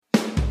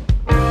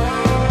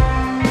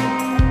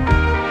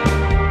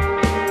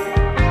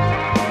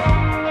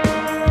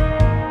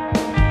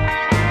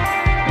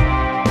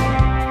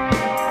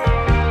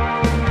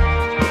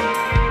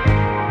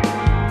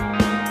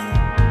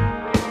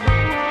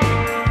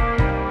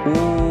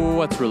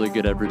What's really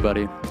good,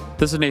 everybody?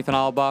 This is Nathan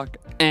Allenbach,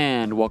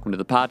 and welcome to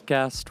the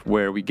podcast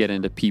where we get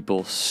into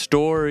people's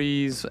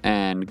stories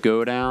and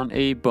go down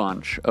a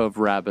bunch of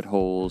rabbit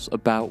holes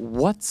about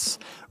what's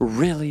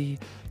really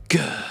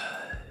good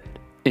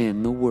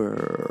in the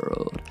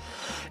world.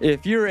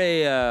 If you're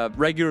a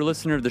regular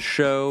listener of the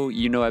show,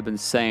 you know I've been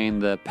saying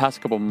the past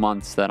couple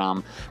months that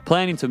I'm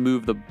planning to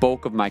move the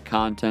bulk of my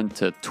content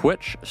to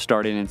Twitch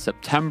starting in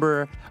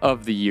September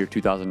of the year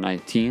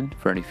 2019.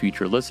 For any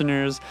future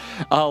listeners,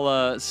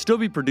 I'll still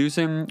be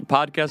producing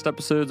podcast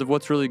episodes of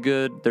What's Really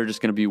Good. They're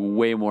just going to be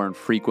way more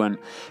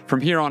infrequent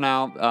from here on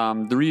out.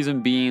 The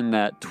reason being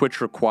that Twitch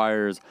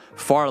requires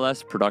far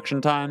less production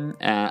time,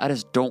 and I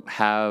just don't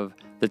have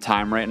the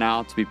time right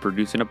now to be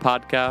producing a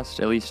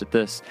podcast, at least at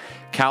this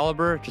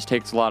caliber. It just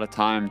takes a lot of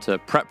time to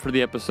prep for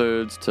the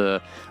episodes,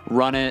 to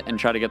run it and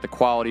try to get the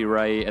quality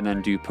right, and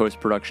then do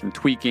post-production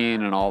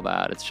tweaking and all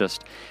that.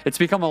 It's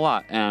become a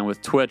lot. And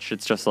with Twitch,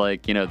 it's just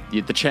like,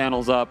 the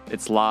channel's up,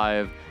 it's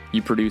live,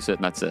 you produce it,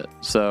 and that's it.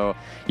 So,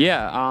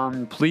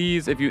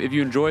 please, if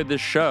you enjoyed this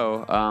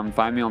show,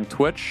 find me on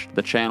Twitch.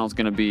 The channel's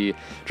going to be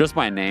just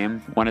my name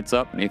when it's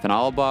up, Nathan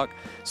Allenbach.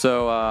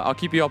 So I'll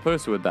keep you all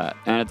posted with that.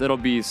 And it'll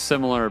be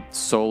similar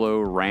solo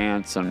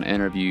rants and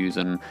interviews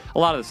and a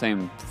lot of the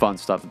same fun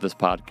stuff that this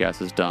podcast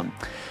has done.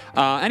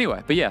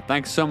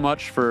 Thanks so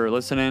much for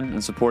listening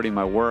and supporting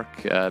my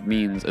work. It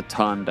means a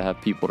ton to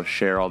have people to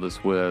share all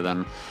this with,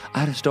 and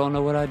I just don't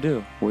know what I'd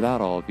do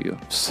without all of you.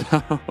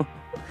 So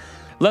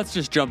let's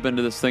just jump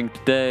into this thing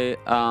today.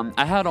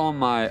 I had on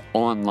my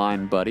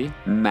online buddy,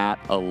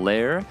 Matt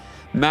Allaire.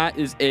 Matt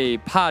is a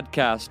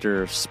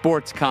podcaster,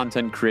 sports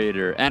content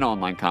creator, and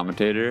online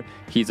commentator.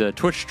 He's a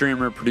Twitch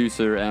streamer,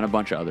 producer, and a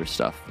bunch of other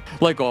stuff.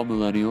 Like all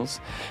millennials,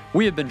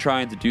 we have been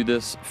trying to do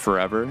this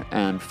forever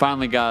and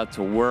finally got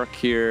to work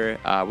here.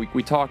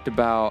 We talked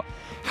about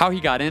how he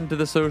got into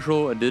the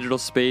social and digital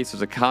space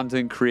as a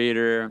content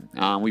creator.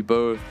 We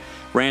both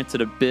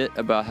ranted a bit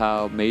about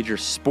how major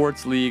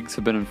sports leagues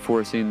have been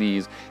enforcing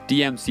these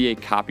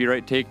DMCA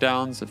copyright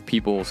takedowns of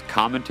people's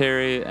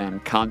commentary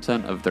and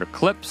content of their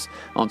clips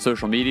on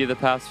social media the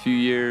past few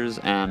years,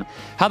 and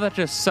how that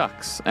just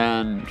sucks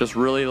and just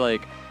really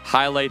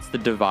highlights the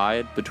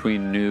divide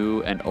between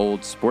new and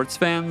old sports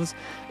fans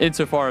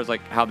insofar as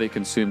how they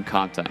consume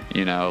content,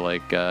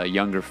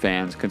 younger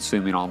fans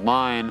consuming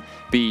online,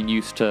 being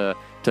used to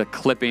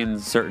clipping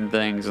certain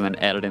things and then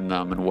editing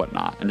them and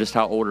whatnot, and just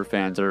how older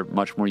fans are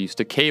much more used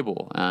to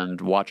cable and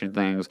watching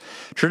things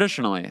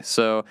traditionally.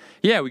 So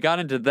we got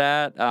into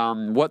that,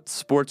 what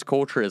sports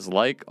culture is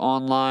like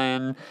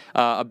online,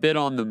 a bit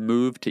on the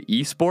move to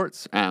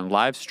esports and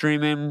live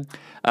streaming.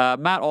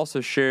 Matt also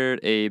shared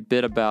a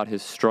bit about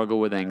his struggle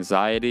with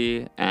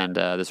anxiety and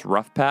this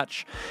rough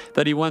patch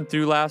that he went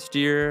through last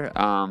year.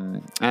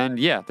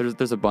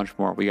 There's a bunch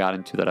more we got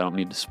into that I don't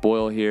need to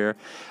spoil here.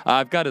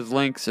 I've got his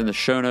links in the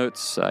show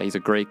notes. He's a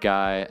great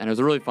guy, and it was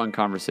a really fun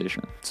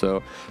conversation.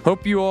 So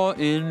hope you all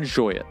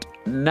enjoy it.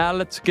 Now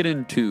let's get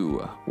into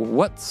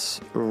what's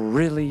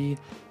really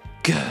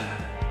good.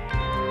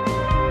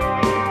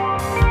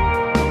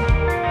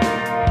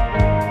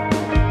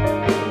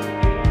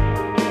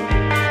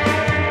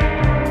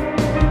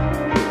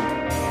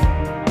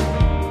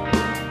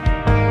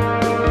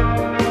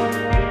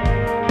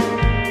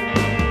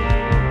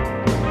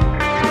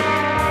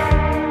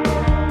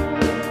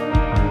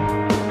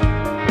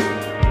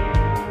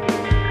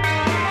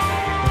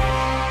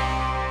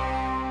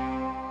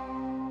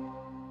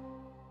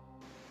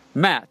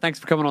 Matt, thanks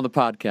for coming on the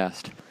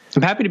podcast.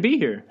 I'm happy to be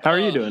here. How are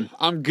you doing?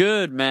 I'm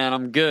good, man.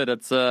 I'm good.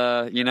 It's, we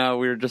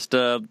were just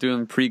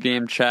doing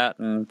pregame chat,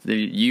 and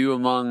you,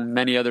 among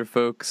many other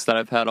folks that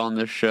I've had on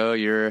this show,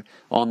 you're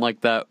on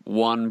that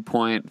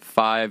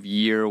 1.5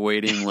 year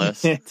waiting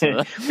list.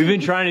 We've been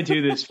trying to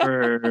do this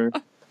for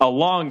a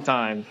long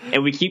time,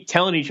 and we keep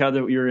telling each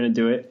other we were going to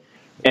do it,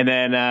 and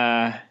then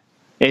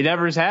it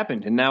never has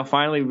happened. And now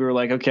finally we were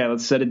like, okay,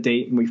 let's set a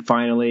date, and we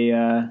finally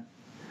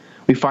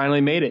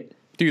made it.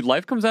 Dude,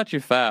 life comes at you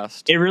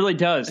fast. It really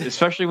does,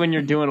 especially when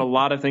you're doing a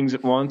lot of things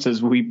at once,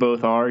 as we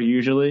both are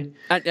usually.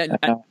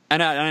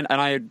 And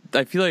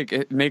I feel like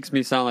it makes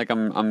me sound like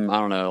I'm I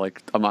don't know,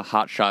 I'm a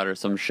hot shot or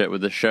some shit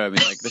with the show. I mean,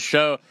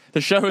 the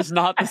show is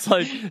not this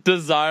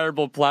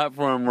desirable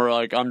platform where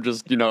I'm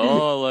just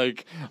you'll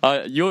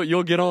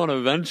get on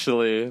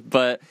evenally.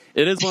 But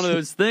it is one of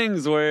those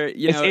things where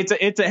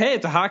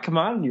it's a hot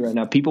commodity right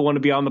now. People want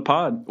to be on the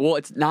pod. Well,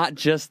 it's not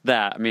just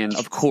that. I mean,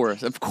 of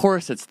course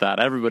it's that.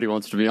 Everybody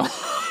wants to be on.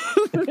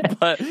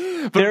 but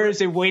there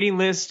is a waiting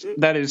list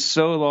that is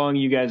so long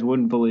you guys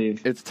wouldn't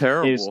believe. It's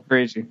terrible. It's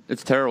crazy.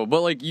 It's terrible.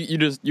 But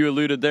you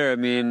alluded there. I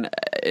mean,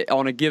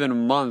 on a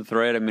given month,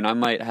 right? I mean, I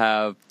might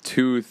have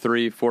 2,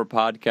 3, 4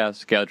 podcasts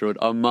scheduled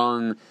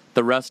among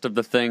the rest of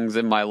the things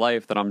in my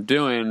life that I'm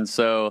doing.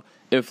 So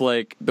if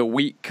the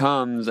week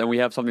comes and we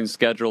have something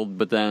scheduled,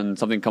 but then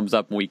something comes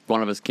up and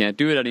one of us can't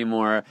do it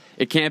anymore,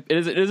 it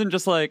isn't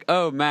just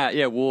oh, Matt,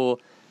 we'll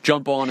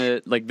jump on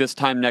it like this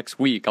time next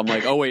week. I'm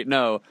like, oh wait,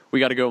 no, we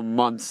got to go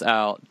months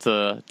out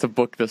to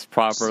book this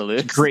properly.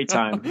 It's a great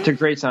time. It's a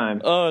great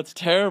time. Oh, it's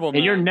terrible, man.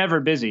 And you're never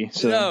busy.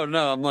 So.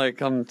 No. I'm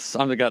like,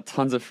 I've got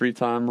tons of free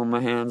time on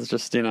my hands.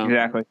 Just,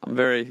 Exactly. I'm a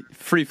very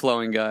free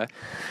flowing guy.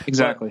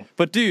 Exactly.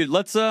 But dude,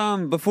 let's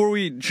before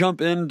we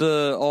jump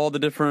into all the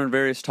different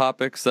various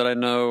topics that I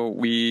know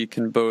we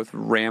can both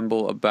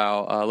ramble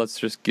about, let's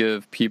just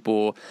give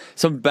people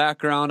some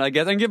background, I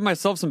guess, and give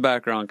myself some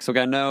background because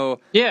I know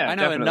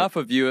definitely. enough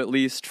of you, at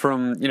least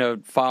from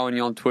following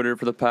you on Twitter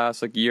for the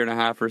past like year and a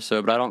half or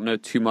so, but I don't know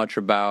too much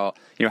about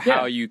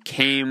how you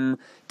came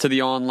to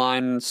the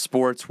online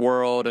sports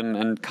world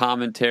and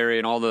commentary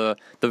and all the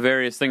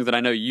various things that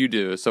I know you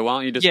do. So why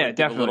don't you just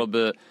give a little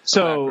bit of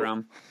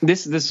background?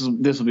 This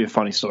will be a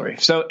funny story.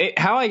 So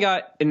how I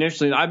got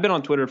initially, I've been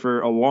on Twitter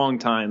for a long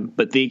time,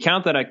 but the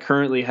account that I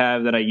currently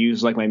have that I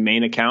use like my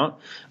main account,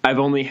 I've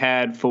only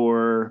had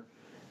for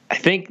I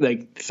think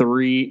like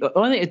 3.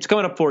 It's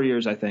going up 4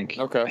 years. I think.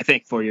 Okay. I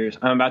think 4 years.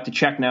 I'm about to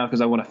check now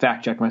because I want to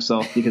fact check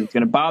myself because it's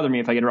going to bother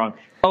me if I get it wrong.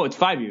 Oh, it's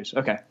 5 years.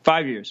 Okay,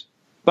 5 years.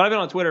 But I've been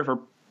on Twitter for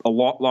a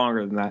lot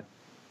longer than that.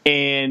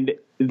 And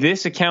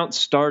this account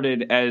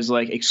started as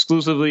like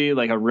exclusively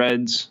like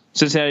a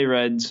Cincinnati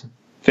Reds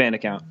fan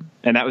account.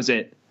 And that was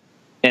it.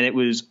 And it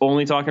was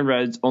only talking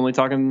Reds, only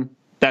talking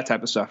that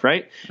type of stuff,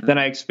 right? Mm-hmm. Then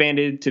I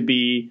expanded to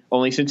be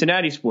only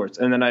Cincinnati sports.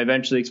 And then I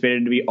eventually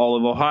expanded to be all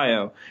of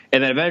Ohio.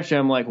 And then eventually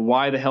I'm like,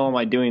 why the hell am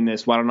I doing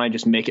this? Why don't I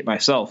just make it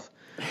myself?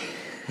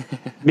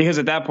 Because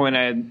at that point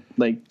I had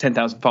like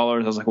 10,000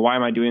 followers. I was like, why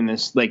am I doing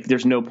this? Like,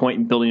 there's no point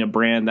in building a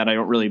brand that I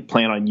don't really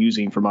plan on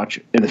using for much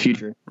in the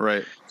future.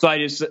 Right. So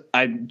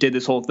I did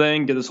this whole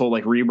thing, did this whole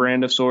like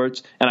rebrand of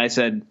sorts. And I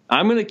said,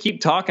 I'm going to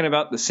keep talking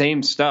about the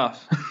same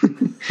stuff,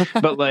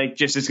 but like,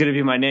 just, it's going to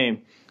be my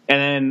name. And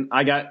then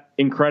I got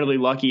incredibly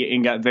lucky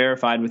and got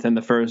verified within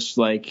the first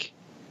like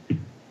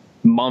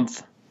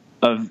month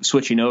of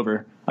switching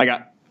over. I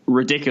got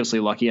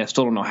ridiculously lucky. I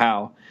still don't know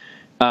how.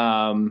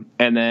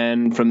 And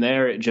then from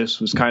there, it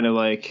just was kind of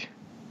like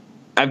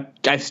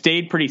I've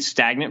stayed pretty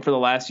stagnant for the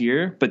last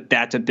year, but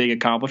that's a big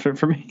accomplishment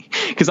for me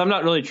because I'm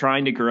not really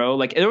trying to grow.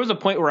 Like there was a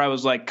point where I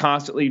was like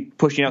constantly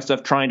pushing out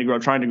stuff, trying to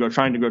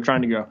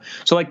grow.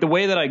 So like the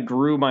way that I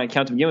grew my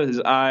account to begin with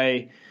is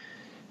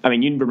I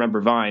mean, you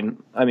remember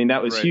Vine. I mean,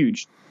 that was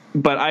huge,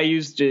 but I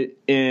used it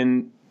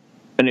in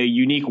a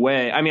unique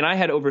way. I mean, I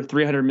had over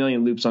 300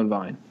 million loops on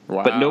Vine,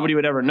 but nobody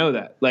would ever know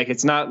that. Like,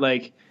 it's not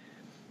like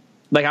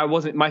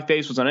my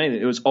face was on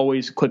anything. It was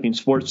always clipping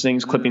sports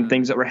things, clipping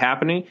things that were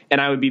happening. And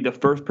I would be the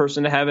first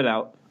person to have it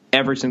out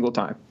every single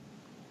time.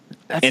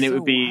 That's and it so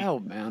would be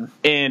wild, man.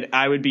 And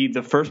I would be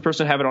the first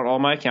person to have it on all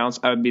my accounts.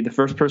 I would be the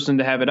first person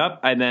to have it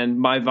up. And then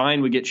my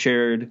Vine would get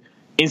shared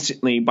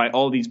instantly by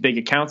all these big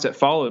accounts that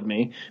followed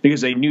me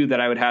because they knew that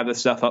I would have this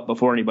stuff up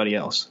before anybody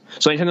else.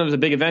 So anytime there was a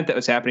big event that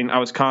was happening, I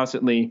was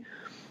constantly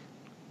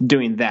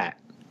doing that.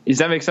 Does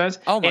that make sense?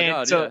 Oh my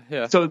God.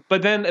 Yeah. So,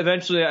 but then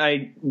eventually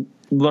I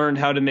learned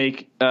how to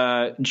make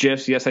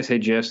GIFs. Yes, I say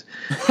GIFs.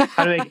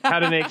 How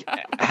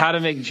to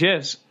make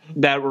GIFs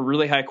that were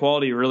really high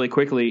quality really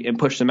quickly and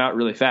push them out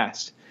really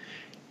fast.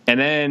 And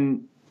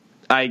then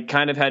I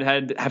kind of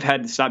have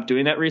had to stop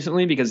doing that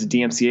recently because of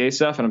DMCA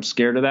stuff, and I'm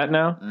scared of that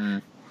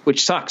now,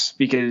 which sucks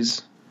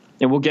because,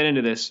 and we'll get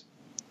into this,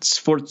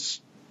 sports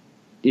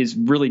is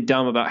really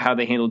dumb about how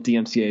they handle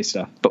DMCA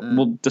stuff, but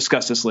we'll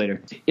discuss this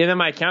later. And then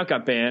my account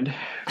got banned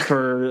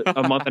for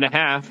a month and a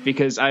half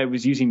because I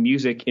was using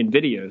music in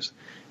videos.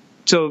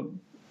 So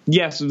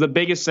yes, the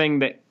biggest thing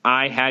that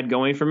I had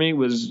going for me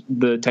was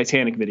the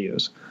Titanic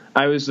videos.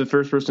 I was the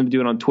first person to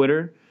do it on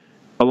Twitter,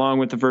 along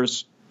with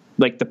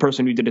the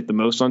person who did it the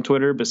most on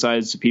Twitter,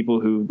 besides the people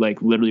who like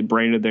literally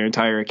branded their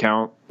entire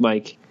account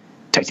like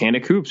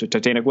Titanic Hoops or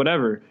Titanic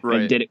whatever,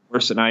 and did it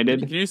worse than I did.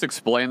 Can you just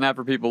explain that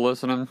for people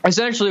listening?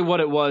 Essentially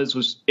what it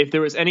was if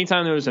there was any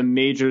time there was a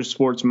major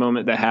sports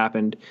moment that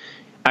happened,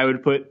 I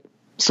would put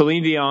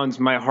Celine Dion's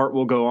My Heart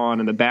Will Go On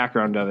in the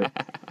background of it.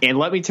 And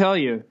let me tell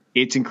you,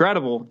 it's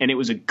incredible, and it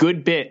was a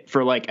good bit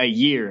for like a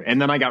year,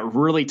 and then I got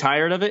really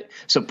tired of it.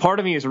 So part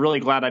of me is really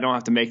glad I don't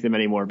have to make them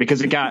anymore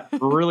because it got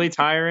really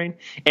tiring,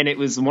 and it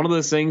was one of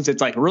those things that's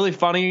like really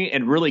funny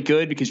and really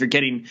good because you're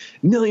getting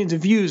millions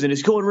of views and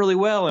it's going really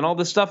well and all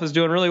this stuff is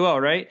doing really well,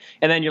 right?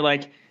 And then you're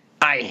like,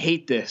 I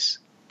hate this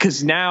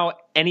because now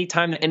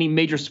anytime any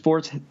major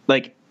sports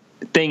like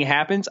thing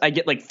happens, I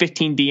get like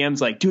 15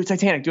 DMs like, do a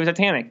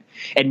Titanic.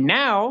 And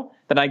now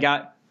that I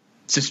got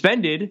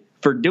suspended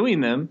for doing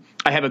them,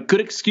 I have a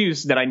good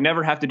excuse that I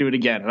never have to do it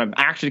again. And I'm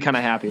actually kind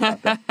of happy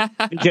about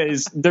that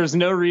because there's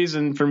no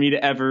reason for me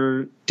to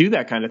ever do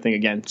that kind of thing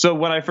again. So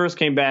when I first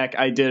came back,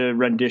 I did a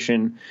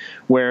rendition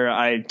where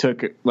I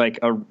took like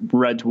a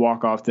Reds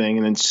walk-off thing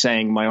and then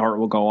sang My Heart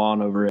Will Go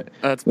On over it.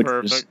 That's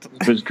perfect.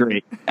 Was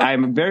great.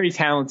 I'm a very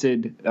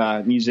talented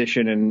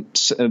musician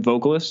and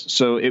vocalist,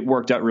 so it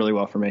worked out really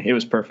well for me. It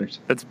was perfect.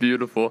 That's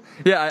beautiful.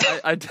 Yeah,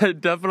 I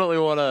definitely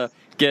want to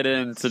get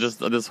into just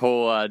this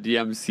whole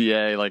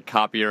DMCA like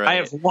copyright. I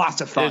have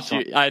lots of thoughts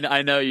on it.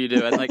 I know you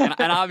do, and like,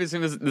 and obviously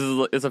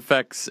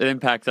this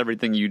impacts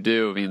everything you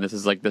do. I mean, this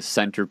is like the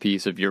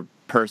centerpiece of your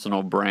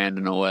personal brand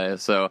in a way.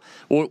 So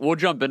we'll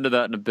jump into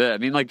that in a bit. I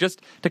mean, like,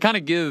 just to kind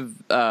of give,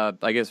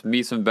 I guess,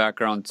 me some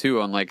background too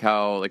on like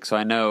how, like, so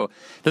I know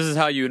this is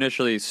how you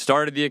initially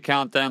started the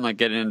account, then like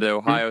getting into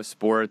Ohio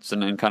sports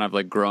and kind of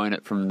like growing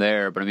it from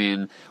there. But I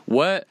mean,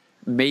 what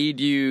made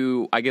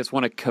you, I guess,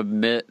 want to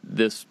commit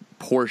this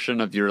portion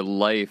of your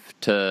life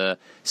to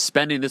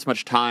spending this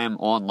much time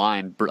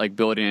online, like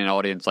building an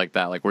audience like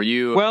that? Like, were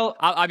you, well,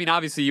 I mean,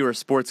 obviously you were a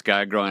sports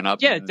guy growing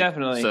up. Yeah,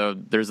 definitely. So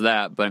there's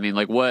that. But I mean,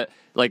 like, what,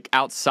 like,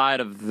 outside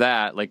of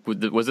that, like,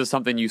 was this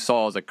something you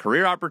saw as a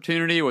career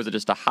opportunity? Was it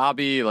just a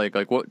hobby? Like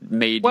what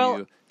made you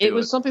do it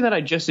was something that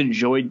I just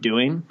enjoyed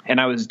doing, and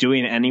I was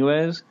doing it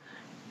anyways.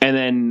 And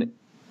then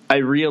I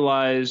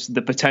realized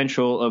the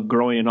potential of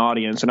growing an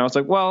audience, and I was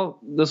like, well,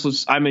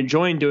 I'm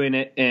enjoying doing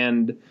it,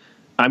 and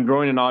I'm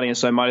growing an audience,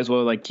 so I might as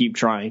well like keep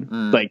trying,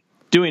 like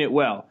doing it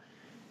well.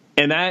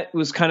 And that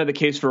was kind of the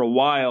case for a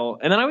while.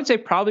 And then I would say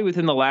probably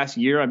within the last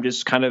year, I'm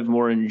just kind of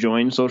more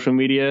enjoying social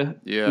media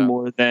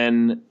more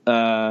than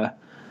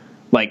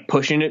like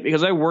pushing it,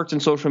 because I worked in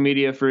social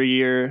media for a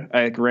year.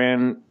 I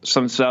ran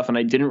some stuff and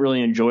I didn't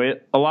really enjoy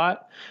it a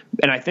lot.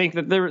 And I think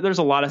that there's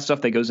a lot of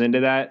stuff that goes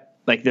into that.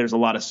 Like, there's a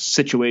lot of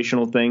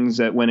situational things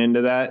that went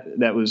into that.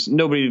 That was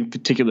nobody in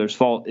particular's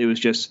fault. It was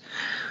just,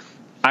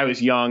 I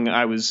was young.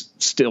 I was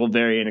still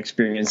very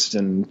inexperienced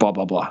and blah,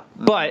 blah, blah.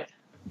 But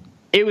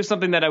it was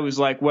something that I was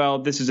like, well,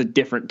 this is a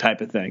different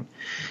type of thing.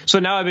 So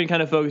now I've been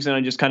kind of focusing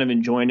on just kind of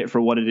enjoying it for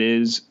what it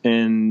is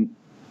and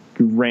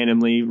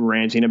randomly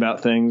ranting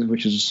about things,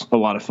 which is a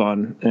lot of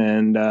fun.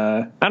 And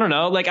I don't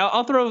know, like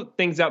I'll throw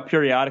things out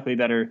periodically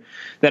that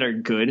are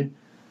good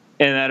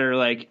and that are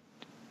like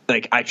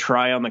I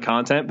try on the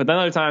content. But then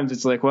other times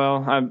it's like,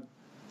 well, I'm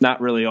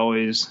not really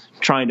always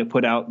trying to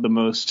put out the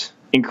most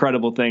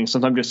incredible things.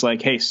 Sometimes I'm just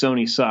like, hey,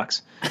 Sony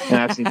sucks. And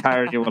that's the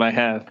entirety of what I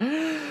have.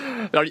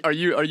 Are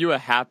you a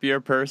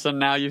happier person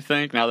now, you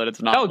think, now that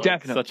it's not? Oh,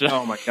 definitely.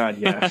 Oh my God,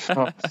 yes.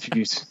 Oh,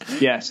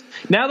 jeez. Yes.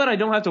 Now that I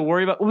don't have to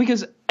worry about,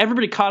 because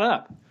everybody caught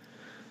up.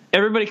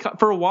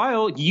 For a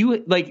while,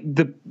 you like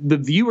the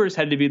viewers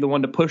had to be the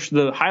one to push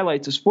the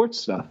highlights of sports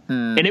stuff.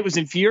 And it was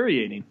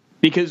infuriating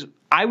because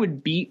I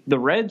would beat the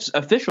Reds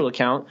official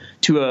account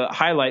to a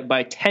highlight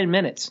by 10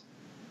 minutes.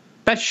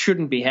 That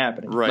shouldn't be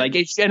happening. Right.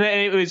 Like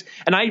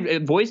and I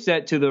voiced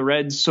that to the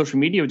Reds social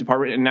media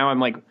department, and now I'm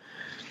like,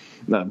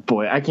 oh,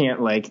 boy, I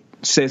can't like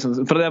say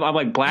something, but I'm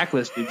like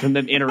blacklisted from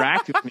them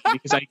interacting with me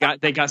because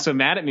they got so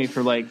mad at me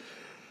for like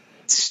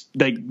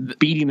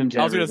beating them to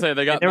I was going to say,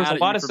 they got there was mad a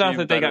lot at you of stuff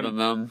for that they being got better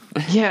than them.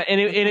 Yeah, and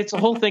it's a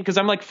whole thing because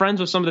I'm like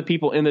friends with some of the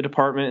people in the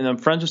department, and I'm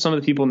friends with some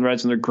of the people in the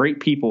Reds, and they're great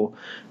people,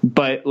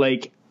 but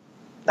like,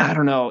 I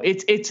don't know,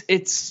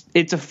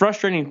 it's a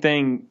frustrating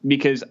thing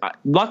because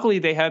luckily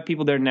they have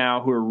people there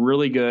now who are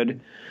really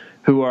good,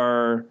 who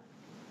are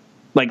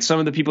like some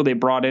of the people they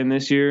brought in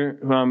this year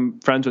who I'm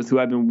friends with, who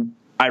I've been,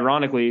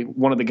 ironically,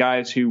 one of the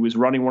guys who was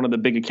running one of the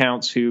big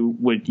accounts who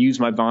would use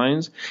my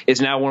Vines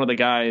is now one of the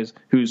guys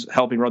who's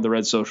helping run the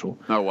Red Social.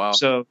 Oh, wow.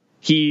 So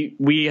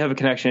we have a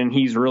connection.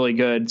 He's really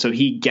good. So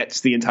he gets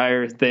the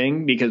entire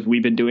thing because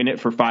we've been doing it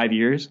for 5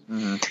 years.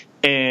 Mm-hmm.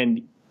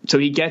 And so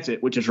he gets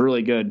it, which is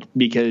really good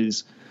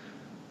because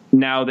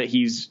now that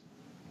he's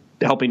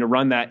helping to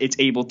run that, it's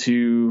able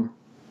to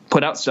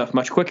put out stuff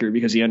much quicker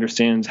because he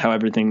understands how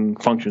everything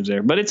functions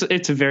there. But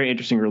it's a very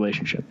interesting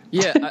relationship.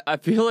 Yeah, I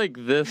feel like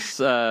this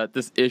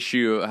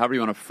issue, however you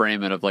want to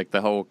frame it, of like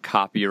the whole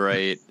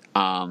copyright,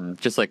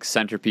 just like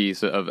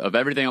centerpiece of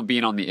everything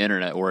being on the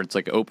internet, where it's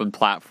like open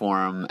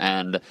platform,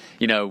 and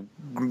you know,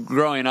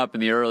 growing up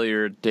in the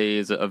earlier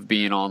days of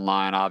being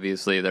online,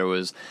 obviously there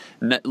was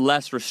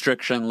less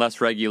restriction, less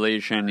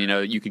regulation. You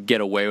know, you could get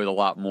away with a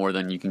lot more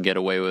than you can get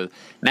away with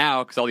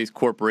now because all these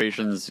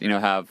corporations, you know,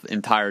 have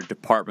entire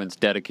departments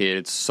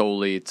dedicated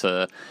solely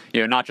to, you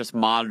know, not just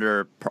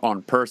monitor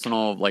on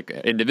personal, like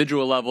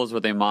individual levels,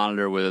 but they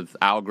monitor with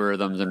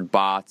algorithms and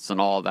bots and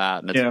all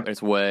that, and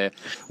it's way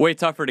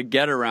tougher to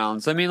get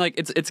around. So I mean, like,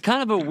 it's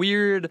kind of a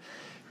weird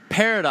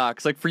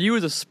paradox. Like, for you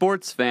as a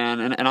sports fan,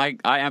 and I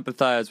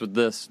empathize with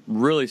this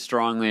really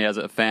strongly as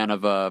a fan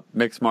of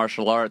mixed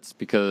martial arts,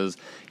 because,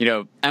 you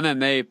know,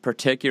 MMA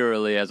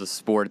particularly as a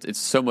sport, it's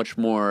so much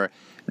more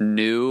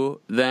new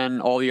than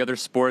all the other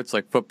sports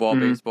like football,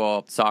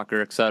 baseball,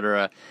 soccer,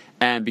 etc.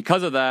 And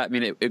because of that, I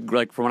mean, it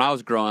like from when I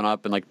was growing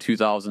up in like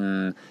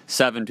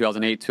 2007,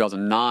 2008,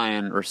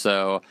 2009 or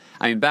so,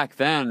 I mean, back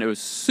then it was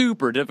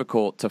super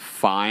difficult to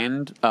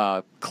find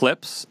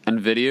clips and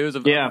videos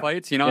of the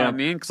fights. You know what I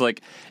mean? Because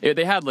like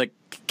they had like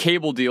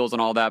cable deals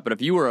and all that, but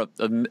if you were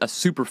a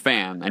super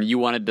fan and you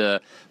wanted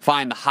to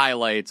find the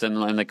highlights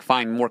and like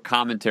find more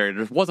commentary,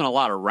 there wasn't a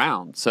lot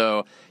around.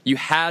 So you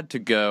had to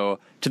go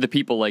to the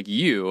people like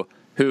you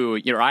who,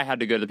 I had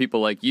to go to people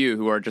like you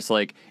who are just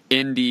like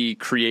indie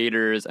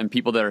creators and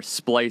people that are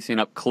splicing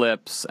up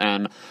clips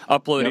and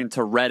uploading to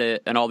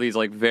Reddit and all these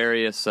like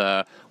various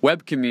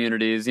web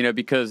communities,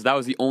 because that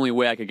was the only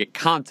way I could get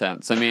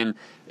content. So, I mean,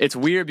 it's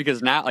weird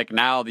because now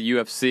the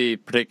UFC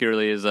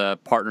particularly is a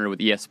partner with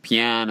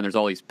ESPN, and there's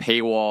all these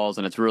paywalls,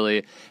 and it's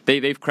really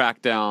they've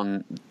cracked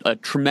down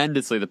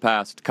tremendously the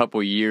past couple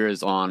of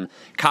years on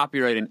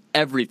copyrighting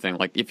everything.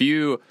 Like if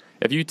you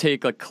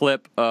take a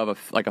clip of a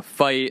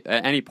fight,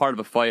 any part of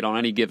a fight on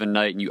any given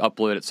night, and you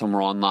upload it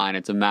somewhere online,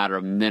 it's a matter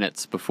of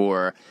minutes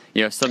before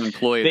some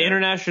employee. The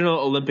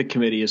International Olympic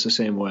Committee is the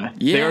same way.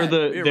 Yeah,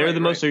 they're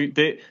the most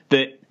the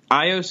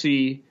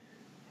IOC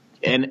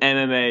and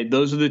MMA.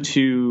 Those are the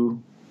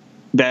two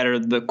that are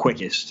the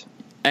quickest.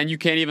 And you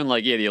can't even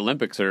the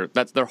Olympics are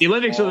the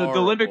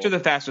Olympics are the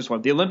fastest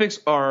one. The Olympics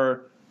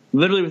are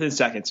literally within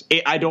seconds.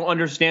 I don't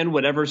understand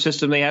whatever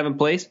system they have in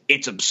place.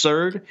 It's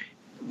absurd.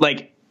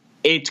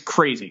 It's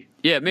crazy.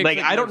 Yeah, it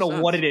makes I don't know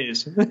sense. What it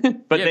is,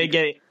 but they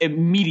get it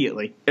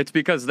immediately. It's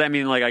because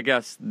I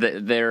guess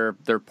their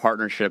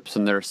partnerships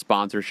and their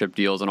sponsorship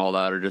deals and all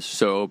that are just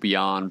so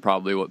beyond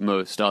probably what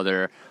most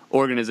other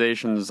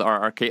organizations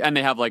are, and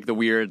they have the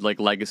weird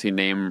legacy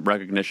name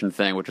recognition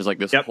thing, which is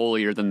this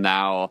holier than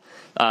thou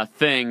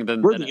thing.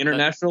 We're the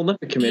International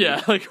Olympic Committee.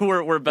 Yeah,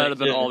 we're better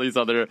than all these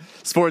other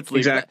sports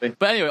leagues. Exactly.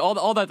 But anyway,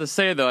 all that to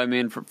say though, I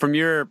mean, from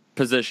your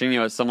position,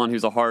 as someone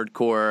who's a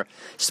hardcore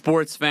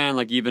sports fan,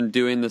 you've been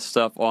doing this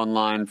stuff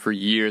online for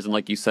years, and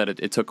like you said,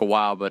 it took a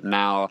while, but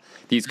now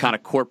these kind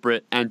of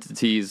corporate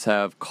entities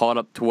have caught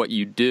up to what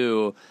you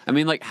do. I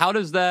mean, how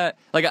does that?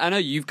 I know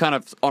you've kind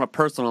of on a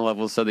personal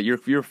level said that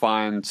you're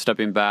fine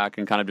stepping back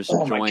and kind of just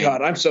enjoying. Oh my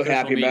God, I'm so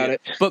happy about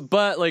it.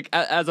 But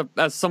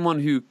as someone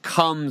who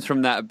comes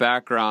from that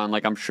background,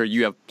 I'm sure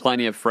you have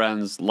plenty of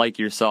friends like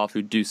yourself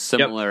who do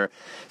similar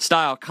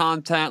style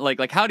content.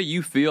 How do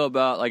you feel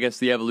about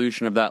the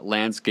evolution of that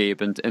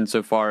landscape and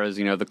insofar as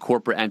the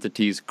corporate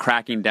entities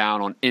cracking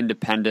down on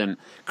independent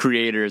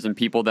creators and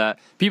people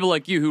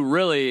like you who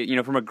really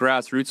from a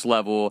grassroots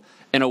level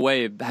in a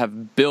way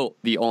have built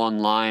the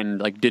online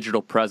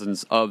digital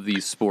presence of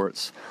these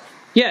sports?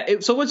 Yeah,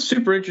 so what's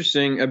super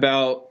interesting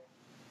about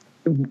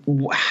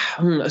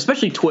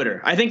especially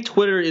Twitter, I think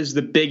Twitter is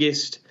the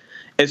biggest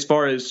as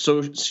far as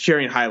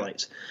sharing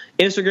highlights.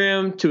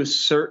 Instagram to a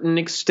certain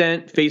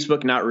extent,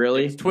 Facebook not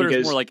really.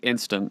 Twitter's more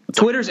instant.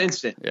 Twitter's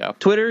instant. Yeah.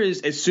 Twitter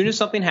is as soon as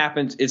something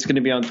happens, it's going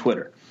to be on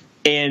Twitter.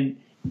 And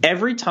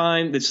every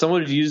time that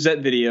someone uses that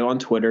video on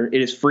Twitter,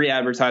 it is free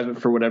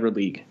advertisement for whatever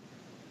league.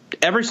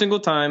 Every single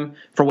time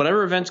for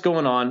whatever event's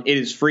going on, it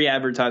is free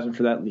advertisement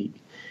for that league.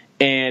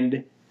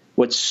 And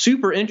what's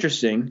super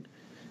interesting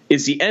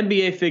is the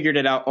NBA figured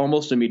it out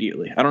almost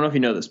immediately. I don't know if you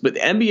know this, but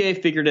the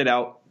NBA figured it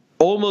out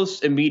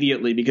almost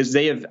immediately because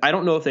I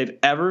don't know if they've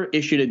ever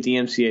issued a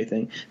DMCA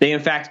thing. They, in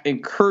fact,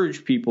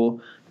 encourage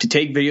people to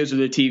take videos of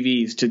their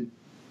TVs, to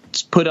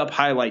put up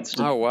highlights.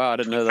 Oh, wow. I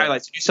didn't know that.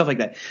 Highlights, stuff like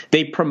that.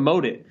 They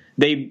promote it.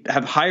 They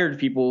have hired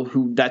people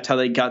who that's how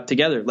they got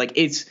together.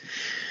 The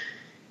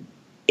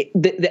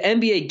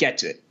NBA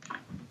gets it.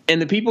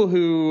 And the people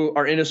who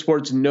are into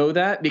sports know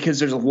that because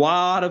there's a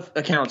lot of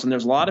accounts and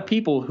there's a lot of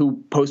people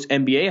who post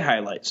NBA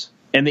highlights.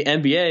 And the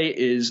NBA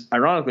is,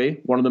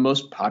 ironically, one of the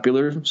most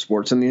popular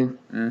sports in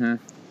the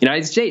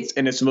United States.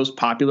 And it's the most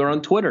popular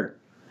on Twitter.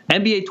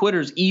 NBA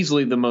Twitter is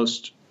easily the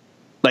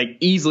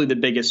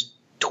biggest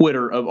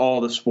Twitter of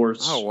all the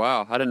sports. Oh,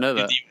 wow. I didn't know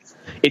that.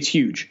 It's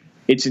huge.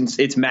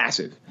 It's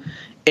massive.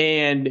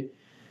 And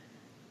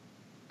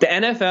the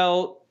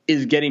NFL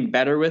is getting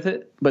better with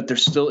it, but they're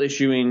still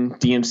issuing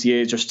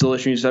DMCAs. They're still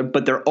issuing stuff,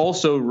 but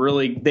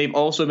they've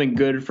also been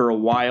good for a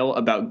while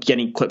about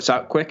getting clips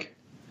out quick.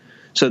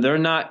 So they're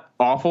not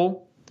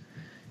awful.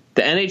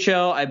 The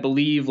NHL, I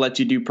believe, lets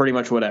you do pretty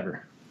much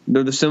whatever.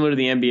 They're similar to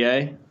the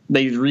NBA.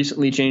 They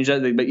recently changed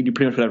that. They let you do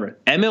pretty much whatever.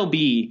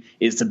 MLB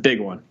is the big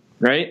one,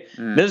 right?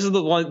 This is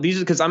the one. These are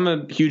because I'm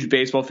a huge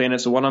baseball fan.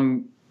 It's the one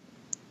I'm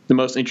the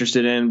most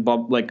interested in,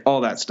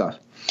 all that stuff.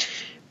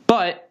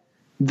 But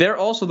they're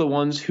also the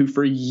ones who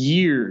for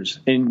years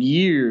and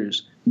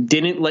years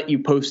didn't let you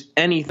post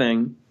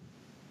anything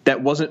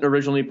that wasn't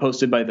originally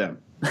posted by them.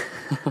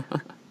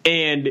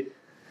 And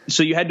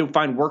so you had to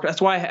find work.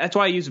 That's why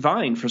I used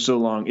Vine for so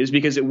long, is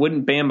because it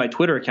wouldn't ban my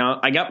Twitter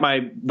account. I got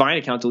my Vine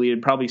account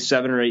deleted probably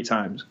 7 or 8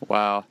 times.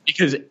 Wow.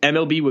 Because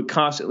MLB would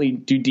constantly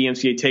do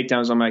DMCA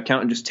takedowns on my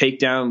account and just take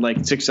down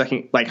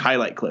 6-second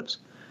highlight clips.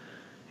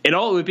 And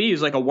all it would be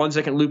is a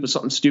 1-second loop of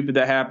something stupid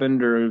that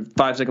happened, or a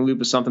 5-second loop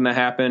of something that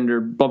happened,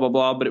 or blah, blah,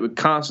 blah. But it would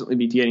constantly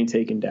be getting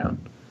taken down.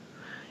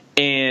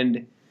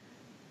 And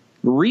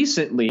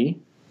recently,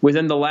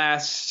 within the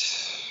last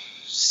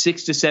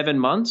 6 to 7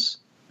 months,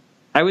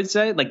 I would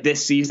say,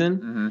 this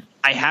season,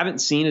 I haven't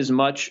seen as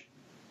much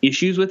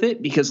issues with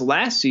it because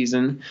last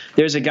season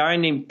there's a guy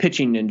named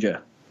Pitching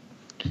Ninja.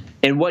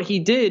 And what he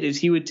did is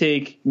he would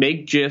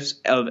make GIFs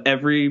of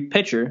every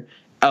pitcher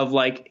of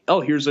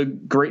here's a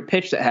great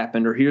pitch that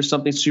happened, or here's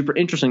something super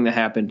interesting that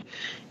happened.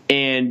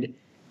 And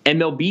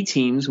MLB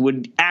teams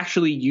would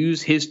actually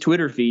use his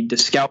Twitter feed to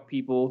scout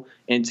people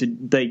and to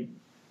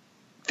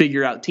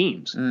figure out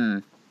teams.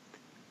 And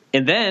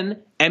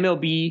then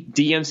MLB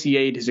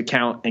DMCA'd his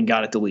account and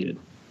got it deleted.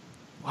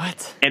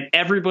 What? And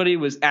everybody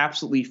was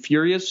absolutely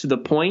furious to the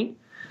point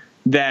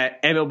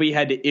that MLB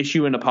had to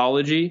issue an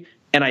apology.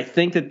 And I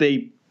think that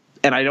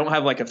and I don't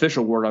have like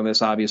official word on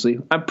this, obviously.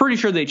 I'm pretty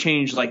sure they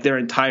changed like their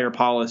entire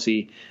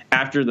policy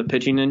after the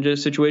Pitching Ninja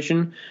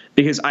situation,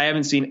 because I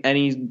haven't seen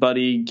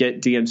anybody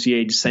get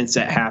DMCA'd since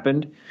that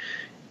happened.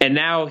 And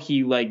now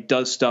he like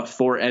does stuff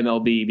for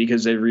MLB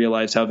because they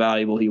realized how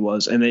valuable he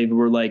was, and they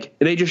were like,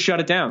 they just shut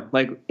it down.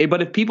 Like,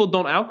 but if people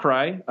don't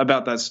outcry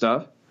about that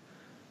stuff,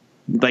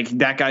 like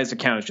that guy's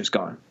account is just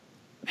gone.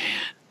 Man,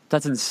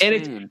 that's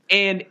insane.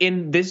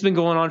 And this has been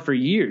going on for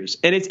years,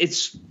 and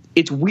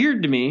it's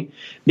weird to me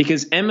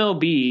because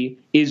MLB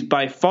is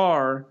by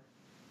far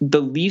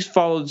the least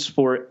followed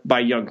sport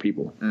by young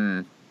people.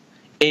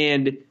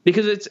 And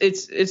because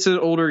it's an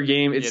older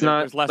game, it's not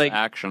there's less like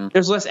action.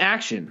 There's less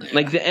action. Yeah.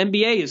 Like the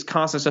NBA is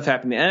constant stuff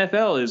happening. The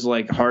NFL is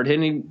like hard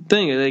hitting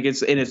thing. Like it's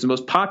the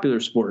most popular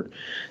sport.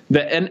 The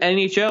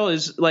NHL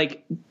is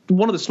like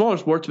one of the smaller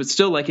sports, but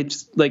still like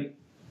it's like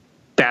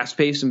fast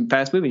paced and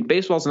fast moving.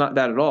 Baseball's not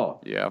that at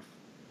all. Yeah.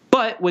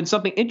 But when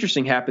something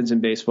interesting happens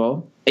in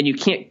baseball and you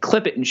can't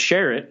clip it and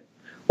share it,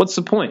 what's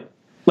the point?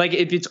 Like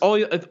if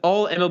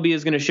all MLB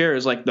is going to share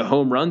is like the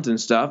home runs and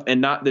stuff,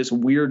 and not this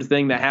weird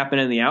thing that happened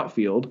in the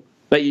outfield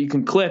that you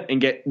can clip and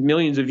get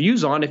millions of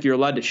views on if you're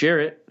allowed to share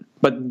it,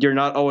 but you're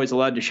not always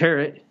allowed to share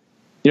it.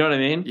 You know what I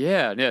mean?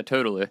 Yeah,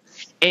 totally.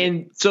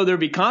 And so there'll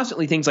be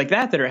constantly things like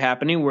that are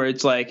happening where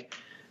it's like,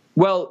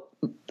 well,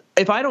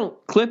 if I don't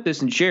clip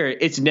this and share it,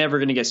 it's never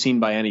going to get seen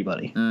by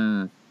anybody.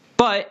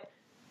 But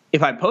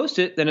if I post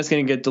it, then it's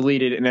going to get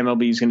deleted, and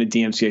MLB is going to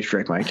DMCA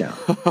strike my account.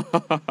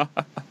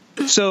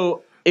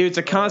 So it's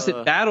a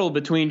constant battle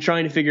between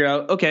trying to figure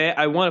out, okay,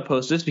 I want to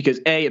post this because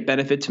A, it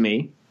benefits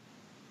me.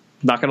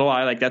 Not going to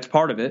lie, like that's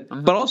part of it.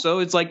 But also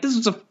it's like, this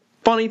is a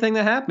funny thing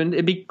that happened.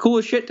 It'd be cool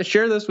as shit to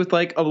share this with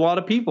like a lot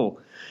of people.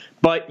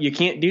 But you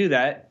can't do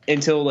that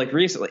until like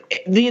recently.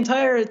 The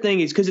entire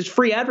thing is because it's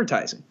free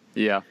advertising.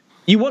 Yeah.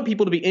 You want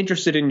people to be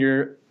interested in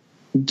your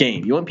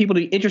game. You want people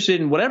to be interested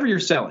in whatever you're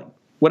selling.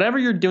 Whatever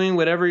you're doing,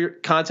 whatever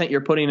content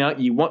you're putting out,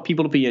 you want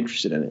people to be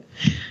interested in it.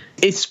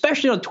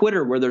 Especially on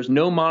Twitter where there's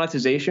no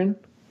monetization.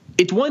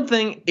 It's one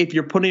thing if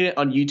you're putting it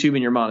on YouTube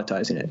and you're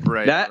monetizing it.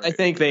 Right. I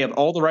think they have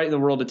all the right in the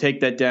world to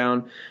take that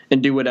down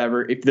and do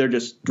whatever. If they're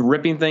just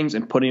ripping things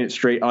and putting it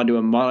straight onto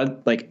a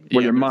where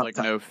you're monetizing. Like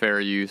no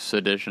fair use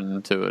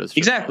addition to it. It's just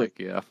exactly. Like,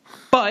 yeah.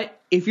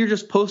 But if you're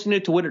just posting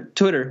it to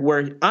Twitter,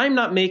 where I'm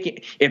not making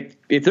 – if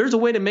there's a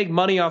way to make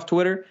money off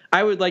Twitter,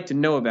 I would like to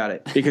know about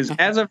it. Because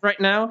as of right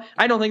now,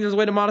 I don't think there's a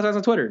way to monetize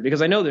on Twitter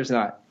because I know there's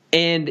not.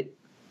 And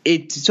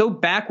it's so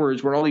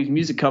backwards where all these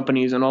music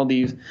companies and all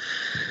these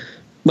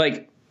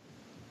like –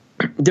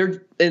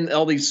 they're in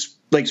all these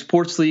like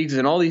sports leagues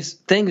and all these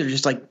things are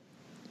just like,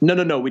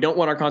 no, we don't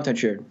want our content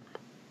shared.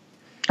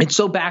 It's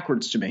so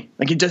backwards to me.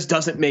 Like it just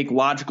doesn't make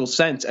logical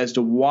sense as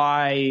to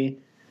why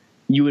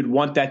you would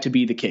want that to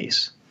be the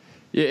case.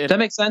 Yeah, does that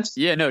make sense?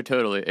 Yeah, no,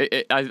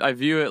 totally. I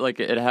view it like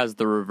it has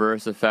the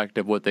reverse effect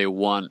of what they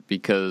want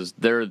because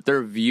they're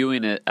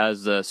viewing it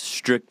as a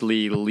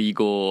strictly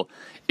legal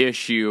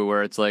issue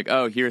where it's like,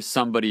 oh, here's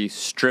somebody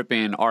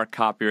stripping our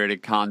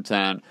copyrighted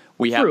content.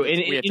 We have to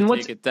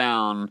take it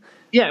down.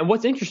 Yeah, and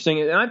what's interesting,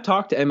 and I've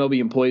talked to MLB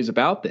employees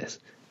about this,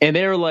 and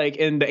they're like,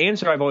 and the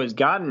answer I've always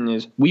gotten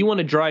is, we want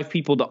to drive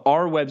people to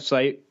our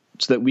website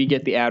so that we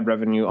get the ad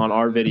revenue on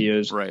our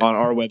videos on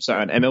our website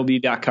on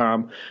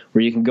MLB.com,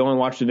 where you can go and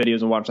watch the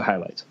videos and watch the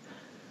highlights.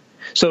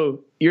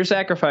 So you're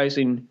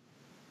sacrificing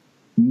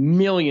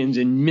millions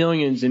and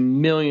millions and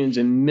millions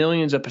and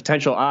millions of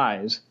potential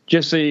eyes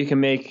just so you can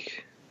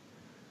make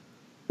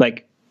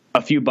like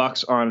a few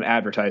bucks on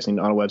advertising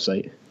on a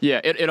website. Yeah,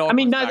 it all. I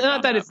mean,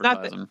 not that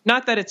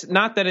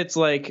it's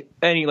like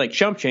any like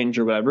chump change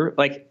or whatever.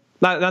 Like,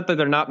 not that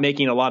they're not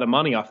making a lot of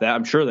money off that.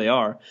 I'm sure they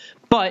are,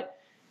 but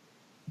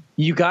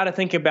you got to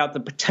think about the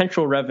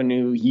potential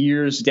revenue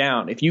years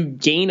down. If you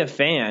gain a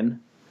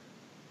fan,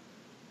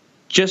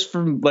 just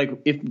from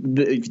like if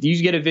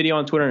you get a video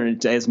on Twitter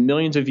and it has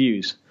millions of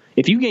views.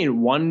 If you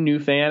gain one new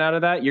fan out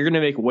of that, you're going to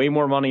make way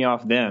more money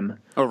off them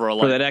over a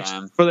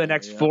lifetime for the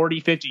next 40,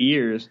 50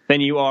 years than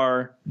you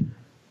are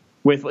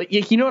with, like,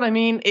 you know what I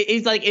mean?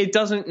 It's like, it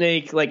doesn't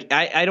make, like,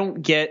 I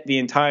don't get the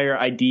entire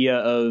idea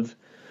of,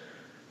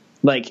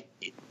 like,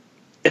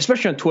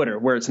 especially on Twitter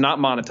where it's not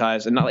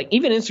monetized and not like,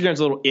 even Instagram's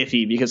a little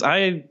iffy because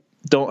I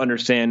don't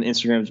understand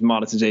Instagram's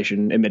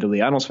monetization,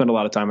 admittedly. I don't spend a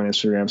lot of time on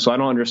Instagram, so I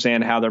don't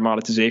understand how their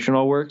monetization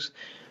all works.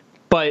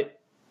 But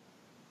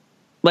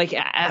like,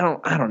 I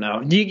don't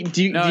know. Do you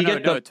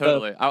get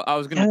totally. I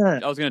was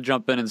gonna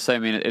jump in and say, I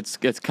mean, it's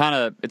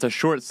a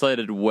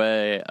short-sighted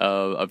way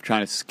of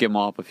trying to skim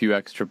off a few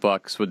extra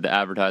bucks with the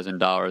advertising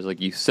dollars, like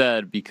you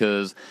said,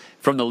 because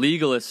from the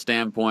legalist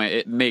standpoint,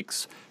 it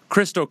makes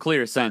crystal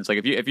clear sense.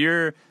 Like if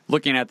you're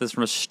looking at this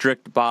from a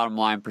strict bottom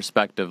line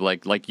perspective,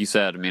 like you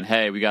said, I mean,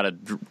 hey, we got to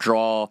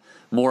draw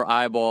more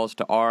eyeballs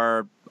to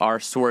our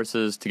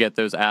sources to get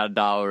those ad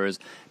dollars.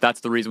 That's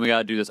the reason we got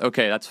to do this.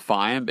 Okay, that's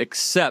fine.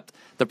 Except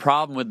the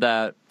problem with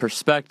that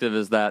perspective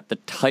is that the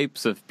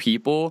types of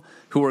people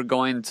who are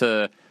going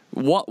to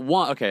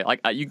okay,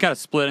 like you got to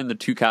split into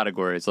two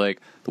categories.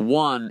 Like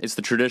one is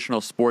the traditional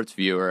sports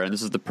viewer, and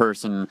this is the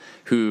person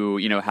who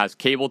has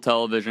cable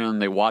television.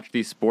 They watch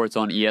these sports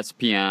on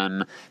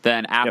ESPN.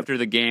 Then after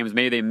the games,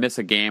 maybe they miss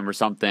a game or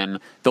something,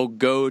 they'll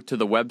go to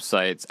the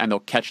websites and they'll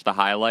catch the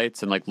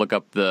highlights and like look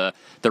up the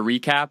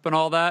recap and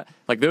all that.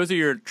 Like those are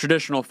your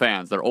traditional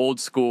fans. They're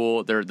old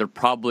school. They're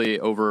probably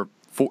over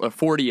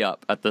 40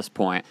 up at this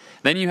point.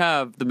 Then you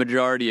have the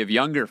majority of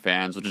younger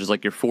fans, which is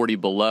like your 40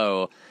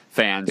 below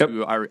fans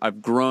who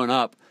I've grown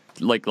up,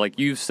 like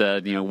you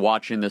said,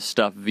 watching this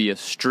stuff via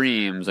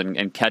streams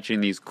and catching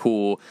these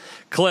cool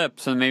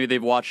clips, and maybe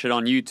they've watched it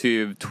on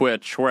YouTube,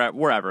 Twitch,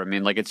 wherever. I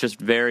mean, like it's just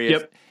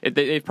various.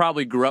 They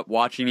probably grew up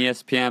watching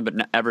ESPN,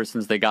 but ever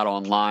since they got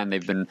online,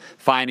 they've been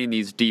finding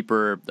these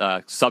deeper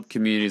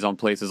sub-communities on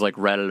places like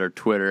Reddit or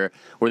Twitter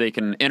where they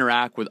can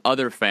interact with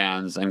other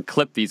fans and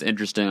clip these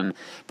interesting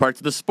parts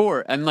of the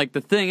sport. And like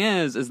the thing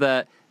is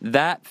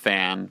that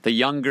fan, the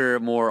younger,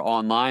 more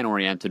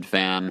online-oriented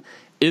fan,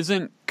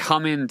 isn't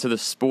coming to the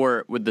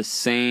sport with the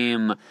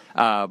same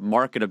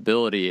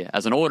marketability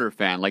as an older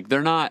fan. Like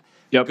they're not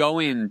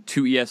going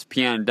to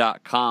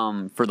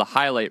ESPN.com for the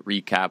highlight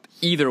recap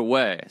either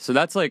way. So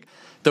that's like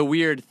the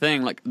weird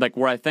thing, like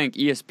where I think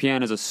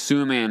ESPN is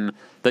assuming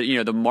that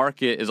the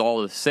market is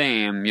all the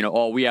same.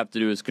 All we have to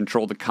do is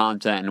control the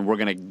content, and we're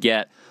gonna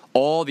get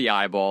all the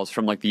eyeballs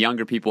from like the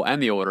younger people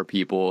and the older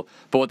people.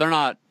 But what they're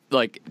not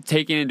like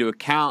taking into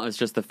account is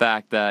just the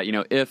fact that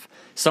if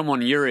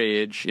someone your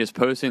age is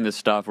posting this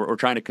stuff or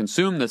trying to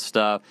consume this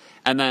stuff,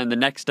 and then the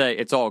next day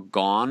it's all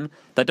gone,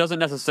 that doesn't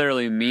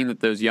necessarily mean that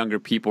those younger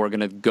people are going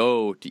to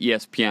go to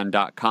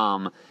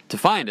ESPN.com to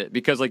find it,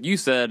 because like you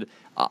said,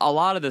 a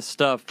lot of this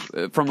stuff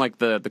from like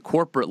the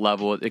corporate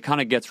level, it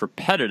kind of gets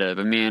repetitive.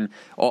 I mean,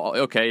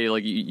 okay,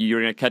 like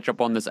you're going to catch up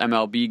on this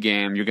MLB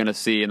game, you're going to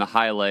see in the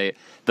highlight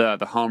the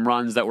home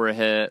runs that were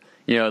hit,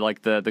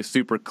 like the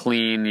super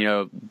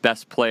clean,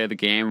 best play of the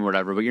game or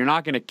whatever, but you're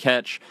not going to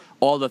catch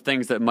all the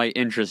things that might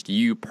interest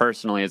you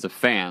personally as a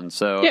fan.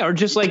 So or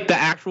just like the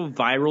actual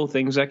viral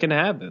things that can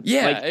happen.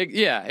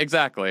 Yeah,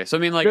 exactly. So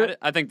I mean, like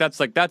I think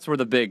that's where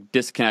the big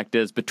disconnect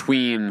is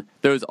between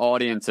those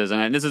audiences,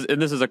 and this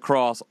is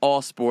across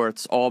all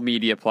sports, all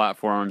media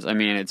platforms. I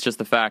mean, it's just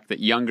the fact that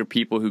younger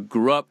people who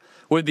grew up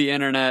with the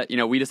internet,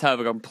 we just have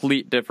a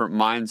complete different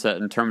mindset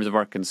in terms of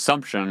our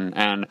consumption,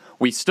 and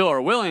we still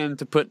are willing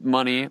to put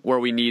money where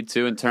we need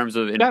to in terms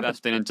of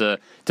investing into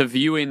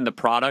viewing the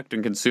product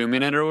and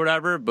consuming it or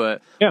whatever, but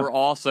we're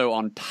also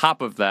on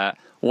top of that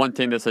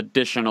wanting this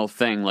additional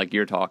thing like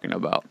you're talking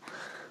about.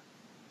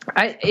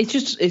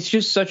 It's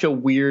just such a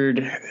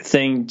weird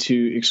thing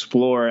to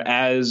explore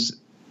as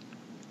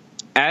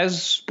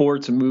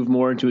sports move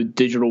more into a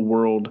digital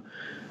world.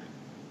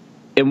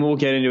 And we'll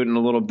get into it in a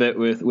little bit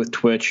with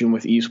Twitch and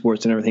with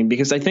esports and everything,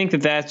 because I think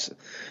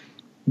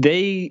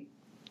they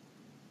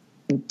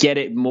get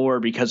it more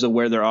because of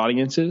where their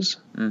audience is.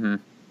 Mm-hmm.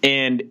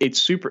 And it's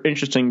super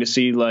interesting to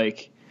see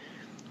like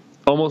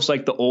almost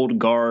like the old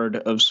guard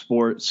of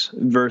sports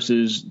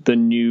versus the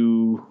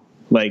new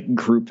like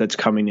group that's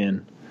coming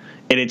in.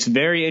 And it's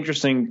very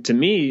interesting to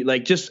me,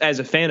 like just as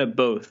a fan of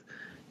both,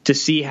 to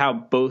see how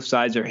both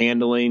sides are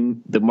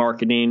handling the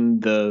marketing,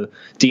 the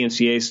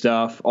DMCA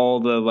stuff, all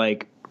the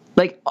like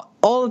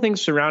all the things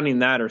surrounding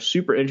that are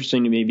super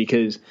interesting to me,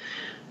 because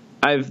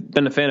I've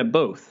been a fan of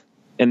both,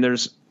 and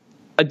there's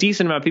a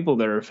decent amount of people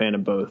that are a fan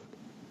of both.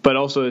 But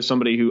also as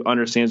somebody who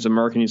understands the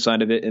marketing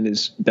side of it and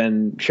has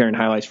been sharing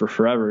highlights for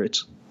forever,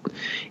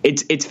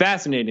 it's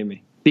fascinating to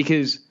me,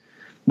 because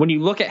when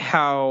you look at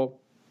how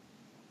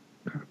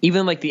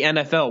even like the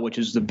NFL, which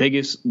is the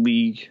biggest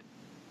league,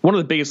 one of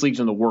the biggest leagues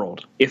in the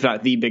world, if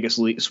not the biggest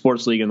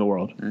sports league in the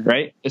world,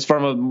 right? It's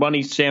from a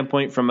money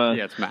standpoint,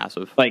 it's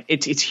massive. Like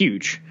it's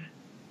huge.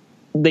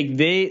 Like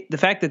the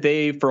fact that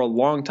they for a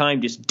long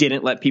time just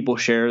didn't let people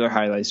share their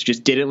highlights,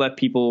 just didn't let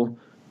people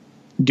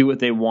do what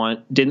they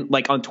want, didn't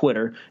like on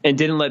Twitter, and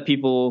didn't let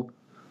people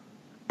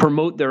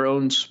promote their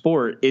own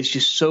sport is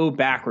just so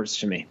backwards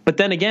to me. But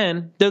then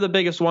again, they're the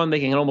biggest one. They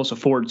can almost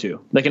afford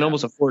to. They can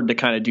almost afford to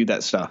kind of do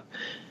that stuff.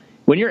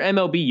 When you're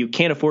MLB, you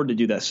can't afford to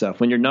do that stuff.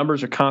 When your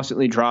numbers are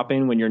constantly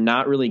dropping, when you're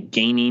not really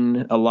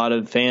gaining a lot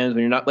of fans,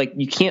 when you're not like,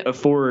 you can't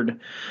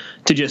afford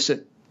to just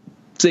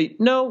say,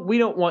 no, we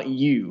don't want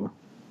you.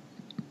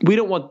 We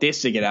don't want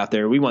this to get out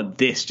there. We want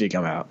this to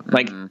come out.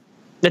 Like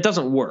that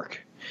doesn't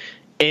work.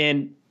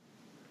 And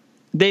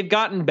they've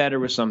gotten better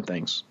with some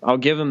things. I'll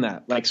give them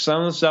that. Like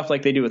some of the stuff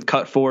like they do with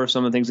Cut 4,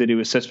 some of the things they do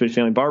with Sesame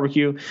Family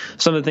Barbecue,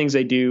 some of the things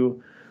they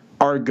do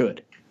are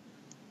good.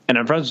 And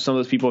I'm friends with some of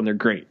those people and they're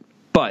great.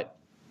 But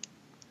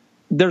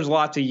there's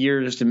lots of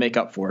years to make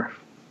up for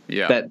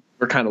that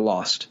we're kind of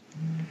lost.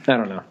 I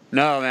don't know.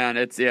 No, man,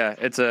 it's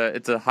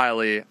a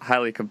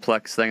highly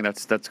complex thing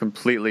that's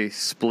completely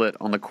split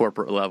on the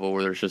corporate level,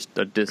 where there's just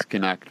a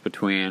disconnect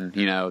between,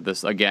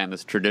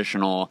 this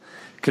traditional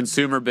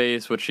consumer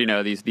base, which,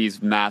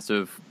 these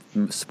massive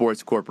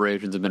sports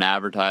corporations have been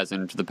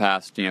advertising for the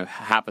past,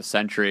 half a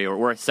century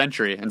or a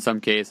century in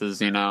some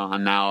cases, and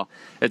now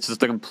it's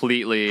just a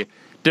completely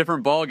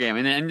different ball game.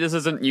 And this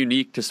isn't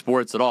unique to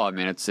sports at all. I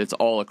mean, it's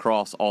all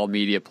across all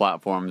media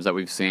platforms that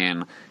we've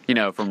seen,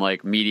 from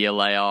like media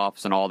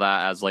layoffs and all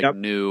that, as like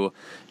new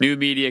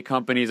media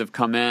companies have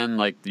come in,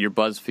 like your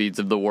BuzzFeeds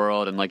of the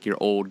world, and like your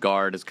old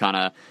guard is kind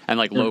of, and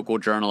like local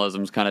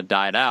journalism's kind of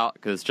died out,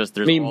 because just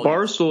there's.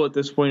 Barstool at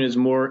this point is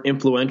more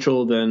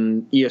influential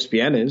than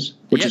ESPN is,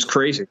 which is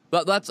crazy.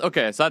 That's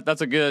okay. So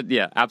that's a good,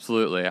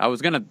 absolutely. I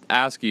was gonna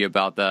ask you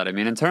about that. I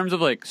mean, in terms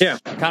of like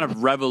kind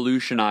of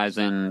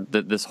revolutionizing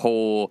this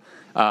whole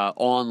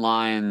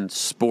online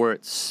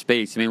sports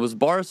space. I mean, was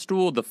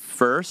Barstool the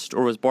first,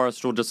 or was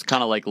Barstool just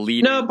kind of like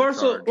leading? No,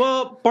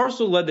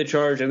 Barstool led the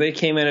charge, and they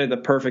came in at the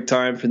perfect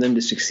time for them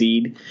to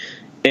succeed.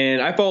 And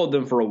I followed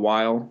them for a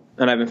while,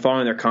 and I've been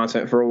following their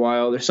content for a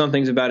while. There's some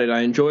things about it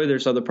I enjoy.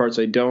 There's other parts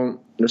I don't.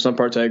 There's some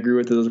parts I agree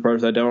with. There's other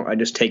parts I don't. I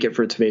just take it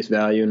for its face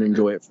value and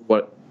enjoy it for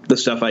what the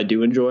stuff I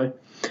do enjoy.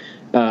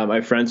 I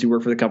have friends who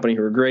work for the company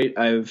who are great.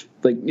 I'm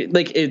not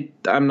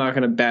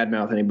going to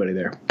badmouth anybody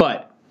there,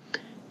 but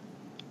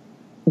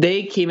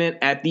they came in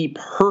at the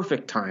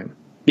perfect time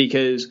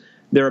because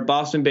they're a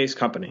Boston-based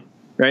company,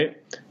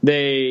 right?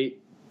 They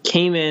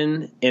came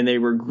in and they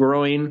were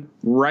growing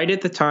right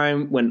at the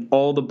time when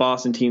all the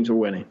Boston teams were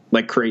winning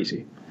like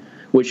crazy,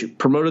 which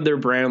promoted their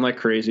brand like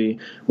crazy,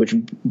 which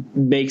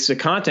makes the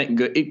content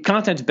good.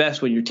 Content's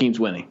best when your team's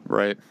winning.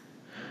 Right.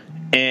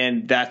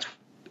 And that's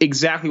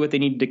exactly what they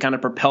needed to kind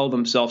of propel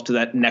themselves to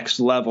that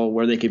next level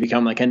where they could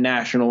become like a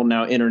national,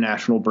 now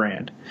international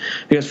brand.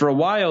 Because for a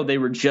while they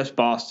were just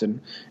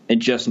Boston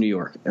and just New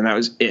York, and that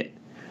was it.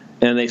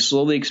 And they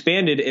slowly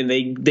expanded, and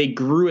they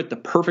grew at the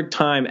perfect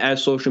time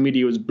as social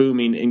media was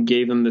booming, and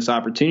gave them this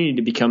opportunity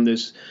to become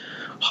this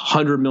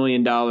 $100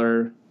 million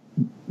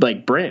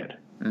like brand.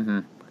 Mm-hmm.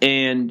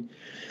 And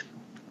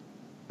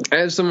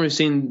as someone who's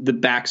seen the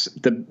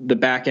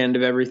back end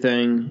of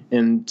everything,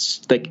 and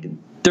like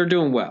they're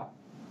doing well.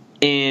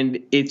 And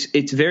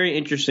it's very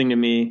interesting to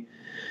me,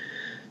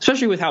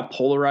 especially with how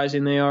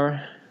polarizing they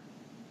are.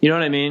 You know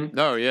what I mean?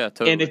 Oh yeah,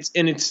 totally.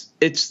 And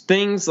it's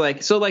things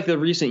like the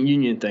recent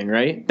union thing,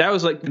 right? That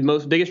was like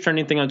the biggest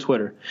trending thing on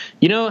Twitter.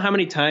 You know how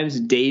many times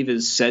Dave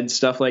has said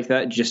stuff like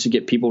that just to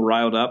get people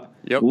riled up?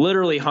 Yep.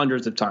 Literally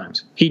hundreds of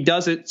times. He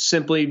does it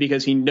simply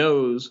because he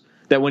knows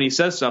that when he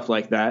says stuff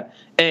like that,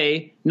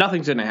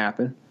 nothing's going to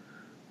happen.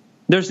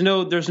 There's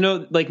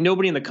no like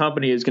nobody in the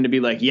company is going to be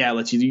like, yeah,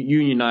 let's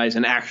unionize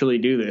and actually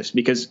do this,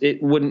 because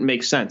it wouldn't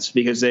make sense,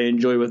 because they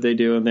enjoy what they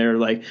do, and they're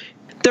like,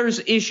 there's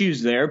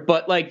issues there,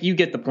 but like you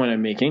get the point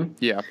I'm making.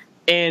 Yeah.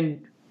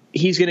 And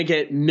he's going to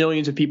get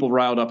millions of people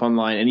riled up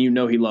online, and he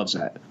loves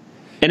that,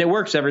 and it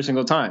works every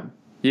single time.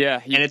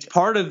 Yeah. And it's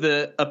part of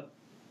the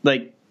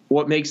like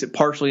what makes it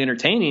partially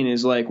entertaining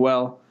is like,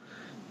 well,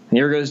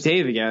 here goes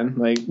Dave again,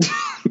 like.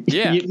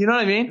 Yeah. You know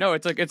what I mean? No,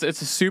 it's like it's a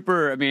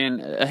super, I mean,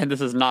 and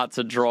this is not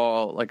to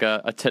draw like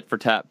a tit for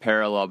tat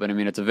parallel, but I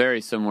mean, it's a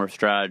very similar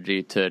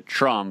strategy to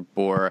Trump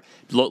or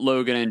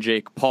Logan and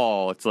Jake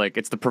Paul. It's like,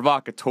 it's the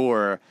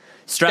provocateur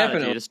strategy.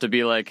 Definitely. Just to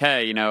be like,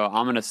 hey, I'm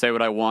going to say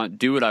what I want,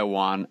 do what I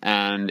want.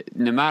 And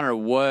no matter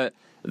what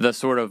the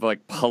sort of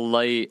like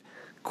polite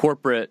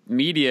corporate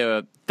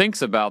media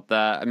thinks about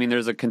that, I mean,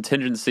 there's a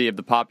contingency of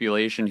the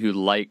population who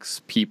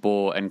likes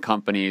people and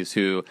companies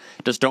who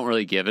just don't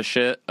really give a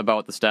shit about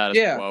what the status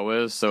quo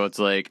is. So it's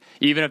like,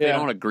 even if they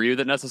don't agree with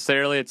it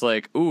necessarily, it's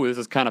like, ooh, this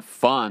is kind of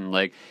fun.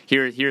 Like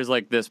here's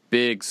like this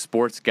big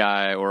sports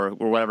guy or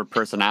whatever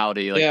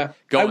personality, like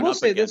going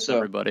up against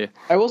everybody.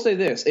 I will say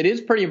this: it is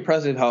pretty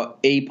impressive how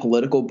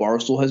apolitical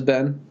Barstool has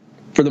been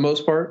for the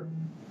most part.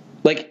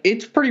 Like,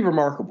 it's pretty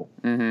remarkable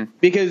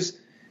because.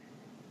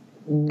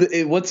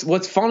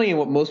 What's funny and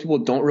what most people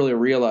don't really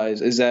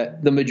realize is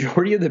that the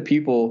majority of the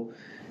people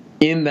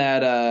in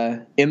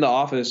that in the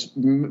office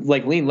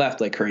like lean left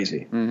like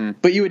crazy,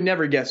 but you would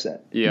never guess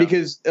that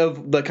because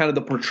of the kind of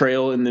the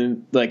portrayal and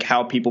then like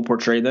how people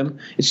portray them.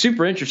 It's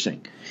super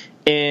interesting,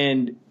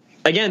 and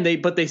again they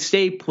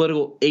stay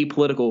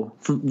apolitical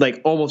for,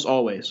 like almost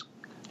always,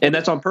 and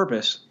that's on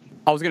purpose.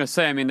 I was going to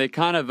say, I mean, they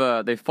kind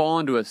of they fall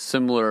into a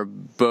similar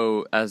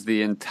boat as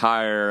the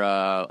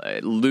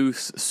entire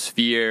loose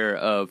sphere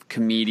of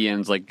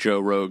comedians like Joe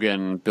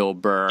Rogan, Bill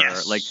Burr.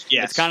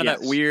 It's kind of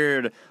that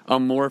weird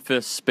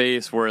amorphous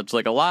space where it's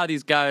like a lot of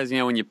these guys,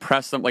 when you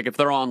press them, like if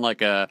they're on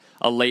like a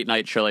late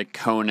night show like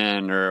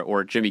Conan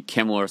or Jimmy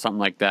Kimmel or something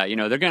like that,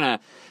 they're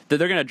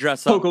gonna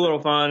dress up, poke a little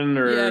fun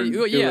or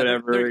do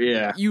whatever.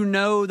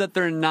 That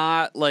they're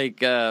not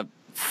like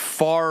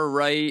far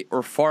right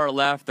or far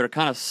left. They're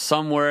kind of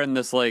somewhere in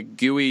this like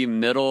gooey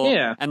middle,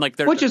 and like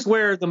which is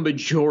where the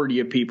majority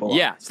of people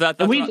are. So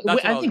that's what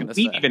I was gonna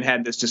say. We've even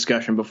had this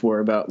discussion before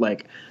about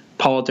like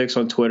politics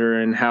on Twitter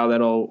and how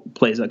that all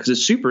plays out, because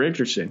it's super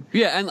interesting.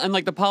 Yeah, and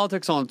like the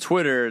politics on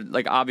Twitter,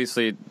 like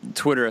obviously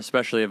Twitter,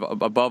 especially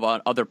above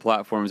other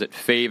platforms, it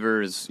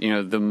favors, you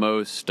know, the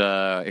most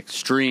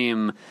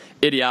extreme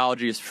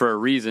ideologies for a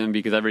reason,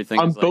 because everything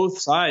on is like, both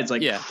sides,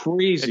 like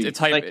crazy. It's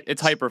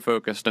hyper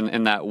focused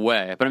in that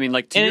way. But I mean,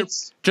 like to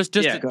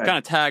kind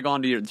of tag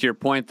on to your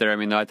point there. I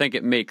mean, I think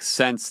it makes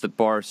sense that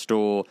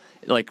Barstool,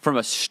 like from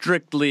a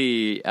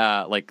strictly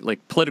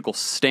like political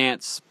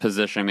stance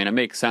position, I mean, it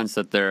makes sense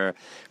that they're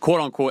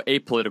quote unquote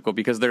apolitical,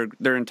 because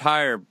their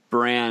entire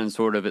brand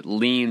sort of, it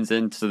leans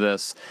into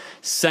this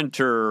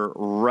center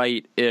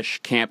right ish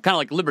camp, kind of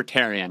like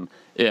libertarian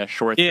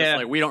ish, where it's just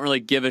like, we don't really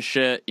give a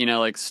shit, you know,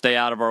 like stay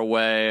out of our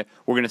way.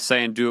 We're gonna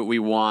say and do what we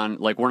want.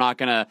 Like we're not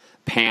gonna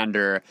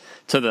pander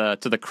to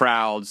the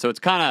crowd. So it's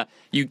kind of,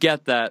 you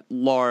get that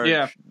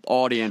large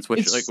audience,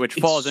 which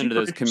falls into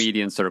those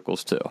comedian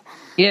circles too.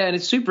 Yeah, and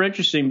it's super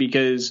interesting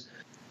because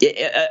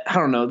I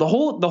don't know, the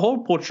whole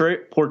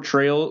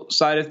portrayal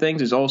side of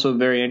things is also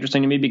very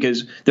interesting to me,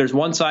 because there's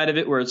one side of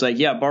it where it's like,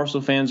 yeah,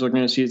 Barstool fans are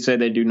going to say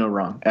they do no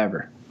wrong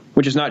ever,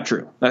 which is not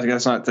true.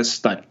 That's not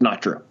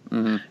true.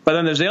 Mm-hmm. But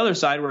then there's the other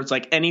side where it's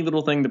like any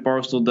little thing that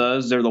Barstool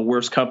does, they're the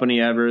worst company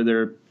ever.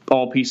 They're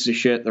all pieces of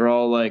shit. They're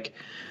all like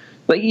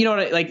you know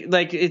what,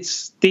 like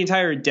it's the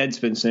entire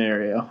Deadspin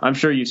scenario. I'm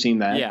sure you've seen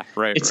that. Yeah,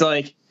 right. It's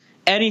like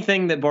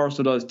anything that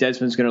Barstool does,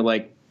 Deadspin's going to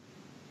like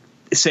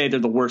say they're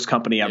the worst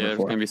company ever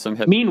for. Be some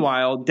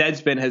Meanwhile,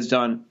 Deadspin has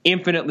done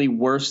infinitely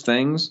worse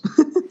things,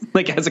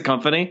 like as a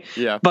company.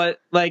 Yeah.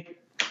 But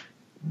like,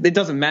 it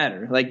doesn't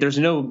matter. Like, there's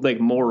no like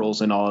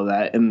morals in all of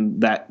that in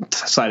that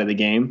side of the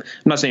game.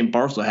 I'm not saying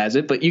Barstool has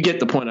it, but you get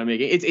the point I'm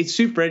making. It's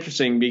super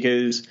interesting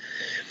because,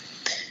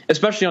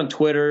 especially on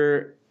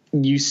Twitter,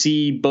 you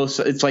see both.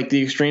 It's like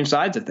the extreme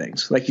sides of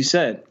things, like you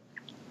said,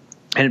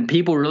 and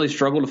people really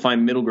struggle to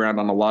find middle ground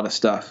on a lot of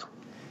stuff.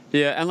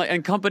 Yeah,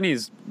 and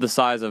companies the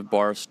size of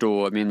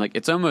Barstool, I mean, like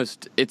it's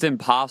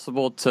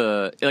impossible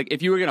to, like,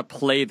 if you were gonna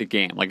play the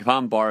game, like if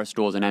I'm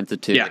Barstool as an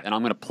entity and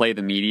I'm gonna play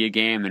the media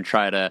game and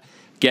try to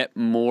get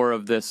more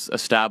of this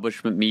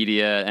establishment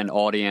media and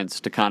audience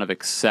to kind of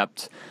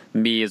accept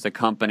me as a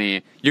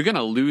company, you're going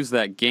to lose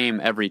that game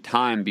every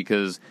time,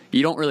 because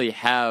you don't really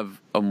have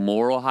a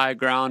moral high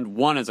ground.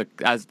 One, as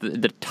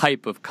the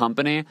type of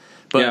company,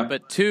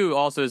 but two,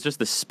 also is just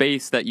the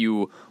space that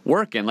you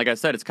work in. Like I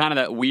said, it's kind of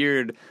that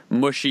weird,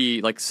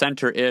 mushy, like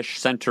center-ish,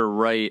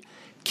 center-right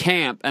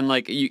camp, and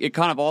like it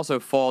kind of also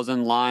falls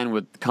in line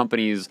with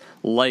companies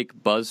like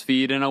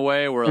BuzzFeed in a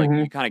way, where like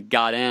you kind of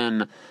got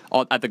in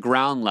at the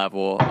ground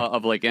level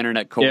of like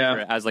internet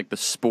culture as like the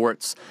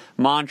sports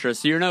mantra.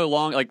 So you're no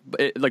longer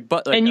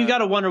and you got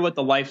to wonder what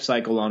the life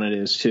cycle on it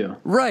is too,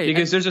 right?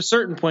 Because there's a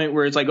certain point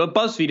where it's like,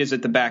 BuzzFeed is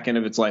at the back end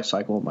of its life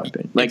cycle, in my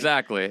opinion. Like,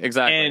 exactly.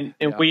 And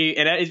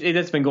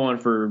it's been going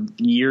for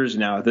years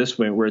now at this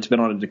point, where it's been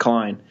on a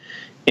decline,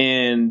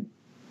 and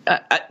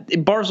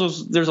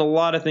Barstool's, there's a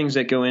lot of things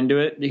that go into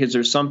it, because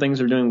there's some things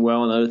they're doing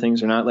well and other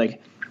things are not.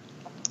 Like,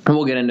 and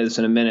we'll get into this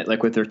in a minute,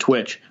 like with their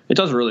Twitch, it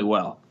does really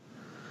well.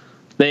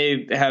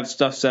 They have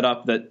stuff set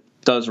up that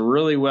does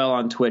really well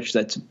on Twitch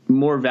that's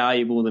more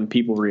valuable than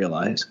people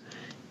realize.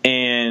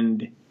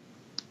 And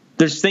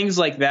there's things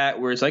like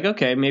that where it's like,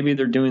 okay, maybe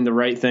they're doing the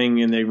right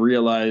thing and they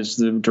realize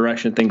the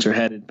direction things are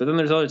headed. But then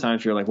there's other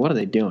times where you're like, what are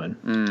they doing?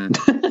 And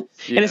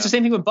it's the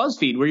same thing with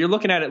BuzzFeed, where you're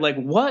looking at it like,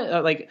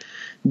 what? Like,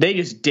 they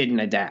just didn't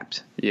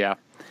adapt. Yeah.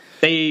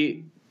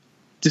 They've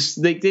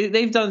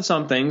done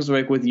some things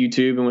like with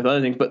YouTube and with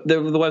other things, but the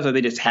website,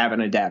 they just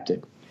haven't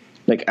adapted,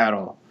 like, at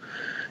all.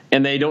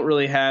 And they don't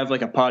really have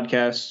like a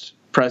podcast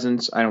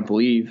presence, I don't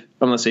believe,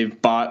 unless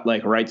they've bought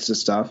like rights to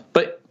stuff.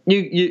 But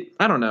I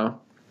don't know.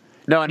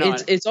 No,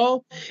 it's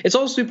all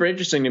super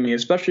interesting to me,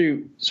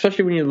 especially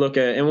when you look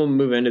at, and we'll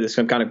move into this.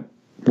 I'm kind of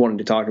wanting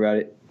to talk about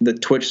it, the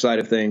Twitch side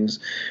of things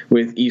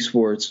with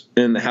esports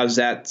and how's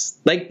that's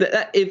like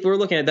that, if we're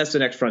looking at, that's the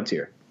next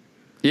frontier.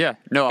 Yeah,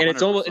 no, 100%. And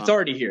it's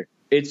already here.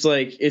 It's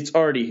like it's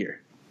already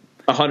here,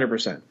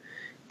 100%.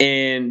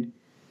 And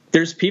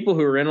there's people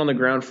who are in on the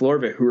ground floor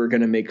of it who are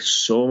going to make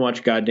so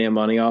much goddamn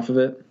money off of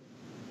it,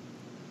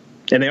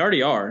 and they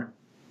already are.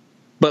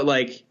 But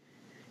like,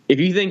 if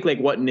you think like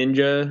what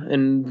Ninja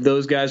and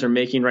those guys are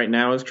making right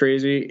now is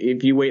crazy,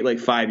 if you wait like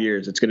 5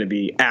 years, it's going to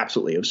be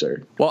absolutely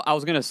absurd. Well, I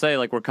was going to say,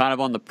 like, we're kind of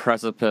on the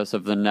precipice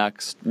of the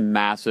next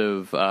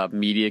massive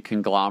media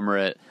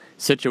conglomerate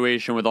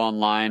situation with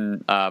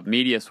online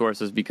media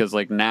sources, because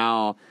like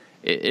now,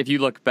 if you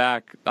look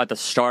back at the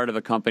start of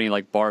a company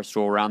like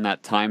Barstool around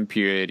that time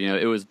period, you know,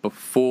 it was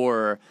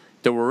before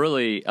there were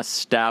really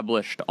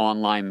established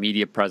online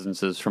media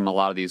presences from a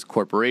lot of these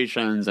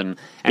corporations and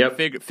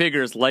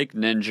figures like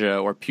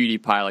Ninja or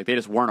PewDiePie. Like, they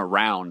just weren't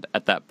around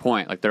at that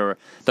point. Like, there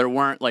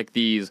weren't like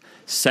these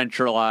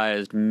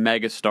centralized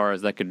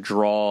megastars that could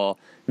draw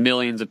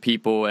millions of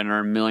people and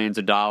earn millions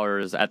of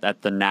dollars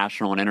at the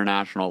national and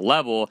international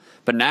level.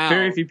 But now,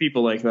 very few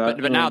people like that.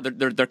 But now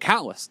they're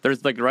countless.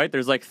 There's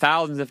like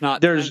thousands, if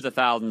not tens of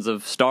thousands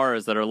of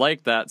stars that are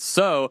like that.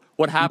 So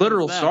what happens?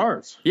 Literal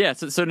stars. Yeah.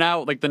 So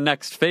now, like, the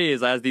next phase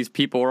days, as these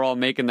people are all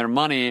making their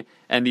money,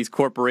 and these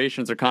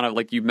corporations are kind of,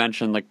 like you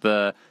mentioned, like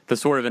the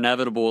sort of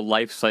inevitable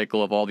life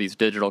cycle of all these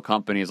digital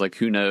companies. Like,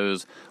 who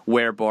knows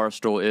where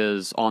Barstool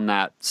is on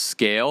that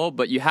scale?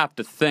 But you have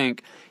to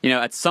think,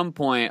 at some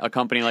point, a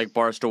company like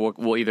Barstool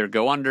will either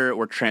go under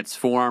or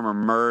transform or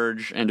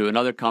merge into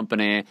another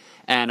company,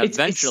 and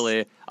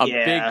eventually a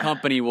big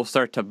company will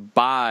start to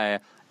buy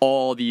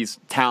all these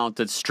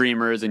talented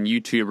streamers and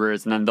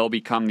YouTubers, and then they'll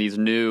become these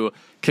new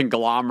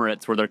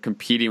conglomerates where they're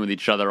competing with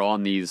each other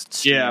on these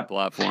streaming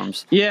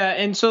platforms. Yeah,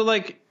 and so,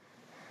 like,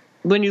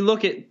 when you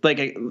look at,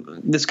 like,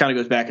 this kind of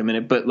goes back a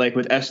minute, but, like,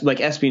 with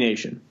SB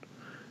Nation.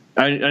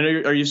 I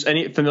know, are you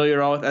familiar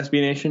at all with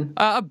SB Nation?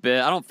 A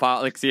bit. I don't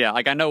follow,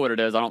 I know what it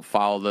is. I don't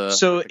follow the...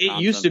 So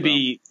it used to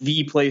be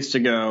the place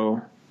to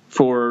go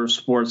for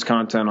sports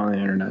content on the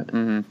internet.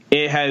 Mm-hmm.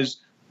 It has,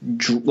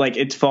 like,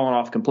 it's fallen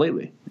off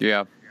completely.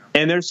 Yeah.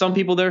 And there's some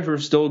people there who are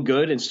still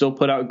good and still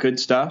put out good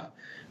stuff.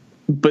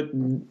 But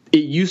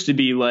it used to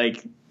be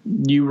like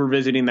you were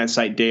visiting that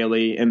site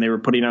daily and they were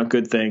putting out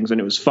good things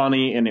and it was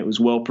funny and it was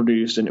well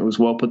produced and it was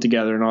well put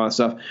together and all that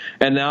stuff.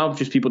 And now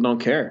just people don't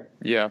care.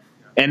 Yeah.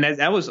 And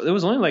it was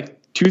only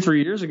like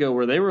 2-3 years ago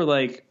where they were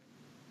like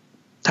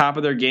top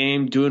of their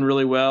game, doing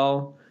really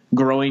well,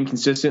 growing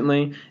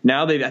consistently.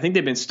 Now I think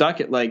they've been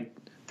stuck at like,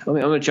 I'm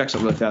going to check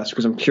something really fast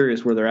because I'm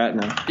curious where they're at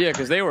now. Yeah,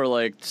 because they were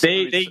like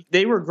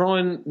they were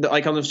growing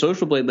like on the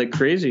Social Blade like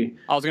crazy.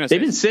 I was going to say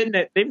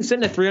they've been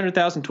sitting at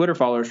 300,000 Twitter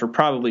followers for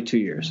probably 2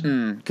 years.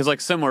 Because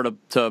like similar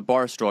to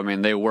Barstool, I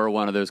mean, they were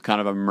one of those kind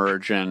of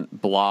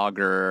emergent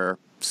blogger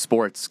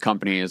sports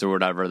companies or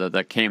whatever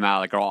that came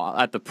out like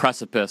at the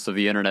precipice of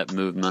the internet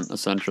movement,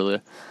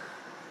 essentially.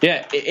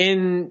 Yeah,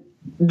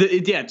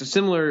 it's a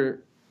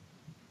similar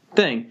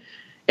thing,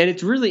 and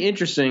it's really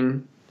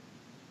interesting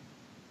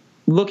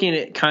looking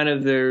at kind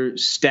of their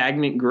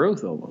stagnant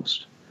growth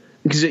almost,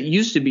 because it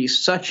used to be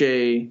such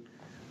a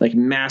like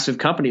massive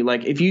company.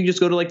 Like if you just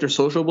go to like their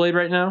Social Blade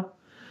right now,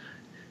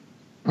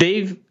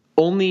 they've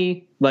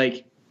only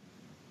like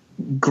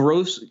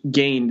gross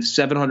gained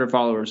 700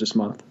 followers this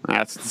month.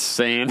 That's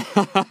insane.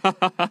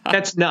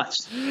 That's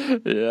nuts.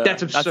 Yeah,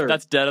 that's absurd.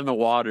 That's dead in the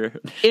water.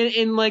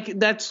 And like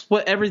that's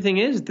what everything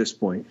is at this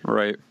point.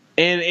 Right.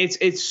 And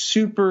it's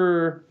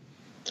super.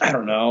 I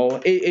don't know.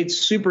 It's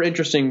super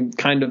interesting,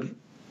 kind of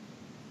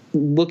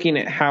looking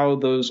at how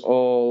those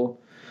all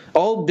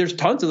there's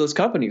tons of those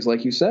companies,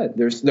 like you said.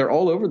 They're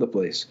all over the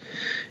place.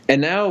 And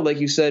now,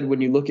 like you said,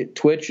 when you look at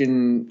Twitch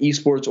and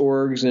esports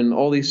orgs and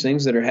all these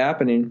things that are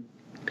happening,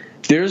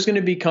 there's going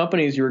to be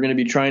companies who are going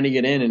to be trying to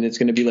get in, and it's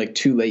going to be like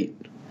too late,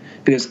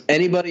 because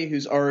anybody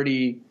who's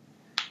already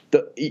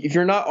if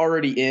you're not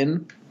already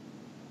in,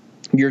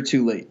 you're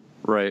too late.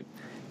 Right.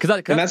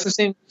 And that's the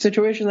same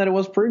situation that it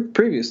was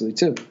previously,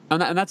 too.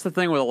 And that's the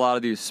thing with a lot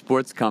of these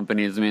sports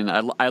companies. I mean,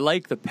 I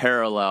like the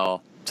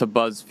parallel to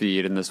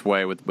BuzzFeed in this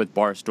way with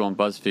Barstool and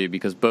BuzzFeed,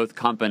 because both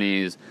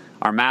companies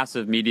are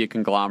massive media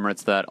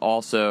conglomerates that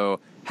also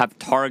have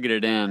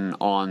targeted in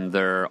on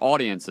their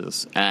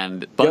audiences.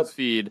 And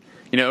BuzzFeed,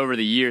 over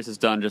the years has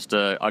done just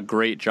a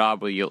great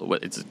job.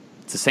 It's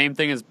the same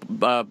thing as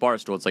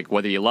Barstool. It's like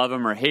whether you love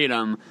them or hate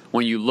them,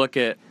 when you look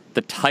at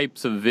the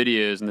types of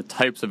videos and the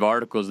types of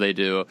articles they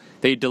do,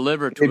 they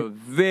deliver to a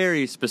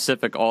very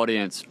specific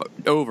audience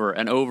over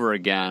and over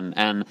again,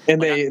 and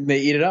they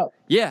eat it up.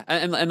 Yeah,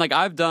 and like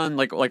I've done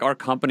like our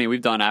company,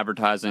 we've done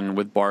advertising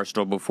with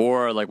Barstool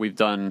before. Like we've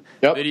done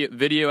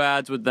video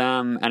ads with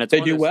them, and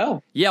they do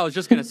well. Yeah, I was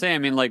just gonna say, I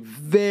mean, like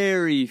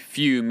very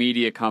few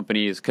media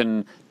companies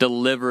can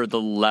deliver the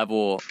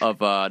level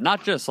of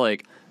not just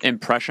like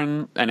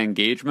impression and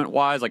engagement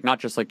wise, like not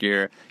just like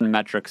your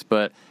metrics,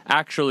 but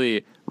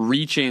actually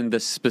reaching the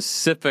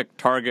specific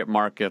target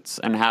markets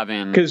and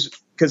having because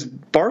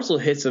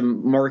Barstool hits a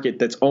market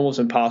that's almost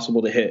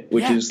impossible to hit,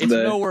 which is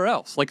nowhere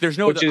else. Like there's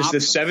no which is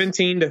options. The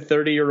 17 to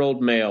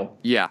 30-year-old male.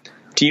 Yeah.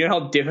 Do you know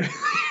how difficult?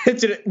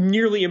 It's a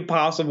nearly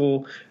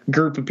impossible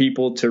group of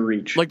people to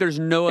reach. Like there's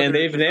no other, and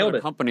they've nailed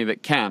it. Company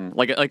that can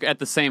like at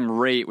the same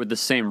rate with the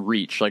same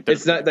reach. Like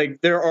it's not like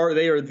they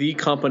are the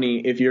company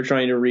if you're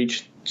trying to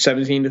reach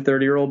 17 to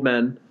 30-year-old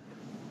men.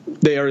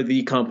 They are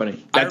the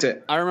company. That's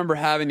it. I remember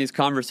having these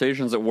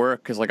conversations at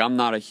work because, like, I'm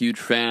not a huge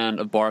fan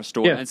of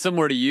Barstool. Yeah. And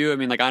similar to you, I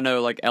mean, like, I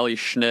know, like, Ellie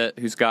Schnitt,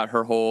 who's got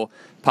her whole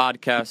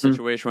podcast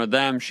situation with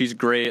them. She's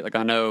great. Like,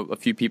 I know a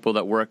few people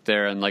that work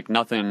there, and, like,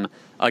 nothing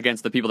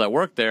against the people that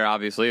work there.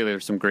 Obviously,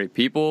 there's some great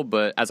people.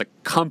 But as a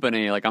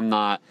company, like, I'm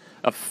not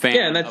a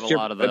fan of a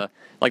lot of the,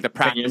 like, the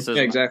practices.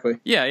 Yeah, exactly.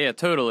 Yeah,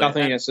 totally.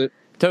 Nothing against it.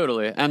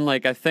 Totally. And,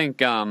 like, I think,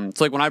 it's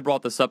like when I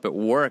brought this up at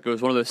work, it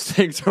was one of those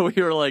things where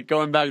we were, like,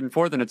 going back and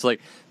forth, and it's like,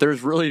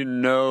 there's really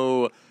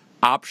no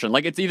option.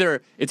 Like, it's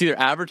either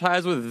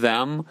advertise with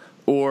them,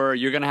 or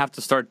you're going to have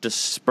to start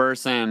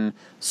dispersing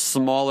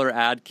smaller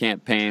ad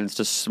campaigns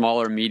to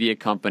smaller media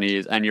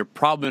companies, and you're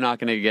probably not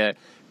going to get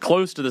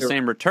close to the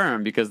same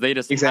return because they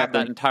just have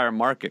that entire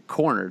market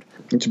cornered.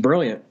 It's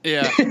brilliant.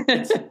 Yeah.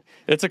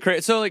 It's a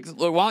crazy. So, like,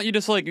 why don't you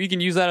just, like, you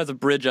can use that as a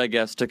bridge, I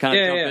guess, to kind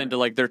of jump into,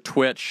 like, their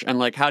Twitch and,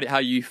 like, how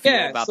you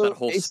feel about that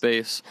whole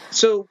space.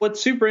 So,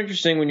 what's super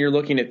interesting when you're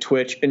looking at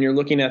Twitch and you're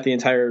looking at the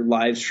entire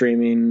live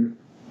streaming,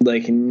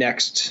 like,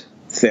 next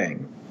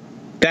thing,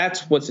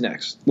 that's what's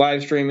next.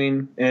 Live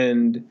streaming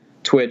and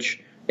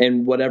Twitch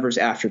and whatever's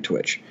after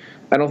Twitch.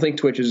 I don't think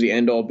Twitch is the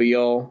end-all,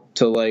 be-all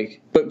to,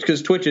 like, but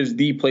because Twitch is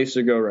the place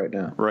to go right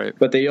now. Right.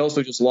 But they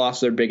also just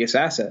lost their biggest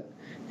asset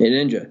in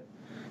Ninja,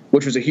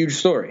 which was a huge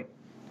story,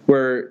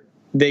 where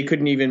they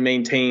couldn't even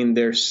maintain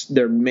their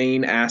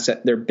main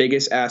asset, their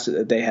biggest asset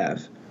that they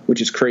have, which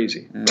is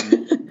crazy.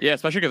 Mm-hmm. Yeah,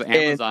 especially because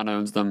Amazon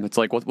owns them. It's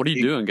like, what are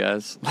you doing,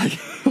 guys?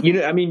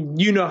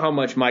 You know how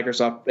much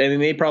Microsoft,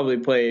 and they probably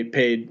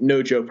paid,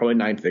 no joke, probably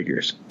 9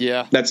 figures.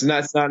 Yeah. That's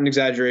not an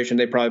exaggeration.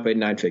 They probably paid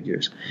 9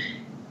 figures.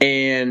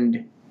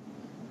 And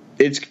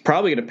it's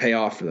probably going to pay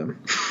off for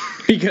them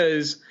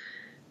because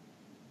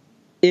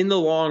in the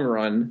long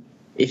run,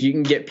 if you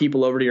can get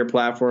people over to your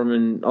platform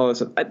and all this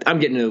stuff, I'm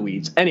getting into the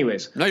weeds.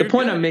 Anyways, no, the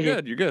point I'm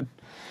making, you're good.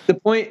 The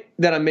point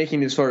that I'm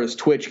making as far as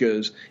Twitch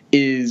goes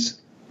is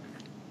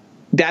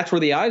that's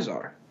where the eyes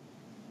are.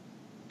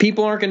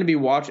 People aren't going to be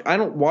watching. I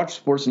don't watch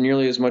sports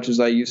nearly as much as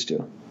I used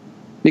to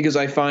because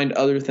I find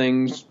other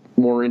things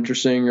more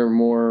interesting or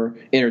more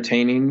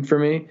entertaining for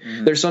me.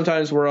 Mm-hmm. There's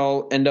sometimes where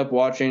I'll end up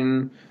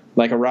watching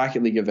like a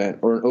Rocket League event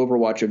or an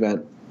Overwatch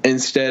event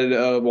instead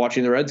of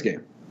watching the Reds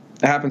game.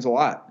 It happens a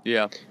lot.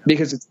 Yeah.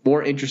 Because it's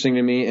more interesting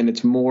to me and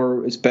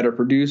it's better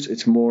produced.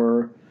 It's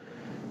more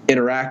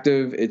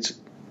interactive. It's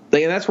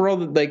like, and that's where all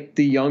the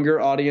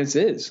younger audience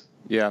is.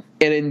 Yeah.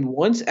 And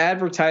once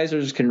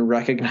advertisers can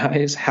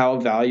recognize how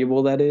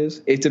valuable that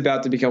is, it's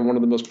about to become one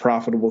of the most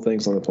profitable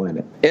things on the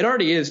planet. It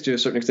already is to a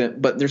certain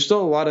extent, but there's still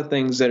a lot of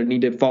things that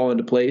need to fall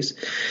into place.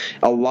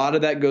 A lot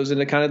of that goes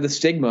into kind of the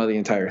stigma of the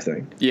entire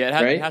thing.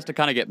 Yeah, it has to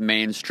kind of get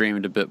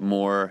mainstreamed a bit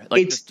more.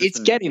 Like it's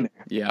getting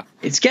there. Yeah.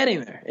 It's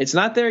getting there. It's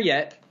not there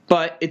yet,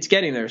 but it's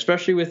getting there,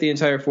 especially with the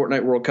entire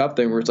Fortnite World Cup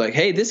thing where it's like,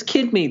 hey, this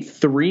kid made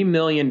 $3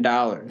 million.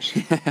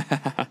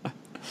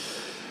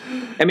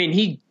 I mean,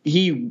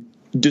 he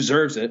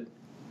deserves it.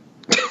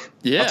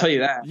 Yeah, I'll tell you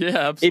that. Yeah,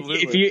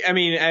 absolutely.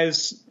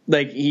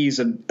 He's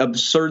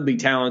absurdly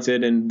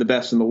talented and the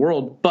best in the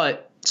world,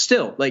 but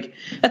still, like,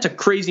 that's a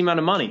crazy amount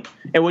of money.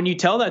 And when you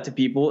tell that to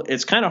people,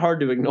 it's kind of hard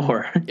to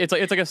ignore. It's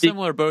like a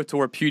similar boat to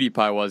where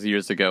PewDiePie was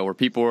years ago, where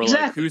people were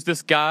like, "Who's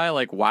this guy?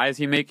 Like, why is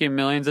he making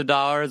millions of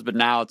dollars?" But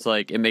now it's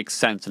like it makes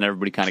sense and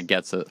everybody kind of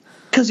gets it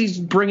because he's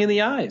bringing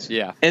the eyes.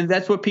 Yeah, and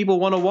that's what people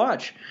want to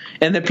watch.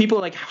 And then people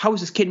are like, "How is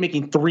this kid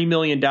making $3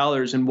 million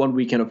in one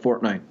weekend of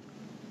Fortnite?"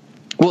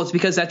 Well, it's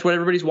because that's what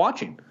everybody's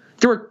watching.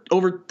 There were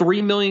over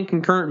 3 million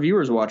concurrent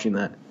viewers watching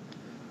that.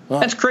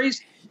 That's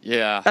crazy.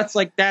 Yeah. That's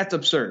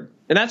absurd.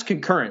 And that's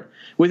concurrent.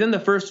 Within the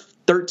first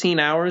 13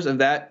 hours of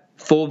that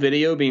full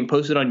video being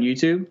posted on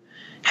YouTube,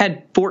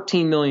 had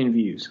 14 million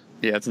views.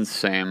 Yeah, it's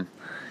insane.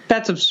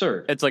 That's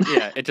absurd. It's like,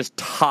 yeah, it just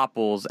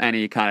topples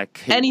any kind of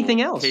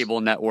cable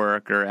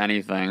network or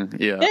anything.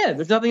 Yeah. Yeah,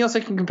 there's nothing else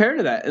that can compare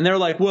to that. And they're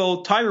like,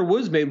 well, Tiger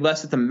Woods made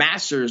less at the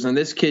Masters than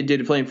this kid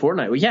did playing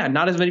Fortnite. Well, yeah,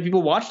 not as many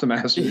people watch the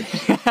Masters.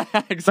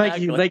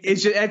 Exactly.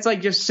 It's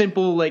like just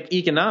simple like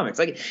economics.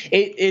 Like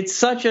it's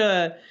such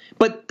a,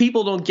 but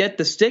people don't get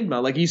the stigma.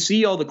 Like you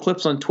see all the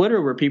clips on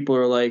Twitter where people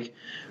are like,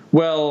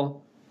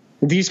 well,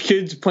 these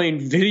kids playing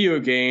video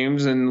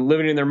games and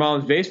living in their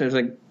mom's basement. It's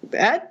like,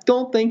 I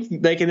don't think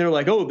like, and they're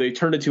like, oh, they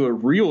turned it to a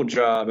real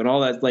job and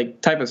all that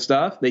like type of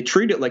stuff. They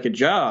treat it like a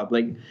job.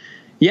 Like,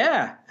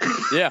 yeah.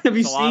 Have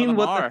you seen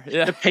what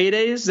the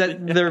paydays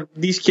that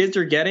these kids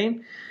are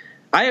getting?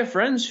 I have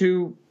friends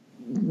who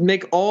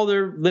make all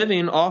their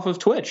living off of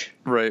Twitch.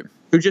 Right.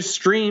 Who just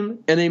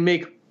stream and they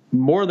make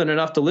more than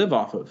enough to live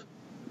off of.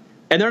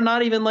 And they're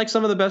not even like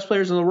some of the best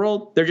players in the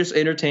world. They're just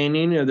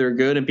entertaining. They're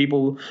good, and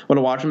people want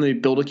to watch them. They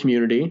build a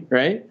community,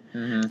 right?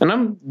 Mm-hmm. And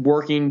I'm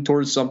working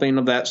towards something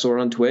of that sort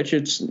on Twitch.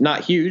 It's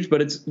not huge,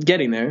 but it's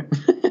getting there.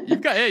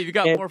 You've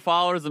got more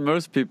followers than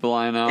most people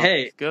I know.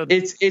 Hey, it's good.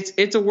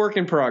 It's a work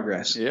in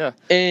progress. Yeah,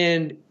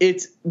 and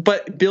it's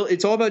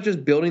all about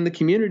just building the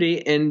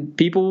community, and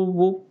people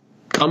will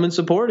come and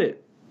support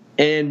it,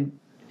 and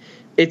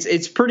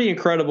it's pretty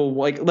incredible.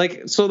 Like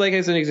as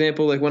an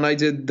example, like when I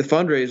did the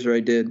fundraiser I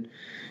did.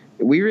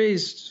 We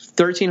raised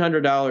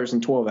 $1,300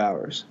 in 12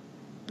 hours.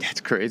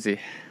 That's crazy.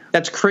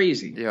 That's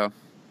crazy. Yeah.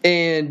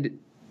 And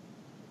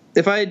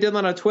if I did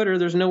that on Twitter,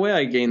 there's no way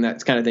I gained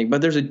that kind of thing.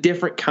 But there's a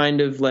different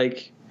kind of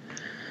like.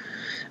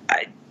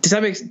 Does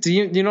that make? Do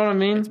you know what I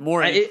mean? It's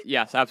more.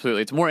 Yes,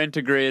 absolutely. It's more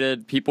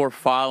integrated. People are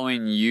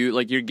following you.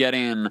 Like you're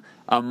getting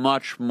a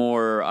much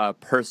more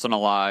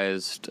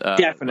personalized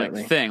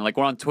definitely thing. Like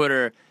we're on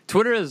Twitter.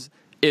 Twitter is.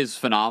 is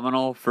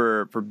phenomenal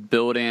for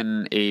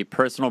building a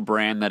personal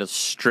brand that is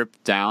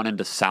stripped down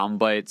into sound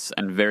bites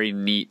and very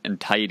neat and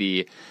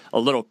tidy,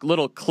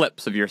 little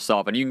clips of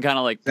yourself, and you can kind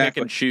of like pick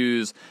and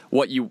choose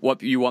what you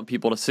want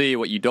people to see,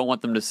 what you don't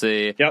want them to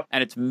see. Yep.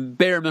 And it's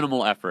bare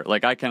minimal effort.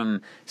 Like I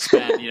can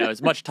spend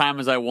as much time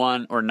as I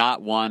want or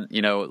not want,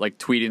 like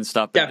tweeting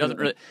stuff. But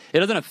it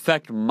doesn't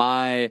affect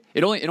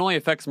it only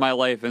affects my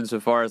life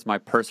insofar as my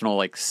personal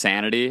like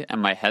sanity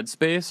and my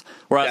headspace.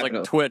 Whereas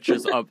like Twitch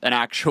is an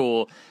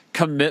actual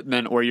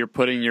commitment where you're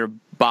putting your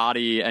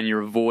body and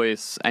your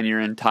voice and your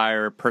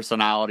entire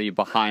personality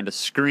behind a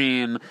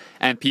screen,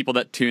 and people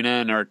that tune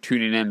in are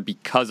tuning in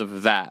because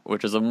of that,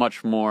 which is a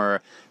much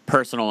more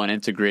personal and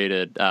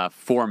integrated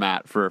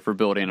format for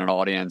building an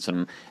audience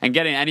and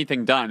getting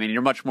anything done. I mean,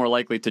 you're much more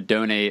likely to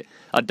donate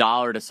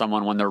 $1 to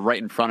someone when they're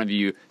right in front of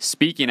you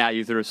speaking at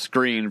you through a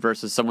screen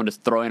versus someone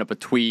just throwing up a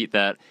tweet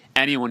that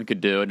anyone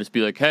could do and just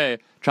be like, hey,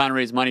 trying to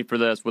raise money for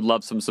this, would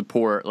love some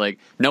support. Like,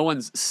 no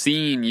one's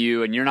seeing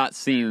you and you're not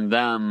seeing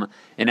them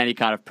in any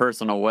kind of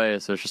personal way,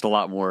 so it's just a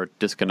lot more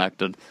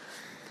disconnected.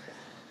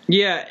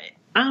 Yeah,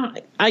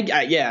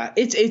 yeah,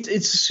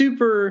 it's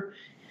super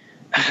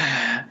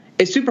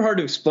it's super hard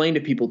to explain to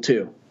people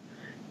too,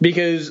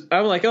 because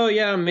I'm like, oh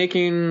yeah, I'm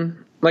making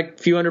like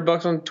a few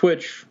 $100 on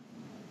Twitch,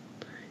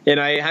 and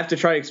I have to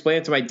try to explain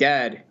it to my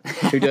dad,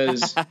 who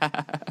has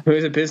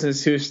 3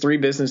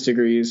 business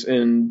degrees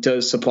and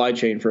does supply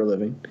chain for a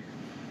living.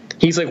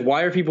 He's like,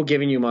 why are people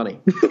giving you money?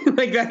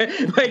 like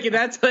that, like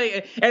that's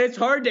like, and it's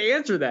hard to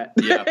answer that.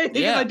 Yeah,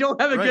 because I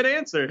don't have a good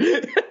answer.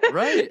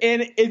 Right.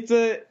 And it's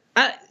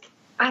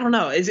I don't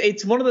know.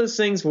 It's one of those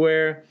things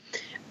where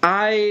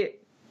I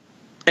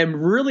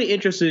am really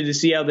interested to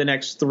see how the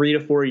next 3 to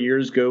 4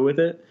 years go with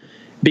it,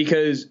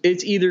 because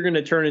it's either going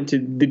to turn into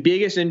the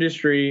biggest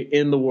industry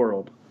in the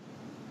world,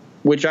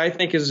 which I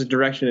think is the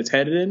direction it's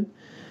headed in,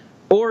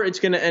 or it's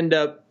going to end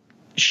up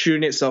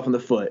shooting itself in the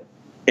foot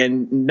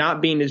and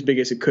not being as big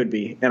as it could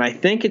be. And I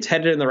think it's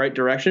headed in the right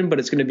direction, but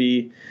it's going to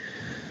be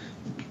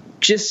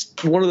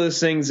just one of those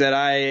things that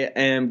I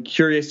am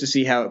curious to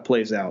see how it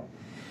plays out.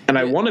 And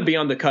I want to be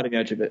on the cutting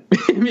edge of it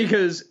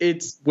because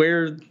it's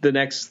where the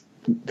next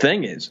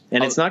thing is,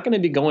 and it's not going to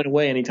be going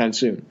away anytime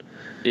soon.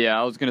 Yeah,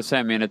 I was going to say,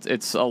 I mean,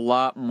 it's a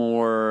lot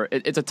more,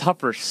 it's a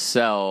tougher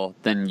sell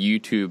than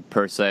YouTube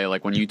per se,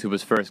 like when YouTube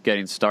was first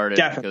getting started.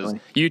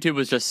 Definitely. Because YouTube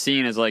was just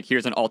seen as like,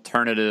 here's an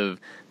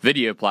alternative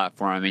video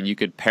platform. I mean, you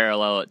could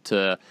parallel it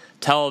to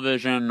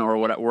television or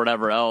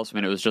whatever else. I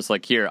mean, it was just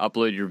like, here,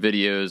 upload your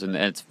videos, and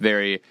it's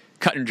very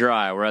cut and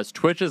dry. Whereas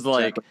Twitch is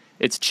like,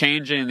 it's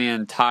changing the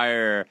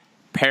entire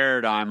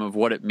paradigm of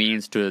what it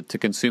means to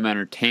consume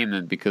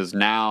entertainment, because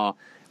now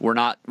we're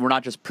not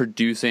just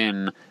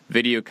producing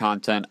video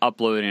content,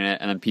 uploading it,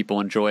 and then people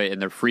enjoy it in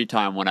their free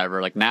time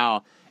whenever. Like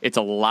now it's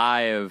a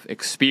live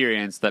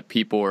experience that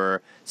people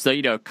are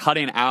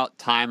cutting out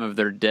time of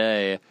their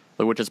day,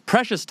 which is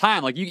precious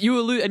time. Like you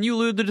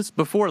alluded to this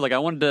before. Like I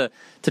wanted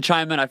to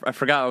chime in. I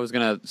forgot I was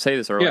gonna say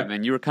this earlier,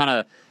 man.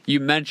 You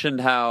mentioned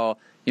how,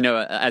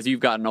 as you've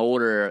gotten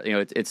older,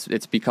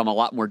 it's become a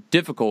lot more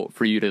difficult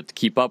for you to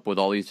keep up with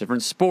all these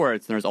different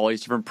sports, and there's all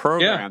these different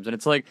programs, and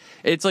it's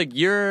like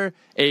you're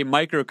a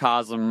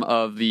microcosm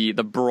of the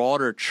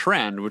broader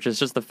trend, which is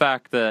just the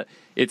fact that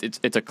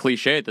it's a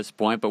cliche at this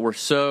point, but we're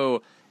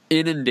so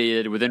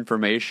inundated with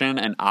information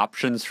and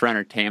options for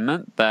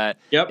entertainment that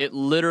it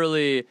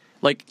literally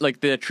like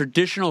the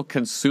traditional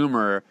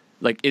consumer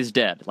is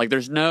dead. Like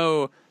there's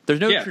no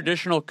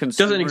traditional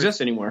consumer. Doesn't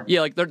exist anymore. Yeah,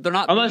 like they're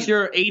not. Unless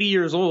you're 80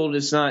 years old,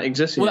 it's not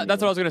existing. Well,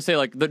 that's what I was going to say.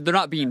 Like they're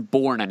not being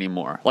born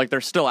anymore. Like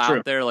they're still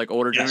out there, like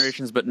older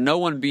generations, but no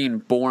one being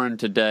born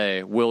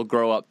today will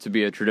grow up to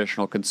be a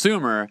traditional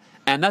consumer,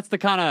 and that's the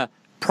kind of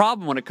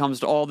problem when it comes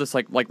to all this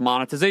like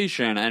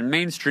monetization and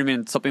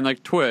mainstreaming something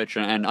like Twitch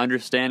and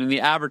understanding the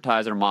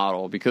advertiser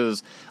model,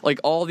 because like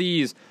all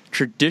these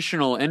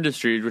traditional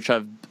industries which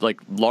have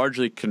like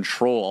largely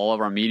control all of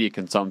our media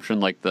consumption,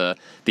 like the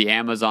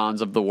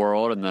Amazons of the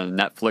world and the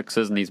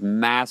Netflixes and these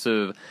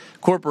massive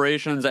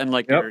corporations and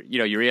like your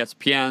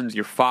ESPNs,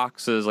 your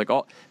Foxes, like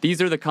all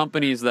these are the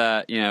companies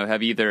that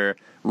have either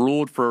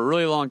ruled for a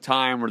really long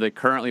time or they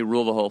currently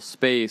rule the whole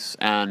space,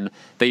 and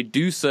they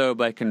do so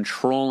by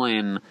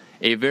controlling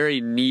a very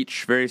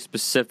niche, very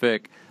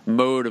specific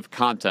mode of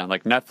content.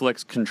 Like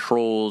Netflix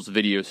controls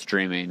video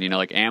streaming,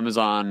 like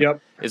Amazon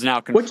is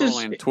now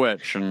controlling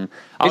Twitch. And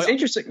it's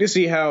interesting to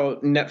see how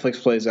Netflix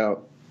plays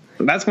out.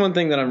 That's one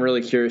thing that I'm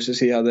really curious to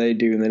see how they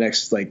do in the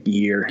next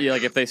year. Yeah,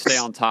 like if they stay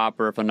on top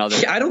or if another.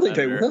 I don't think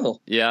they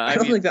will. Yeah, I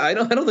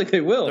don't think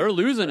they will. They're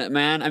losing it,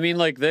 man. I mean,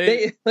 like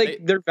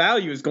their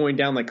value is going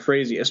down like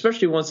crazy,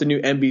 especially once the new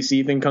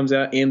NBC thing comes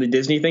out and the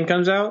Disney thing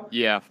comes out.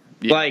 Yeah.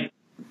 Like.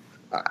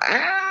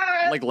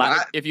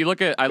 if you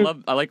look at, I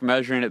like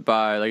measuring it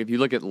by, like, if you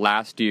look at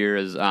last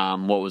year's,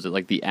 what was it,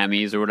 like the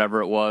Emmys or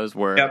whatever it was,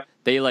 where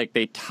they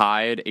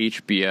tied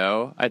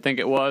HBO, I think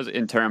it was,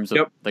 in terms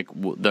of like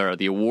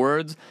the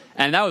awards,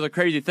 and that was a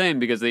crazy thing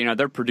because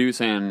they're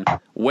producing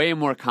way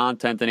more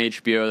content than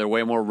HBO. They're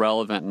way more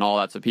relevant and all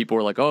that. So people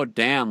were like, "Oh,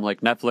 damn!"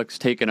 Like Netflix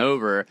taking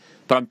over.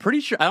 But I'm pretty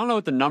sure, I don't know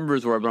what the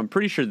numbers were, but I'm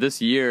pretty sure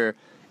this year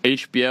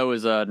HBO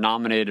is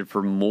nominated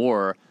for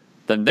more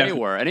than they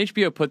were, and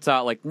HBO puts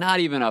out like not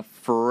even a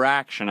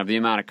fraction of the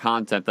amount of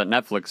content that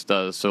Netflix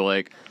does. So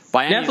like.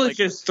 Netflix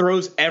just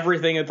throws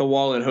everything at the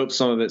wall and hopes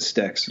some of it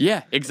sticks.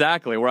 Yeah,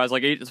 exactly. Whereas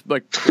like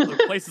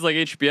places like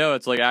HBO,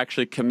 it's like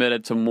actually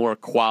committed to more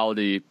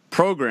quality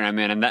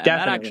programming, and that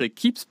actually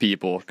keeps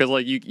people, because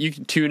like you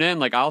can tune in.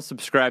 Like I'll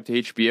subscribe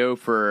to HBO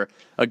for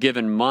a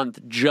given month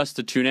just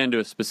to tune into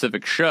a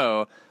specific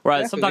show.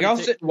 Whereas sometimes I'll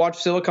sit and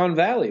watch Silicon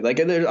Valley. Like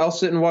I'll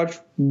sit and watch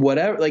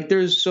whatever. Like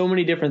there's so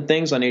many different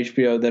things on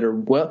HBO that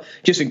are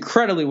just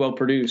incredibly well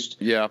produced.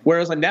 Yeah.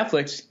 Whereas on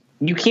Netflix,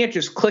 you can't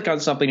just click on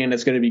something and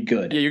it's going to be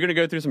good. Yeah, you're going to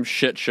go through some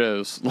shit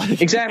shows.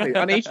 Exactly.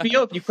 On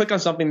HBO, if you click on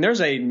something,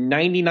 there's a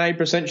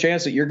 99%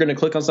 chance that you're going to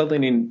click on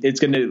something and it's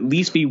going to at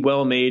least be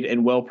well made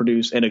and well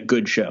produced and a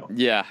good show.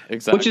 Yeah,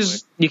 exactly. Which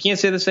is, you can't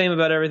say the same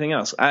about everything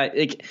else. I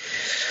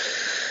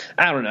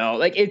don't know.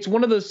 Like, it's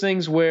one of those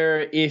things where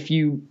if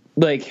you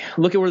like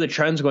look at where the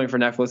trend's going for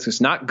Netflix,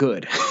 it's not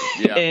good.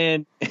 Yeah.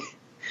 And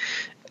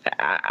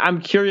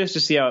I'm curious to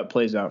see how it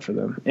plays out for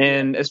them.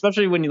 And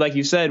especially when, like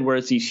you said, where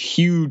it's these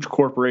huge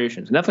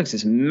corporations. Netflix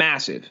is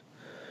massive.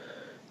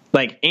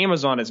 Like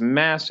Amazon is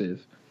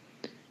massive.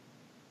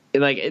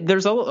 Like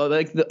there's all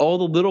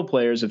the little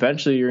players.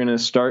 Eventually you're going to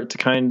start to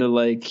kind of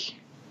like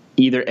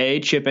either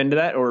A, chip into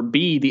that, or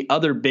B, the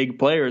other big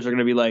players are going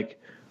to be like,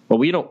 well,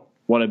 we don't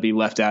want to be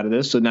left out of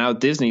this. So now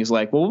Disney's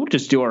like, well, we'll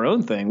just do our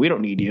own thing. We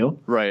don't need you.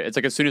 Right. It's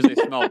like as soon as they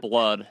smell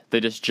blood,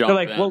 they just jump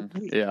in. Well,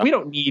 we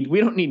don't need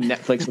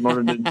Netflix in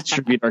order to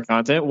distribute our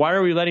content. Why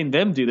are we letting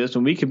them do this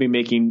when we could be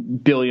making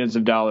billions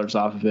of dollars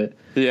off of it?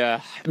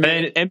 Yeah. And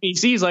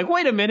NBC's like,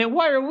 wait a minute,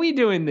 why are we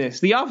doing this?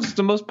 The Office is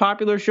the most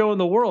popular show in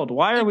the world.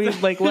 Why are we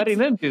like letting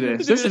them do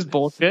this? This is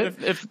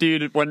bullshit.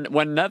 Dude, when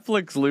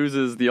Netflix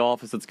loses The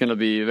Office, it's going to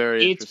be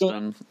very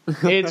interesting.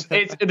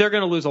 They're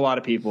going to lose a lot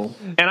of people.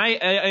 And I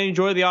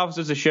enjoy The Office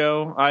as a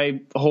show.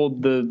 I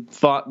hold the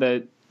thought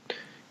that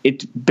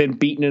it's been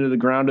beaten into the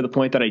ground to the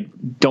point that I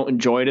don't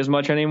enjoy it as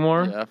much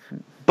anymore. Yeah.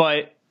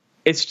 But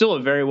it's still a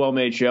very well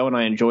made show, and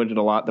I enjoyed it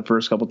a lot the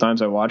first couple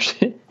times I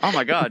watched it. Oh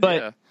my god!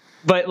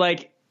 But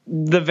like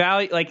the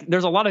value, like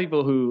there's a lot of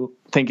people who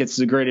think it's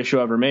the greatest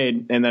show ever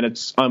made, and that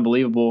it's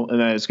unbelievable,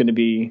 and that it's going to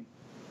be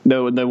they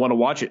want to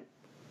watch it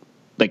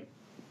like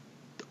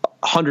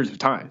hundreds of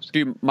times.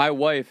 Dude, my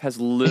wife has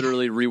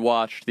literally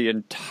rewatched the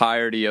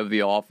entirety of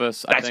The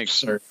Office. That's I think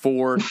absurd.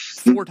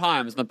 four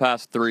times in the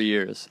past 3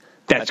 years.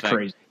 That's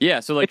crazy. Yeah,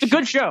 so like it's a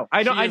good show.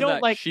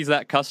 She's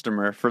that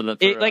customer for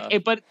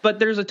the but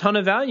there's a ton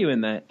of value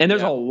in that, and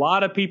there's a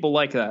lot of people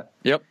like that.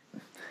 Yep.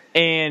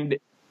 And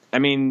I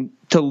mean,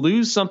 to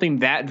lose something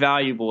that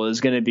valuable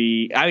is going to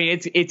be. I mean,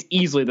 it's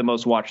easily the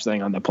most watched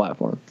thing on the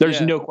platform.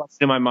 There's no question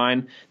in my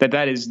mind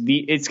that is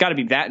it's got to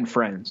be that and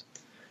Friends.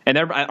 And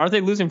aren't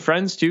they losing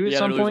Friends too at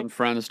some point? Losing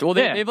Friends. Well,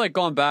 they've like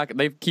gone back.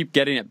 They keep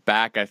getting it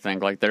back. I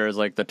think like there's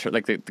like the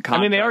contract. I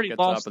mean, they already gets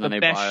lost up and then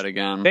they buy it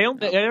again. They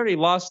already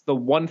lost the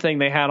one thing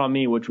they had on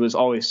me, which was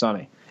Always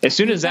Sunny. As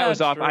soon as that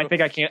was off, I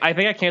think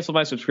I canceled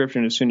my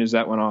subscription as soon as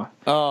that went off.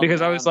 Because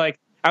man.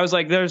 I was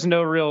like, there's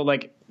no real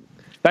like.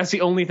 That's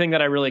the only thing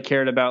that I really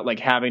cared about, like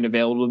having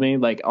available to me,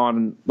 like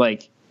on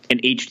like an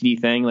HD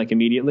thing, like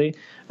immediately.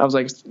 I was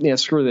like, yeah,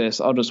 screw this.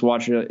 I'll just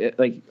watch it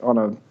like on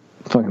a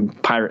fucking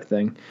pirate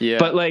thing. Yeah.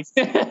 But like,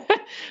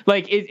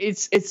 like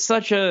it's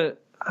such a,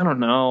 I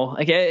don't know.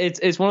 Like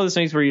it's one of those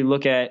things where you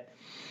look at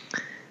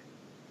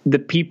the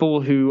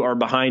people who are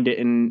behind it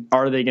and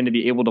are they going to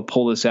be able to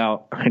pull this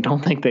out? I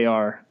don't think they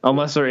are,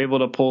 unless they're able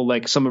to pull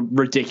like some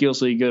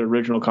ridiculously good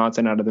original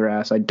content out of their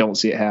ass. I don't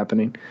see it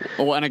happening.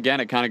 Well, and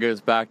again, it kind of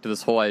goes back to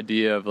this whole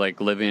idea of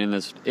like living in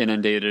this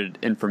inundated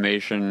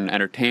information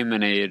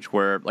entertainment age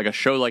where like a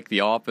show like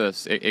The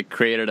Office, it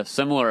created a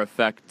similar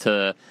effect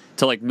to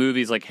like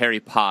movies like Harry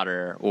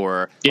Potter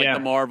or like the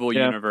Marvel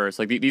universe.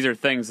 Like these are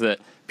things that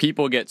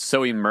people get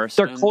so immersed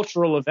in. They're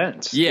cultural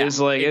events. Yeah,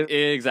 it's like,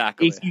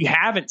 exactly. If you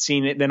haven't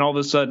seen it, then all of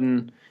a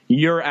sudden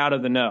you're out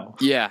of the know.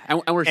 Yeah,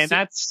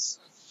 that's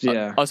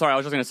yeah. Sorry, I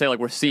was just gonna say like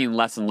we're seeing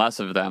less and less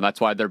of them. That's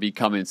why they're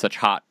becoming such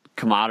hot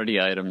commodity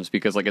items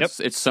because like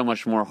it's so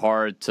much more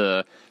hard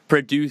to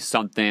produce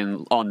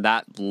something on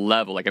that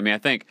level. Like I mean, I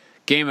think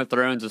Game of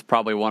Thrones is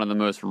probably one of the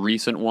most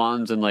recent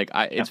ones, and like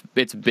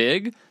it's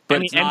big,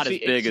 but it's not as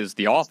big as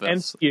The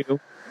Office.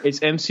 It's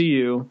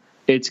MCU.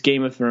 It's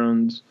Game of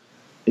Thrones.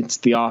 It's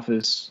The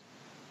Office.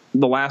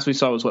 The last we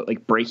saw was what,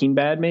 like Breaking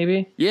Bad,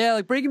 maybe? Yeah,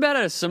 like Breaking Bad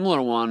had a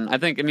similar one. I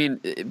think. I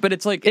mean, but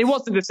it's like it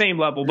wasn't the same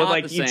level, but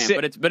like the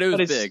same. But it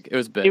was big. It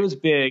was big. It was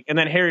big, and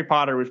then Harry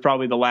Potter was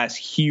probably the last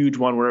huge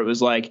one where it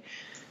was like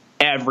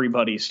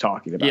everybody's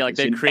talking about. Yeah, like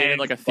they created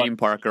like a theme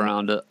park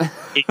around it.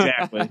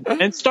 Exactly,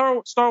 and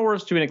Star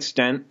Wars to an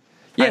extent.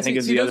 Yeah, I think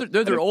is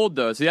those are old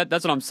though. So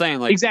that's what I'm saying.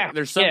 Like, Exactly.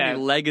 There's so many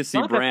legacy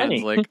Not that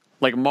brands many.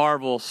 like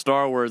Marvel,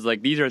 Star Wars.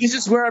 Like these are. This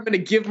is where I'm going to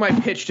give my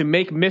pitch to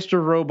make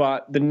Mr.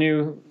 Robot the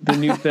new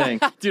thing.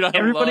 Dude,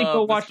 everybody love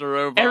go watch Mr.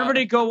 Robot.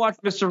 Everybody go watch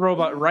Mr.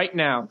 Robot right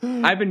now.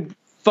 I've been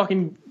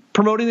fucking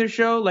promoting this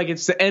show like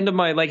it's the end of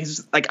my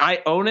it's like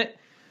I own it.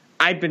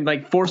 I've been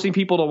like forcing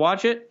people to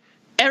watch it.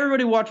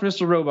 Everybody watch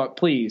Mr. Robot,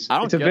 please.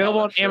 It's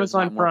available on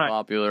Amazon Prime.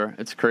 Popular.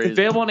 It's crazy. It's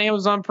available on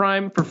Amazon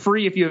Prime for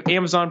free if you have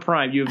Amazon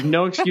Prime. You have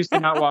no excuse to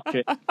not watch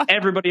it.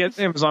 Everybody has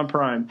Amazon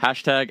Prime.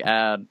 Hashtag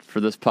ad for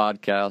this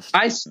podcast.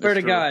 I swear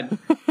to God,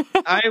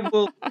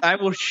 I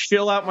will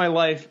shill out my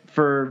life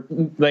for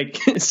like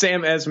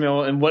Sam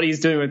Esmail and what he's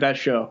doing with that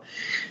show.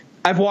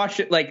 I've watched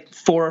it like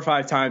 4 or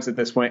 5 times at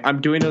this point.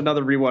 I'm doing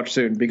another rewatch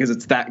soon because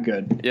it's that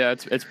good. Yeah,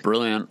 it's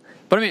brilliant.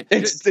 But I mean,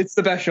 it's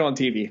the best show on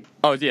TV.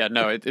 Oh yeah,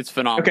 no, it's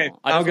phenomenal. Okay,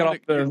 I'll get off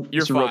the.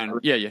 You're fine.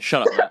 Yeah,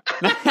 shut up.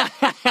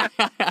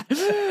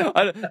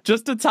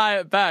 Just to tie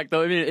it back,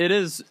 though, I mean,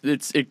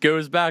 it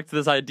goes back to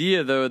this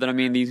idea, though, that I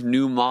mean, these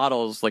new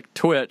models like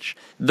Twitch,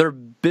 they're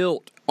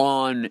built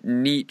on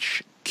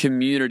niche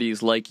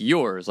communities like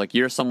yours. Like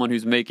you're someone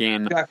who's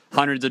making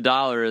hundreds of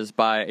dollars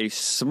by a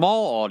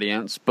small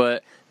audience,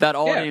 but that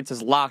audience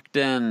is locked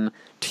in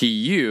to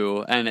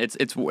you, and it's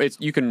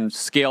you can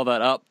scale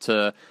that up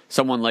to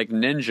someone like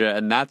Ninja,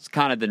 and that's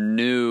kind of the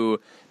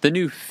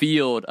new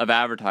field of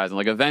advertising.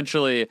 Like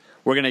eventually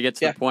we're going to get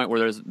to the point where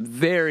there's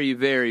very,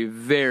 very,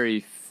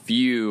 very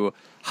few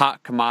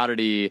hot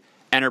commodity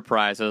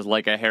enterprises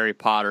like a Harry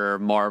Potter,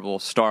 Marvel,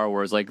 Star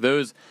Wars. Like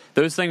those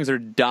things are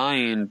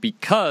dying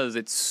because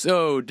it's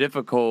so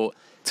difficult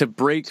to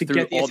break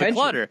through all the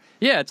clutter.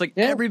 Yeah, it's like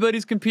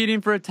everybody's competing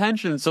for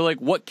attention. So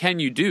like, what can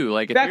you do?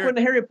 Like back when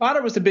Harry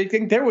Potter was the big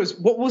thing, there was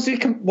what was the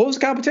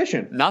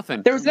competition?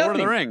 Nothing. There was Lord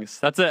nothing. of the Rings.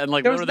 That's it. And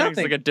like Lord of the Rings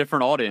is like a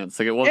different audience.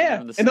 Like it wasn't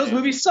even the same. And those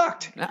movies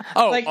sucked.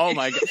 Oh my god.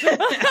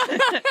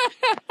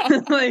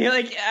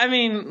 like I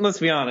mean, let's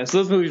be honest,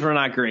 those movies were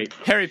not great.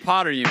 Harry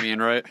Potter, you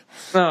mean, right?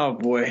 Oh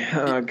boy.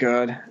 Oh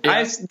god.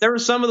 Yeah. There were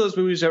some of those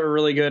movies that were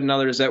really good, and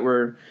others that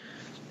were.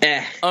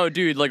 Oh,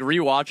 dude, like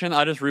rewatching.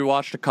 I just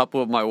rewatched a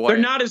couple of my wife.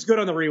 They're not as good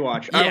on the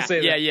rewatch. I'll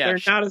say that. Yeah. They're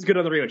not as good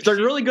on the rewatch. They're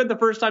really good the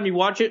first time you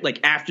watch it, like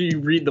after you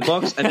read the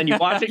books, and then you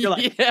watch it, you're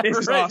like, this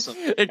is awesome.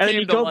 And then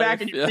you go back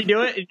and you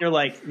redo it, and you're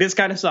like, this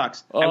kind of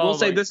sucks. I will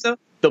say this though,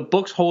 the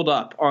books hold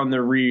up on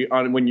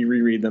when you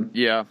reread them.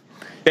 Yeah,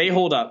 they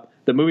hold up.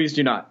 The movies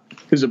do not,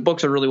 because the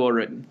books are really well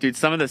written. Dude,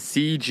 some of the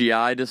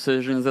CGI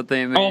decisions that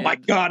they made. Oh my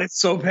god, it's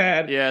so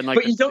bad. Yeah, and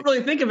but you don't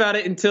really think about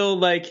it until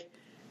like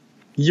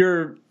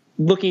you're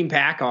looking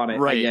back on it,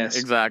 right? I guess.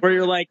 Exactly. Where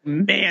you're like,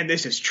 man,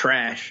 this is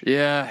trash.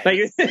 Yeah.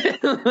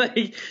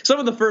 Like some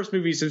of the first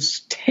movies have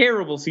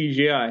terrible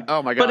CGI.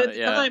 Oh my god. But at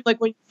the time,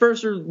 like when you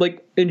first are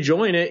like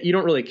enjoying it, you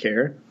don't really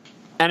care.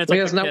 And it's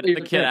like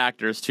the kid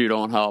actors too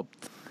don't help.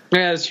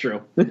 Yeah, that's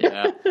true.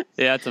 yeah,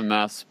 it's a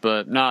mess.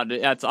 But no,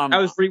 that's. I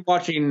was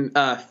rewatching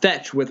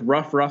Fetch with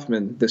Ruff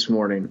Ruffman this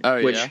morning,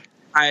 which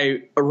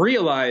I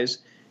realize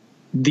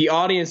the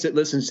audience that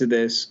listens to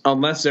this,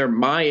 unless they're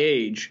my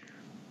age,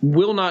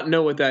 will not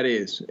know what that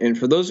is. And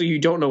for those of you who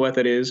don't know what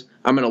that is,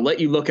 I'm going to let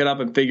you look it up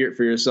and figure it out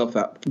for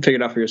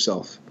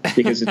yourself,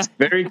 because it's a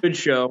very good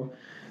show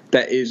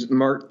that is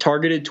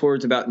targeted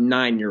towards about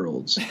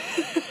 9-year-olds.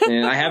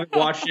 And I haven't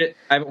watched it.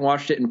 I haven't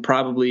watched it in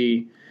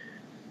probably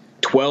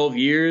 12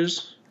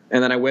 years.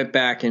 And then I went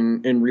back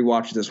and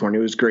rewatched it this morning.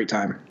 It was a great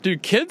time.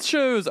 Dude, kids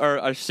shows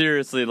are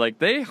seriously, like,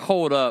 they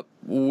hold up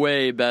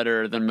way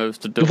better than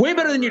most adult. Way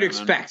better than you'd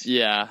expect.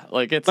 Yeah,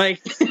 like it's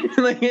like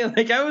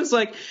I was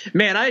like,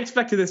 man, I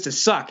expected this to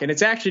suck, and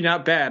it's actually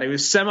not bad. It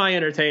was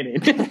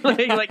semi-entertaining.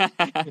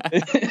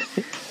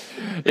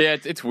 Yeah,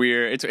 it's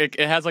weird. It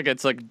has like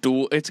it's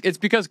dual. It's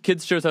because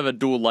kids shows have a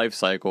dual life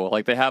cycle.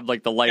 Like they have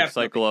like the life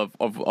cycle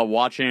of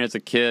watching it as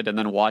a kid and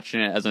then watching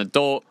it as an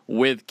adult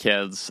with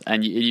kids,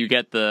 and you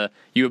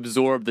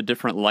absorb the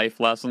different life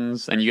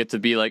lessons, and you get to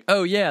be like,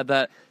 oh yeah,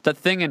 that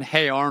thing in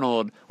Hey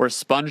Arnold or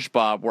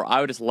SpongeBob where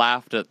I just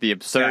laughed at the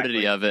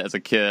absurdity of it as a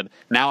kid.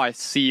 Now I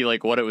see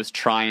like what it was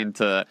trying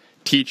to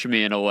teach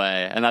me in a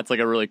way, and that's like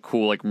a really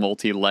cool like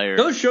multi-layer.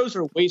 Those shows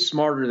are way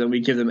smarter than we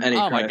give them any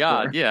credit my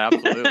god for. Yeah,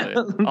 absolutely.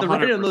 The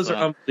writing on those are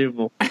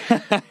unbelievable.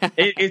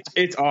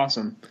 It's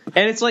awesome,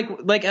 and it's like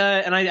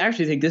and I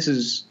actually think this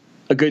is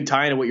a good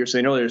tie into what you were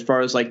saying earlier as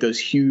far as like those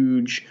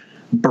huge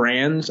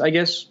brands, I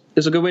guess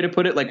is a good way to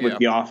put it, like with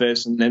The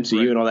Office and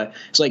MCU and all that.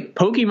 It's like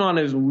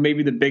Pokemon is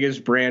maybe the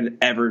biggest brand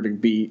ever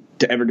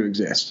to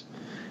exist,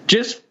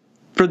 just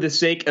for the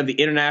sake of the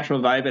international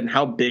vibe and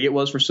how big it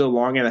was for so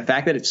long, and the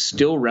fact that it's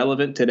still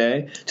relevant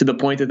today to the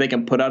point that they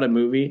can put out a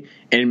movie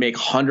and make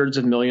hundreds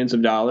of millions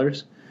of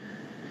dollars.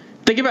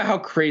 Think about how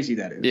crazy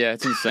that is. Yeah,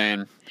 it's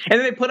insane. And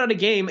then they put out a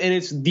game, and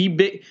it's the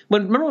big.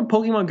 Remember when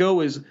Pokemon Go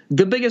was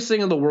the biggest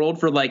thing in the world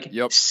for like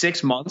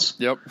 6 months?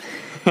 Yep.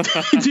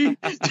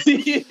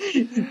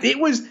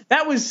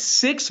 That was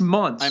 6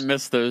 months. I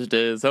miss those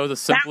days. That was a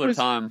simpler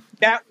time.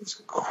 That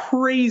was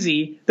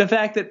crazy. The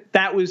fact that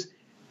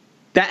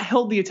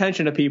held the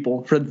attention of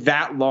people for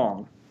that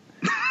long.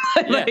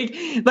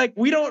 Like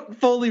we don't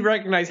fully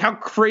recognize how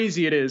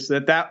crazy it is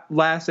that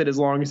lasted as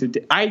long as it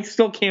did. I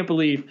still can't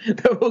believe that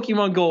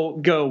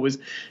Pokemon Go was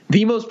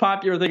the most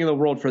popular thing in the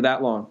world for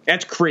that long.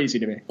 That's crazy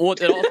to me. Well,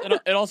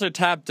 it also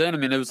tapped in. I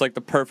mean, it was like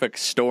the perfect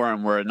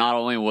storm where not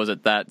only was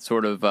it that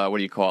sort of what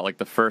do you call it, like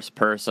the first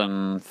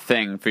person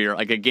thing for your,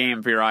 like a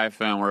game for your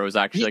iPhone where it was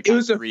actually like it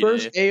was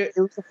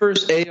the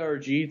first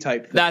ARG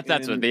type thing.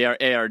 That's what the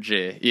ARG.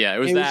 Yeah, it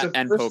was that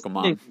and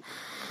Pokemon.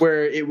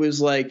 Where it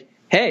was like,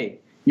 hey,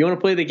 you want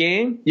to play the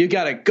game? You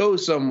got to go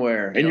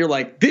somewhere. And you're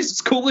like, this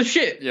is cool as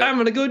shit. Yep. I'm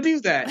going to go do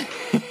that.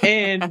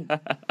 and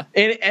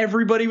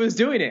everybody was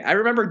doing it. I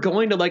remember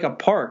going to like a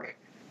park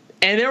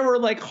and there were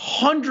like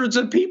hundreds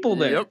of people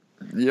there.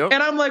 Yep.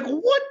 And I'm like,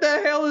 what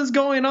the hell is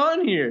going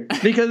on here?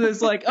 Because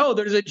it's like, oh,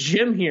 there's a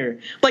gym here.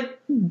 Like,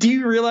 do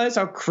you realize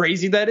how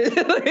crazy that is?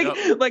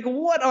 Like,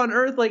 what on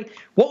earth? Like,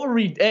 what were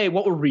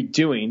we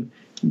doing?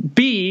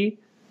 B,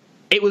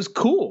 it was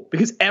cool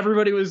because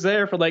everybody was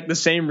there for like the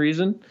same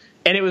reason.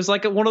 And it was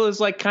like one of those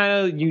like kind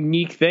of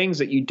unique things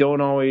that you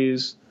don't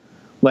always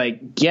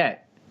like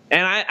get.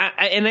 And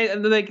I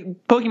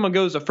like Pokemon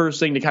Go is the first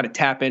thing to kind of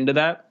tap into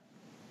that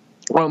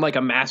on like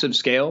a massive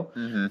scale.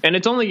 Mm-hmm. And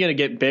it's only going to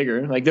get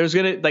bigger. Like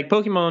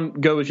Pokemon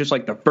Go is just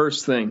like the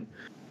first thing.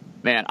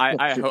 Man,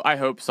 I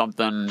hope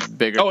something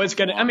bigger. Oh, it's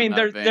gonna. I mean,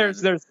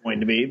 there's going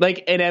to be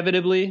like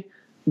inevitably.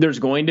 There's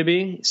going to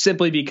be,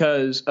 simply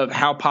because of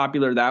how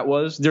popular that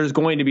was. There's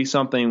going to be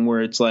something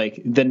where it's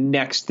like the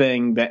next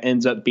thing that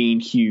ends up being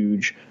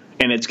huge,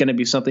 and it's going to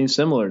be something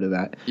similar to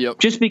that. Yep.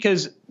 Just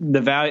because the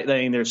value,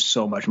 I mean, there's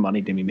so much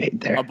money to be made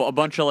there. A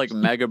bunch of like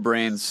mega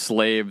brain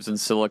slaves in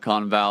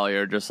Silicon Valley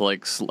are just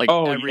like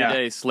every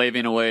day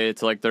slaving away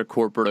to like their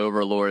corporate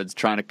overlords,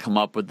 trying to come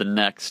up with the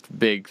next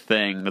big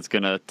thing that's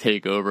going to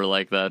take over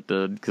like that,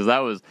 dude.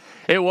 Because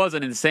it was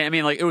an insane. I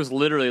mean, like it was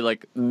literally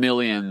like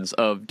millions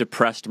of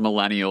depressed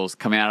millennials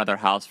coming out of their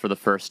house for the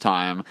first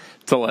time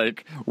to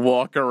like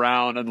walk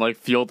around and like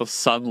feel the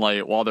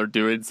sunlight while they're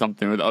doing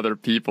something with other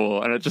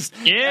people, and it just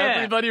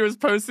everybody was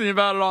posting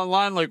about it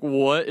online. Like,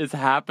 what is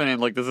happening?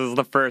 Like, this is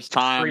the first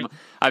time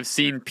I've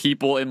seen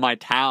people in my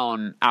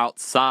town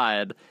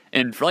outside,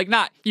 and like,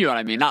 not, you know what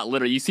I mean, not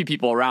literally, you see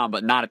people around,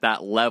 but not at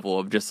that level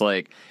of just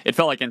like, it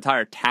felt like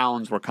entire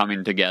towns were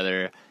coming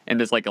together, and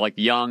there's like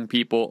young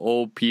people,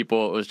 old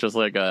people. It was just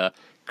like a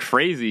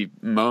crazy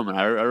moment.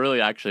 I really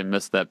actually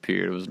missed that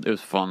period. It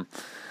was fun.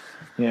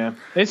 Yeah,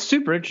 it's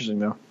super interesting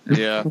though.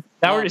 Yeah.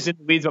 Now we're just in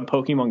the weeds about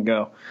Pokemon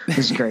Go.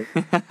 This is great.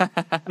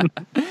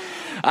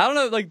 I don't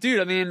know, like, dude,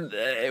 I mean,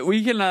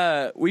 we can,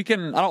 I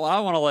don't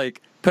want to,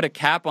 like, put a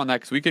cap on that,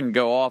 because we can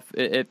go off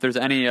if there's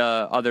any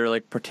other,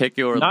 like,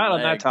 particular... Not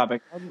on that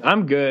topic.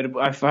 I'm good.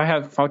 If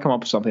I come up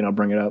with something, I'll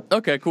bring it up.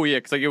 Okay, cool, yeah,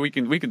 because like, we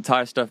can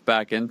tie stuff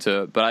back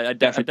into it, but I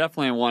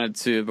definitely wanted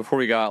to, before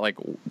we got, like,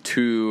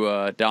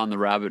 too down the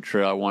rabbit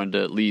trail, I wanted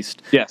to at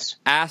least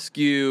ask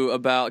you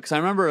about, because I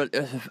remember,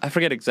 I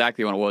forget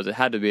exactly when it was, it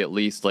had to be at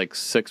least, like,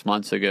 6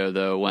 months ago,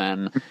 though,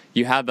 when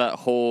you had that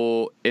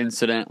whole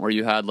incident where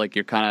you had, like,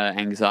 your kind of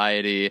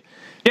anxiety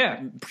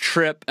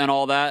trip and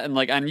all that, and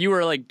like, and you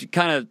were like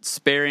kind of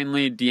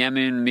sparingly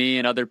DMing me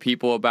and other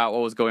people about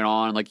what was going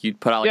on, like you'd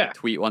put out like a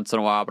tweet once in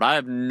a while, but I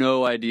have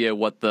no idea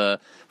what the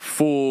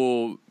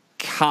full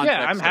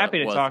context. I'm happy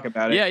to talk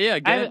about it.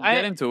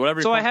 Get into it,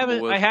 whatever. So I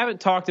haven't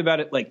talked about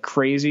it like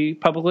crazy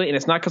publicly, and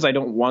it's not because I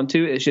don't want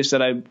to, it's just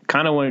that I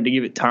kind of wanted to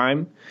give it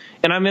time,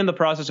 and I'm in the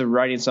process of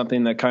writing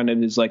something that kind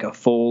of is like a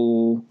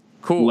full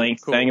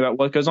length thing about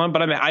what goes on,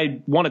 but I mean,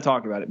 I want to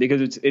talk about it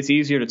because it's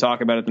easier to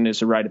talk about it than it is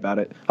to write about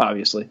it,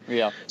 obviously.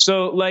 Yeah.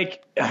 So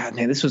like,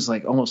 man, this was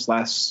like almost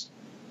last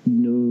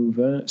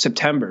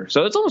September,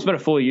 so it's almost been a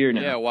full year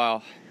now. Yeah,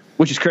 wow.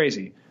 Which is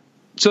crazy.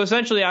 So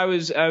essentially, I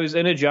was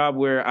in a job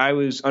where I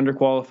was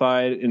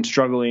underqualified and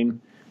struggling,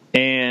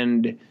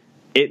 and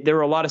there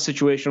were a lot of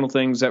situational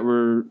things that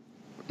were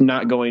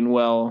not going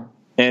well,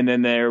 and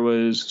then there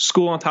was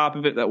school on top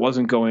of it that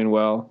wasn't going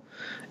well.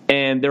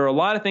 And there were a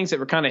lot of things that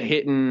were kind of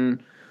hitting.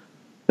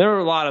 There were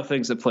a lot of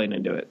things that played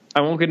into it.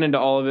 I won't get into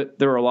all of it.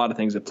 There were a lot of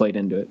things that played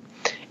into it.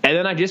 And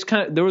then I just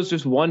there was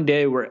just one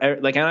day where,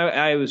 like,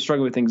 I was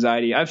struggling with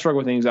anxiety. I've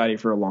struggled with anxiety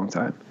for a long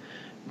time.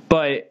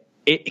 But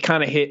it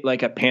kind of hit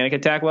like a panic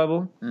attack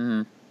level.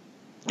 Mm-hmm.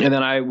 And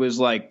then I was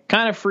like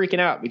kind of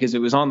freaking out because it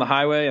was on the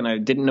highway and I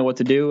didn't know what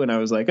to do. And I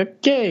was like,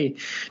 okay,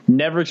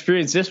 never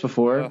experienced this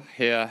before. Oh,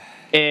 yeah.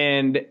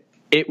 And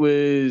it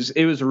was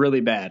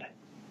really bad.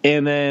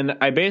 And then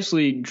I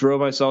basically drove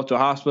myself to a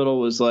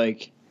hospital, was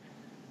like,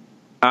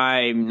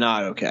 I'm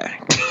not okay.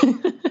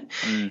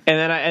 And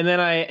then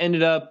I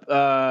ended up,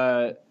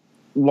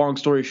 long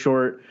story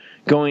short,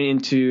 going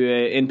into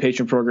an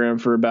inpatient program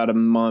for about a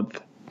month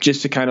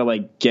just to kind of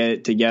like get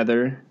it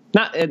together.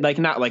 Not like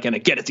in a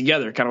get it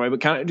together kind of way,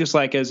 but kind of just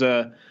like as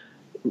a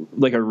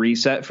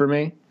reset for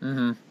me.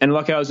 Mm-hmm. And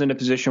luckily I was in a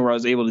position where I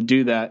was able to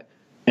do that,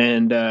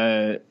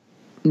 and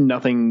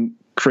nothing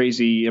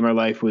crazy in my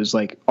life was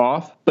like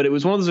off, but it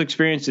was one of those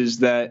experiences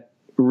that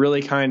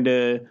really kind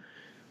of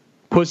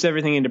puts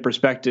everything into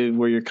perspective,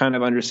 where you're kind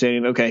of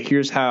understanding, okay,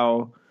 here's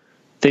how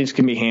things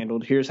can be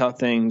handled, here's how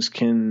things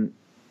can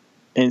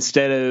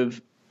instead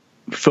of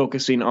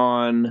focusing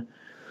on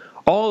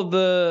all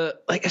the,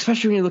 like,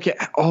 especially when you look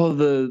at all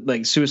the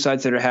like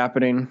suicides that are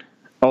happening,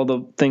 all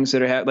the things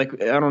that are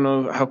like, I don't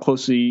know how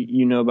closely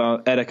you know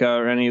about Etika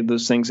or any of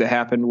those things that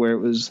happened where it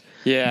was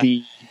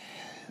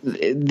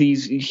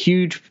these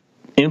huge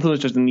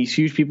influencers and these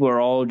huge people are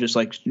all just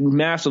like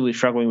massively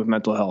struggling with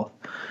mental health.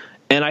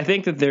 And I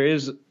think that there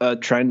is a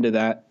trend to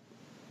that.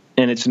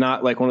 And it's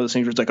not like one of those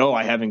things where it's like, oh,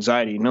 I have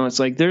anxiety. No, it's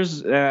like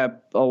there's a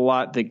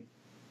lot that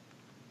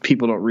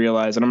people don't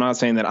realize. And I'm not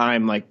saying that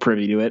I'm like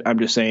privy to it. I'm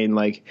just saying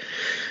like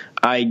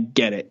I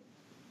get it.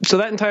 So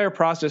that entire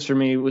process for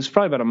me was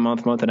probably about a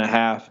month and a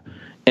half,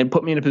 and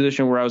put me in a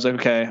position where I was like,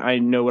 okay, I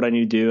know what I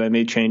need to do. I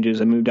made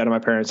changes. I moved out of my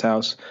parents'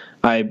 house.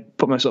 I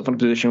put myself in a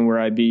position where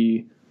I'd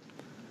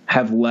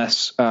have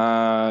less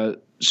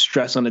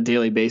stress on a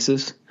daily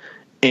basis.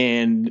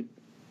 And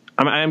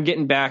I'm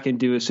getting back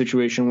into a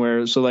situation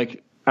where, so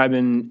like I've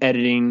been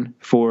editing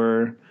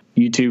for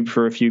YouTube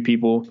for a few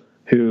people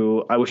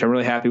which I'm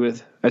really happy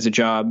with as a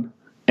job.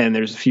 And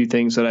there's a few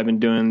things that I've been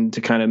doing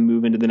to kind of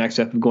move into the next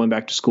step of going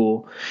back to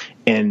school.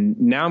 And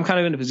now I'm kind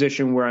of in a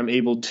position where I'm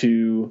able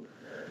to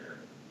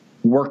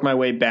work my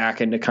way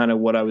back into kind of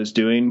what I was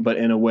doing, but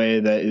in a way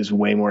that is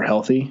way more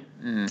healthy,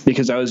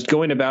 because I was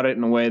going about it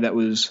in a way that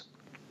was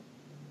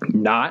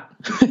not,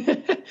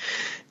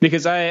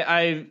 because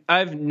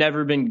I've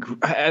never been,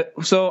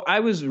 so I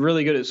was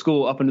really good at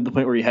school up until the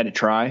point where you had to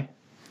try.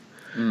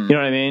 You know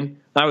what I mean?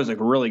 I was like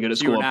really good at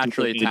school. You were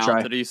naturally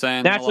talented, are you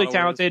saying? Naturally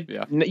talented.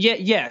 Yeah.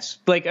 Yes.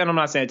 Like, and I'm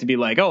not saying it to be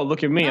like, oh,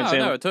 look at me. I'm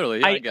saying, no,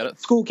 totally. Yeah, I get it.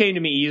 School came to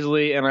me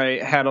easily, and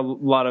I had a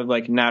lot of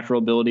like natural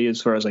ability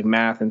as far as like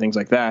math and things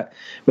like that.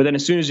 But then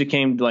as soon as it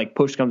came to like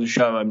push comes to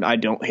shove, I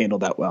don't handle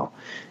that well.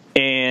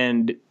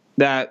 And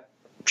that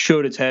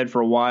showed its head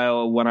for a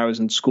while when I was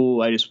in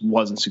school. I just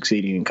wasn't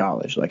succeeding in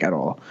college, like at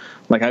all.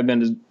 Like I've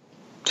been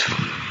to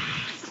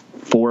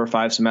 4 or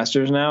 5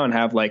 semesters now and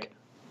have like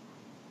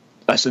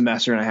a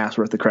semester and a half's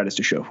worth of credits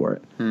to show for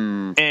it.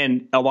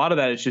 And a lot of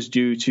that is just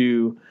due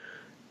to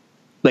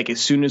like,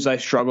 as soon as I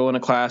struggle in a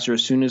class or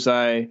as soon as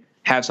I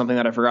have something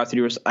that I forgot to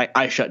do,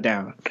 I shut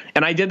down.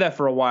 And I did that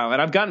for a while,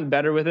 and I've gotten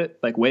better with it,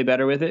 like way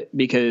better with it,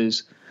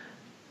 because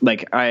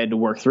like I had to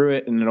work through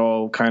it, and it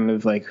all kind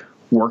of like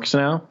works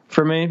now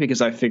for me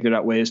because I figured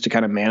out ways to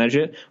kind of manage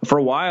it. For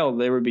a while,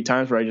 there would be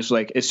times where I just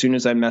like, as soon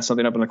as I messed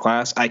something up in the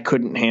class, I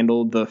couldn't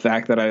handle the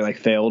fact that I like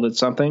failed at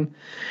something.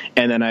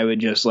 And then I would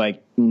just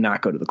like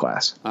not go to the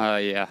class.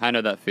 Yeah, I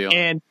know that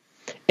feeling.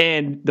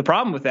 And the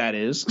problem with that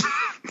is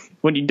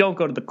when you don't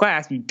go to the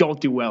class, you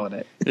don't do well in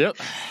it. Yep.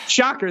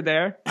 Shocker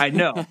there. I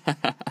know.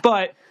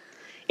 But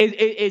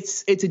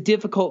it's a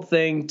difficult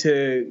thing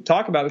to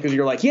talk about because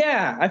you're like,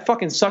 yeah, I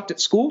fucking sucked at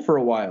school for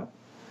a while.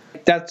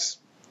 That's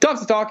tough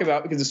to talk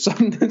about because it's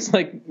something that's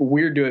like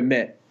weird to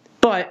admit,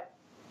 but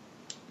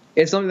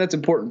it's something that's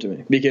important to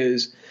me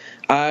because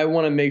I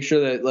want to make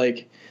sure that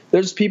like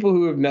there's people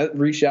who have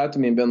reached out to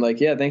me and been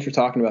like, yeah, thanks for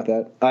talking about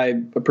that. I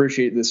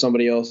appreciate that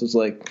somebody else is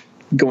like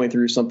going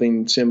through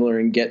something similar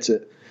and gets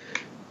it.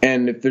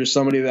 And if there's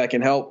somebody that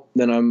can help,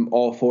 then I'm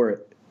all for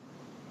it.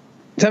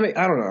 Tell me,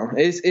 I don't know.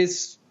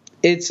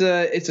 It's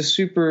a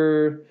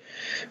super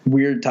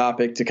weird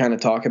topic to kind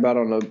of talk about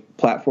on a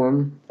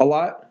platform a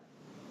lot.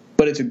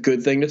 But it's a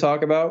good thing to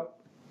talk about.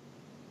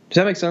 Does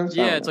that make sense?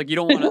 Yeah, it's like you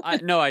don't want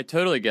to. No, I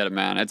totally get it,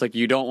 man. It's like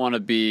you don't want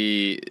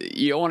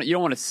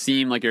to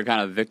seem like you're kind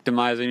of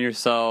victimizing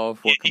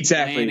yourself. Or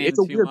exactly, it's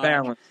a weird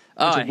balance.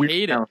 I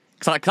hate it.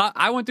 Cause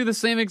I went through the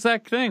same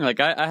exact thing. Like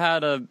I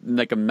had a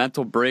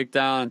mental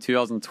breakdown in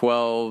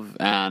 2012,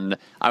 and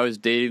I was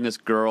dating this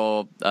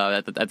girl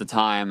at the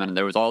time, and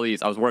there was all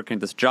these. I was working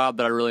at this job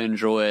that I really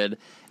enjoyed,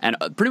 and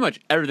pretty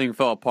much everything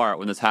fell apart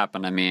when this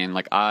happened. I mean,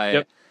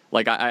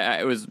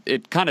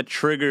 it kind of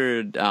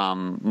triggered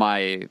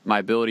my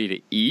ability to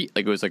eat.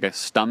 Like it was like a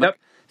stomach,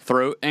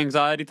 throat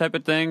anxiety type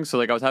of thing. So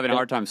like I was having a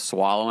hard time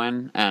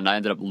swallowing, and I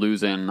ended up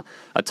losing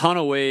a ton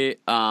of weight.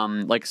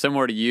 Like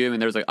similar to you, I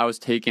mean, I was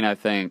taking, I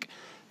think,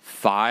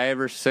 5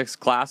 or 6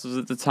 classes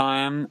at the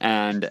time,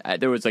 and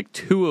there was like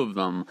 2 of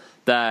them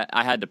that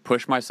I had to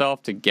push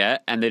myself to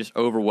get, and they just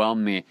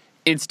overwhelmed me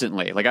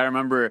instantly. Like I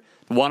remember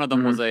one of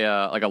them was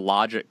a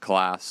logic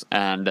class,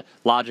 and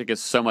logic is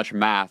so much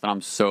math, and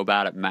I'm so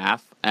bad at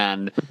math.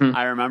 And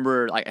I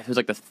remember like it was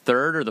like the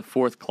 3rd or the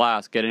 4th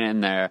class getting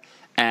in there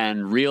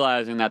and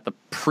realizing that the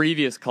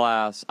previous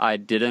class I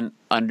didn't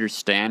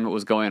understand what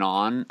was going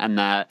on, and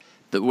that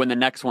when the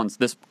next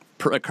this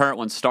current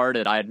one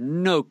started, I had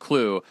no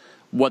clue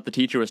what the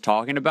teacher was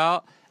talking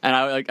about. And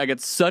I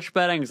get such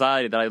bad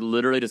anxiety that I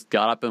literally just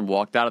got up and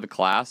walked out of the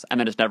class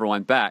and then just never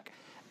went back.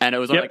 And it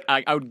was like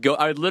I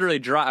would literally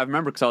drive. I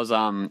remember because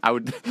I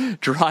would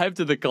drive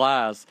to the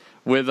class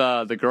with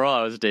the girl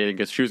I was dating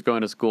because she was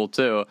going to school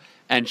too,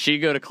 and she'd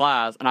go to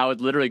class, and I would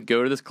literally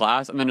go to this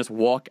class and then just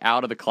walk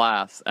out of the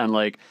class and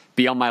like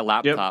be on my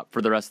laptop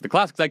for the rest of the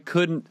class because I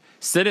couldn't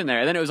sit in there.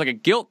 And then it was like a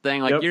guilt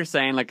thing, like you're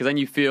saying, like because then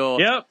you feel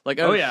like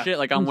shit,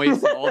 like I'm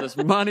wasting all this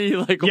money,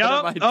 like what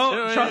am I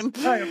doing? Trust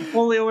me, I'm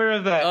fully aware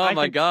of that. Oh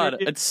my god,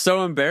 it's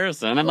so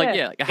embarrassing. And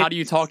like how do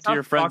you talk to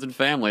your friends and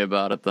family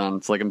about it then?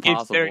 It's like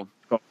impossible.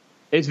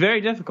 It's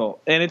very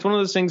difficult. And it's one of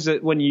those things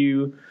that when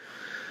you,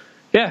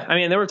 I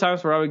mean, there were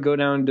times where I would go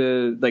down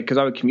to, like, because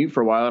I would commute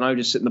for a while and I would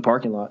just sit in the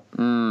parking lot.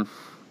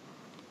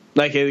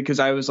 Like,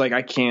 because I was like,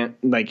 I can't,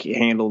 like,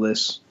 handle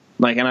this.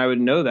 Like, and I would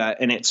know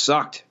that, and it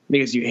sucked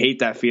because you hate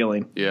that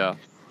feeling. Yeah.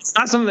 It's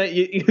not something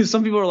that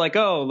some people are like,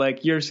 oh,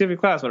 like, you're skipping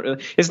class.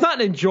 But it's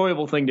not an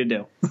enjoyable thing to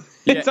do.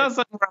 It's not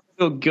something where I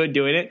feel good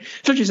doing it,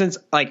 especially since,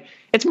 like,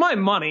 it's my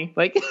money.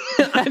 Like,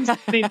 I'm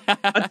spending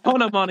a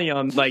ton of money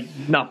on, like,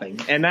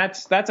 nothing. And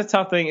that's a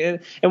tough thing.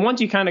 And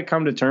once you kind of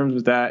come to terms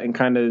with that and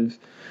kind of,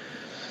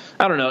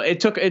 I don't know, it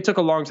took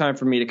a long time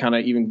for me to kind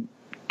of even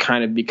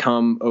kind of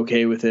become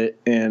okay with it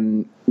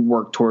and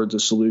work towards a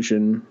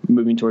solution,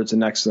 moving towards the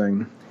next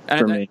thing.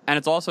 For me. And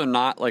it's also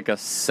not like a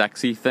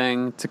sexy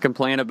thing to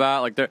complain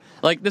about.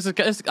 Like this is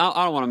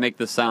I don't want to make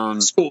this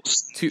sound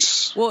too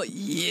well.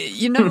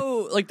 You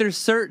know, like there's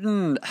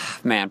certain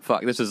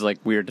this is like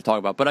weird to talk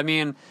about, but I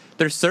mean,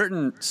 there's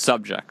certain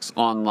subjects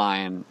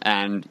online,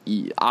 and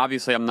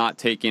obviously I'm not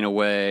taking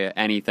away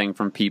anything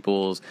from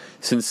people's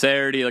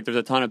sincerity. Like there's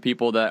a ton of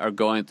people that are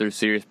going through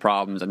serious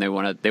problems, and they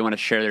want to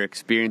share their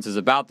experiences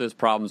about those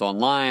problems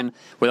online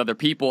with other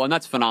people, and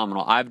that's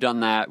phenomenal. I've done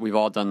that. We've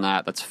all done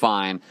that. That's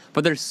fine.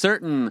 But there's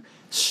certain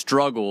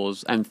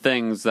struggles and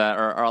things that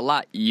are a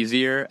lot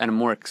easier and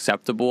more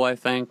acceptable, I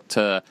think,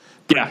 to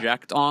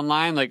project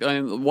online. Like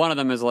one of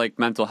them is like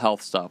mental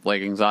health stuff,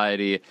 like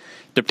anxiety,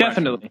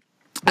 depression. Definitely.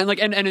 And like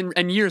and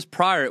in years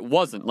prior it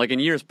wasn't. Like in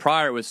years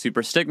prior it was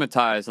super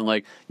stigmatized and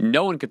like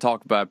no one could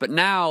talk about it. But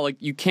now like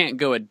you can't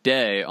go a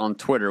day on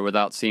Twitter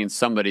without seeing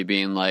somebody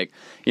being like,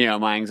 you know,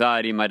 my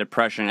anxiety, my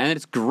depression, and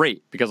it's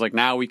great because like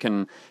now we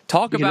can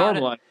talk about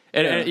it.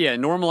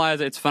 Normalize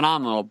it. It's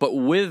phenomenal. But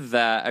with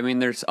that, I mean,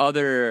 there's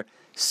other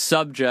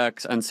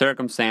subjects and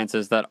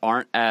circumstances that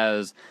aren't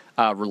as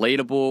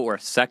relatable or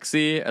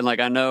sexy. And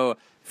like I know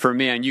for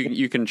me, and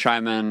you can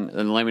chime in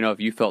and let me know if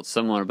you felt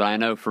similar. But I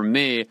know for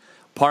me,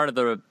 part of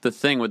the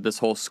thing with this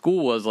whole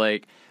school was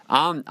like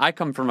I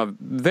come from a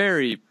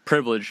very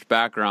privileged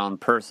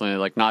background personally,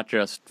 like not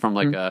just from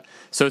like a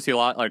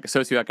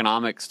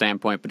socioeconomic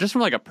standpoint, but just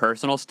from like a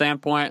personal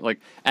standpoint.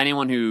 Like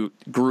anyone who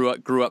grew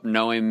up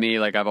knowing me,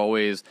 like I've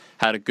always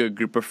had a good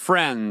group of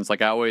friends.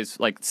 Like I always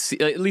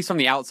at least from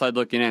the outside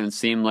looking in, it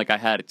seemed like I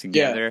had it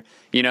together.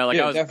 Yeah. You know, like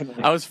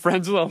I was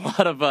friends with a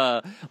lot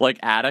of like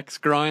addicts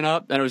growing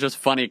up, and it was just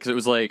funny because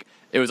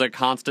it was a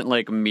constant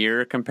like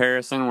mirror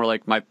comparison where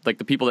like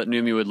the people that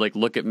knew me would like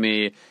look at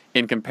me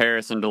in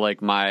comparison to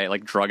like my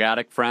like drug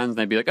addict friends, and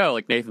they'd be like, oh,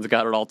 like Nathan's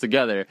got it all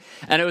together.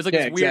 And it was like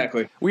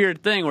this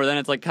weird thing where then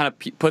it's like kind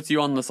of puts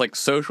you on this like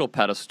social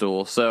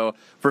pedestal. So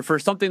for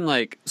something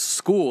like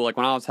school, like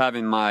when I was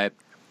having my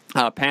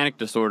panic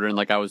disorder and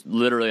like I was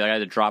literally I had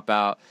to drop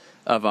out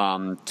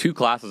of 2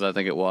 classes, I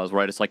think it was,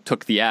 where I just like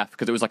took the F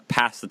because it was like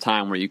past the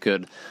time where you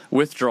could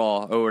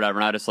withdraw or whatever,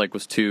 and I just like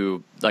was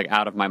too like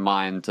out of my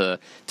mind to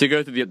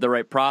go through the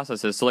right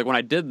processes. So like when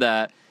I did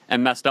that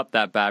and messed up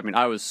that bad, I mean,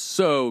 I was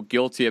so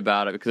guilty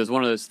about it because it's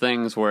one of those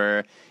things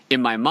where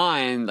in my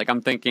mind, like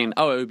I'm thinking,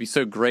 oh, it would be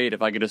so great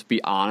if I could just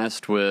be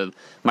honest with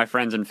my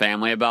friends and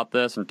family about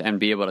this and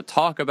be able to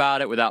talk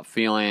about it without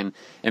feeling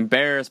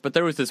embarrassed. But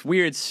there was this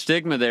weird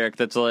stigma there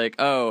that's like,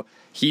 oh,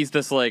 he's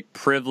this like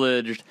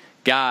privileged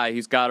guy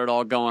who's got it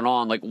all going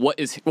on. Like what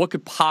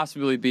could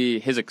possibly be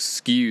his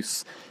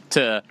excuse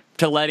to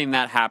letting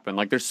that happen?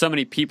 Like there's so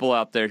many people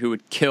out there who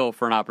would kill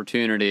for an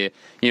opportunity,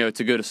 you know,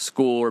 to go to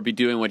school or be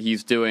doing what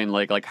he's doing.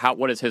 Like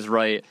what is his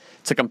right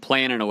to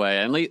complain in a way?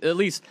 And at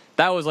least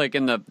that was like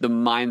in the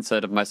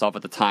mindset of myself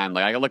at the time.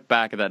 Like I look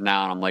back at that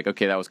now and I'm like,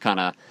 okay, that was kind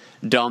of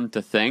dumb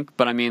to think.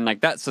 But I mean,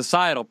 like that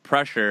societal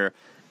pressure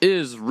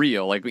is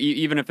real. Like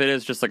even if it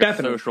is just like a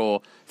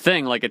social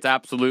thing, like it's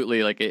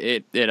absolutely like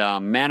it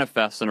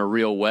manifests in a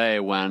real way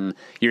when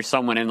you're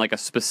someone in like a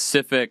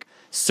specific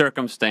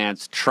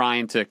circumstance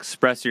trying to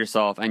express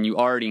yourself, and you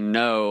already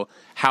know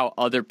how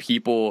other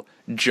people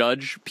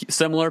judge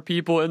similar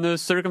people in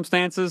those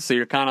circumstances. So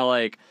you're kind of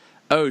like,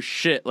 oh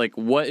shit, like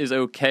what is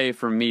okay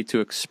for me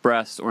to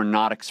express or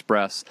not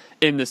express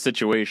in this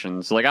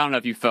situation? So like I don't know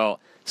if you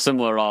felt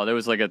similar at all. There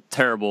was like a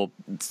terrible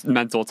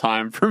mental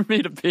time for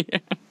me to be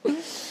in.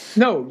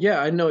 No, yeah,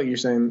 I know what you're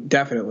saying,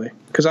 definitely.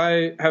 Because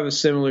I have a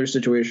similar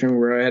situation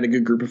where I had a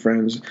good group of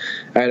friends.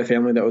 I had a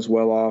family that was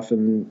well off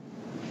and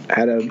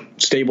had a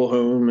stable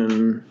home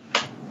and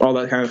all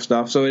that kind of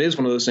stuff. So it is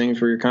one of those things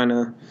where you're kind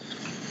of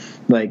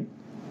like,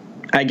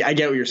 I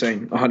get what you're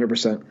saying,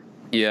 100%.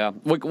 Yeah.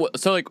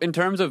 So like in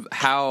terms of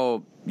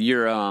how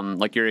your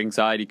like your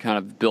anxiety kind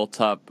of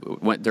built up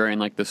went during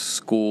like the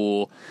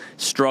school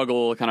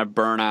struggle, kind of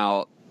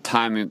burnout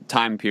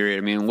time period.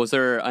 I mean, was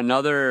there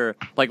another,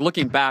 like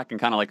looking back and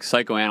kind of like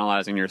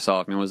psychoanalyzing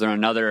yourself, I mean, was there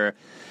another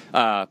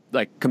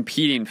like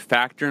competing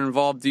factor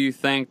involved, do you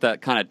think,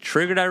 that kind of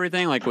triggered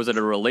everything? Like, was it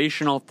a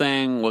relational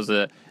thing? Was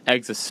it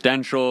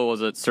existential?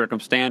 Was it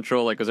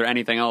circumstantial? Like, was there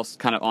anything else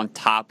kind of on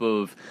top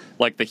of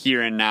like the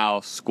here and now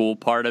school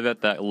part of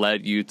it that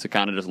led you to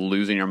kind of just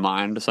losing your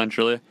mind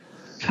essentially?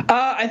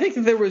 I think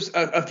that there was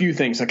a few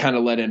things that kind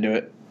of led into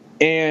it.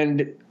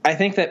 And I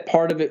think that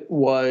part of it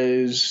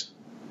was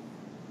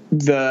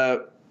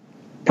the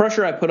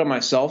pressure I put on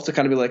myself to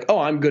kind of be like, oh,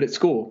 I'm good at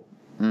school.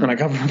 And I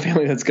come from a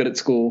family that's good at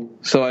school,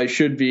 so I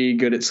should be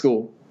good at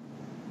school.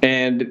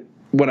 And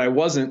when I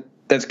wasn't,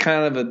 that's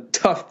kind of a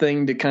tough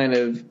thing to kind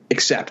of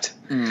accept.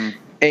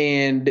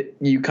 And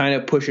you kind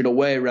of push it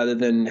away rather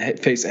than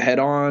face it head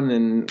on.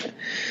 And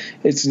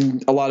it's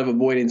a lot of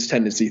avoidance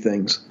tendency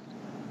things.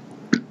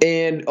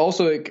 And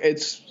also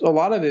it's a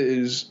lot of it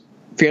is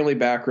family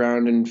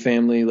background and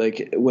family.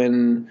 Like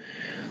when,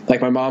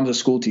 like my mom's a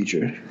school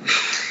teacher.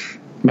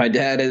 My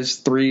dad has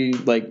 3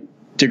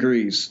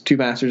 degrees, 2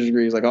 master's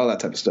degrees, like all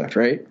that type of stuff,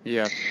 right?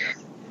 Yeah.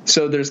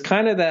 So there's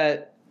kind of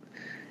that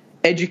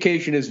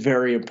education is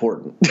very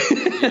important.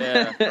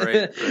 Yeah,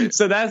 right.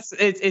 So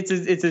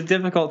it's a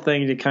difficult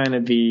thing to kind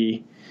of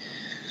be.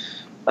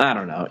 I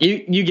don't know.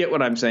 You get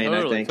what I'm saying,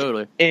 Totally, I think.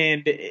 totally.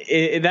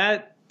 And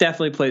that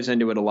definitely plays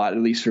into it a lot, at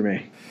least for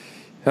me.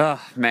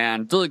 Oh,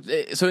 man.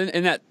 So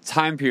in that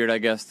time period, I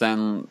guess,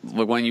 then,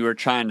 when you were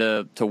trying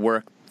to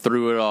work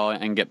through it all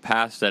and get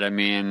past it, I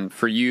mean,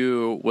 for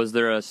you, was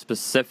there a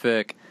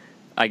specific,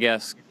 I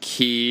guess,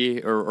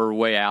 key or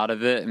way out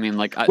of it? I mean,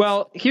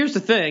 well, here's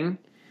the thing.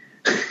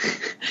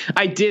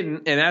 I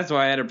didn't, and that's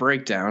why I had a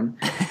breakdown.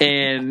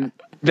 And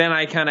then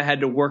I kind of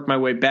had to work my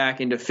way back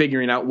into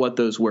figuring out what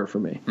those were for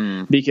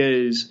me.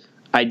 Because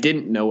I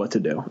didn't know what to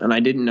do, and I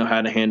didn't know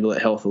how to handle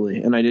it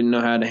healthily, and I didn't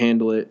know how to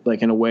handle it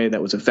in a way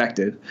that was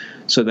effective.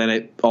 So then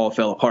it all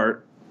fell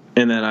apart.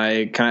 And then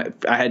I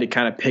had to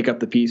kind of pick up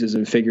the pieces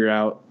and figure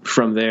out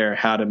from there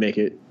how to make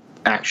it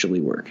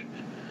actually work,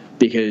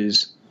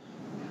 because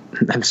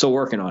I'm still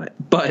working on it.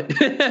 But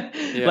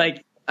yeah.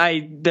 I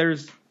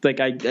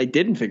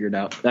didn't figure it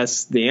out.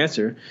 That's the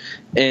answer.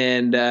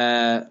 And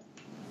I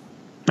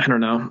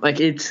don't know.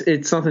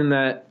 It's something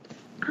that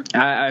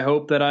I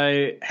hope that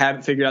I have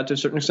it figured out to a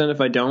certain extent.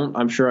 If I don't,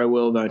 I'm sure I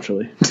will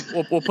eventually.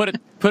 Well,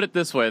 put it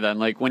this way then.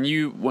 Like when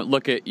you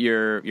look at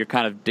your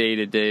kind of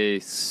day-to-day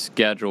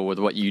schedule with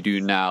what you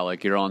do now,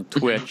 like you're on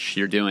Twitch,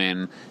 you're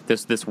doing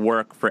this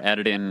work for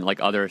editing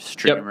like other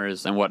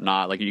streamers and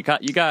whatnot. Like you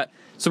got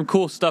some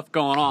cool stuff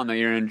going on that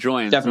you're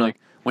enjoying. Definitely. So,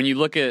 when you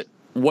look at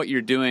what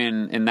you're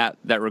doing in that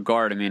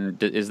regard, I mean,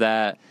 is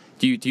that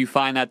do you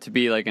find that to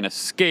be like an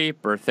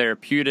escape or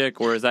therapeutic,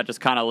 or is that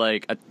just kind of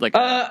you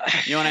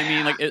know what I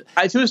mean?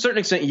 To a certain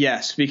extent,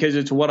 yes, because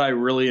it's what I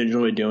really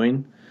enjoy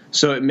doing.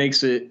 So it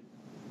makes it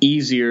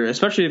easier,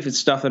 especially if it's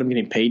stuff that I'm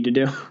getting paid to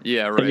do.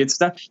 Yeah, right. It's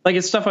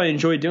stuff I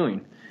enjoy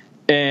doing.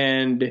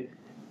 And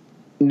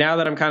now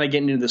that I'm kind of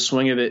getting into the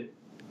swing of it,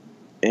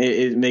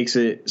 it makes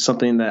it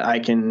something that I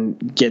can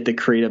get the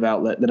creative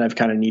outlet that I've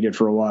kind of needed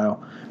for a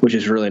while, which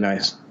is really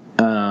nice.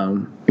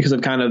 Because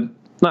I've kind of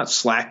not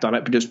slacked on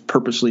it, but just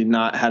purposely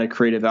not had a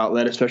creative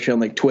outlet, especially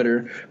on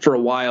Twitter for a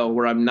while,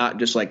 where I'm not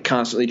just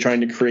constantly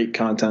trying to create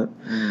content.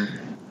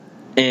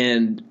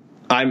 And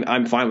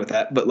I'm fine with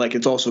that. But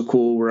it's also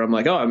cool where I'm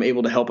I'm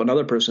able to help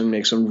another person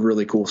make some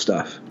really cool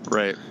stuff.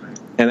 Right.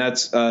 And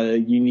that's a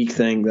unique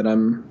thing that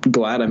I'm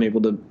glad I'm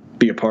able to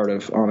be a part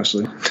of,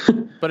 honestly.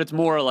 But it's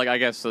more I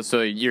guess,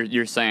 so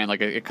you're saying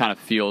it kind of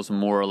feels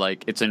more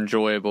like it's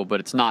enjoyable, but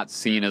it's not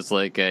seen as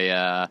I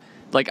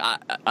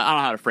don't know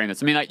how to frame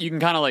this. I mean, you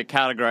can kind of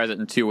categorize it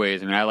in 2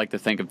 ways. I mean, I like to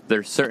think of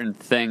there's certain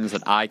things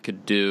that I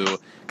could do, because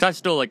I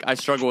still I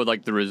struggle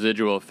with the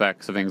residual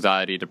effects of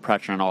anxiety,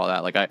 depression, and all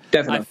that.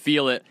 Definitely. I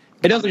feel it.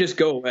 It doesn't just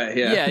go away.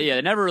 Yeah. Yeah.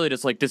 It never really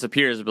just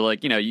disappears.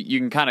 But you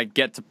can kind of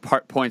get to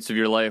points of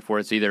your life where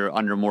it's either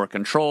under more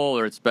control,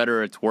 or it's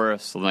better, or it's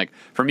worse. And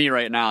for me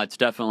right now, it's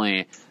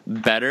definitely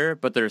better.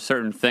 But there are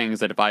certain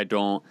things that if I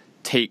don't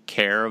take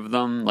care of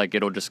them,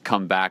 it'll just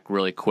come back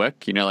really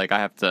quick. I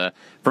have to,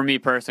 for me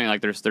personally,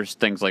 there's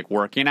things like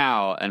working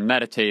out and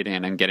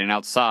meditating and getting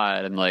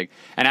outside and and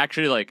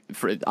actually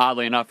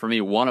oddly enough for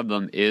me, one of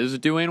them is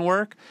doing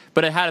work,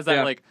 but it has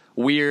that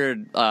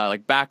weird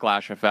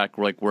backlash effect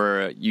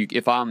where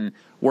if I'm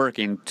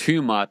working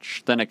too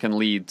much, then it can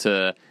lead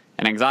to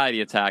an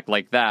anxiety attack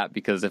like that,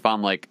 because if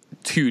I'm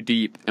too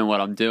deep in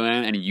what I'm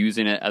doing and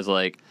using it as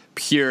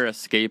pure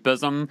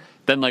escapism,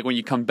 then like when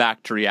you come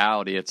back to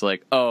reality, it's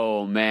like,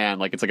 oh man,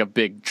 like it's like a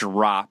big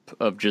drop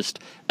of just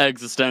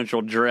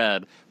existential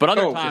dread. But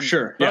other times, for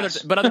sure.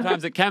 but other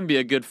times it can be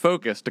a good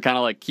focus to kind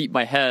of like keep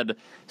my head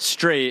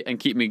straight and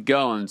keep me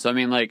going. So I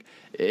mean, like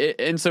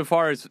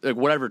insofar as like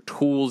whatever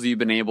tools you've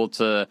been able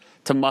to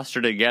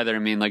muster together, I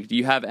mean, like, do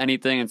you have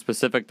anything in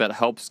specific that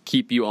helps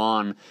keep you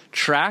on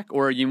track,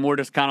 or are you more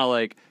just kind of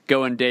like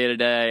going day to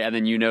day, and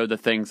then the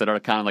things that are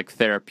kind of like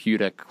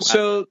therapeutic?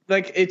 So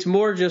like it's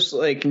more just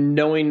like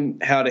knowing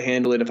how to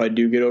handle it if I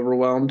do get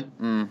overwhelmed,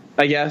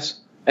 I guess,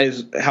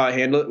 is how I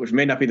handle it, which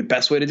may not be the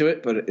best way to do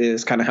it, but it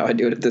is kind of how I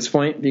do it at this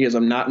point, because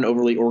I'm not an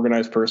overly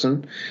organized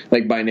person,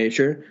 like by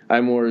nature.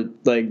 I'm more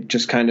like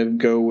just kind of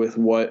go with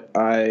what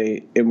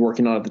I am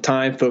working on at the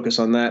time, focus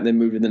on that, and then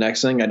move to the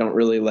next thing. I don't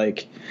really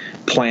like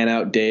plan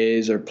out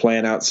days or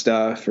plan out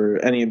stuff or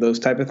any of those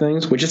type of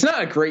things, which is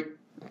not a great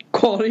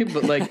quality,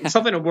 but like it's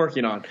something I'm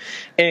working on.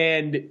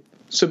 And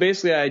so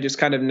basically I just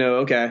kind of know,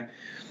 okay,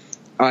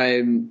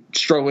 I'm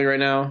struggling right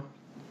now,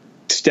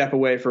 step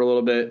away for a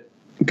little bit,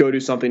 go do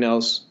something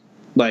else,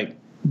 like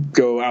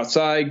go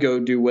outside, go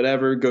do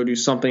whatever, go do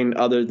something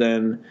other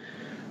than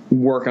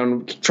work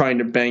on trying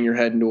to bang your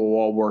head into a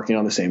wall working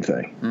on the same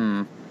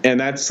thing. And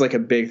that's like a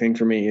big thing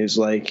for me, is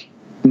like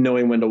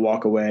knowing when to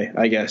walk away,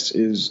 I guess,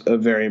 is a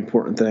very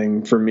important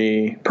thing for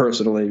me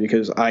personally,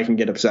 because I can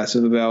get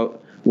obsessive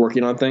about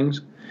working on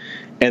things,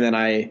 and then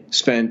I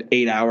spend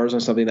 8 hours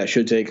on something that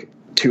should take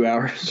 2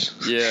 hours.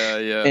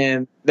 Yeah.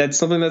 And that's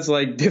something that's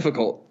like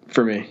difficult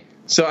for me.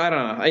 So I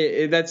don't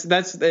know. That's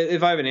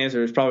if I have an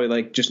answer, it's probably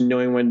like just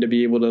knowing when to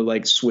be able to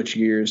like switch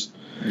gears.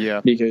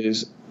 Yeah.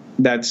 Because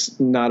that's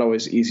not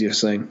always the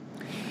easiest thing.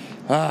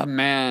 Oh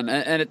man,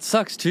 and it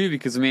sucks too,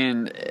 because I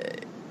mean,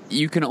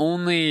 you can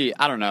only,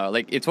 I don't know,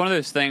 like it's one of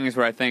those things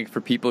where I think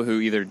for people who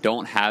either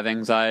don't have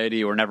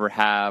anxiety or never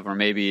have, or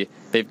maybe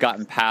they've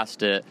gotten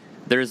past it,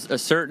 there's a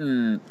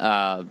certain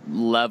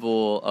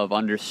level of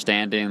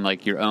understanding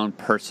like your own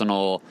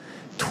personal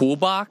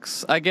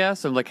toolbox, I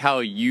guess, of like how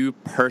you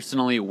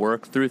personally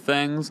work through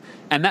things,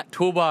 and that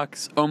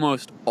toolbox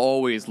almost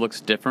always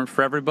looks different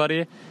for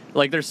everybody.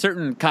 Like there's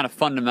certain kind of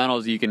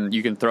fundamentals you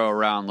can throw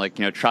around, like,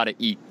 try to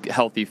eat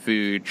healthy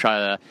food, try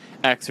to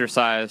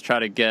exercise, try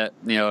to get,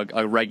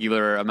 a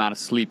regular amount of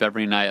sleep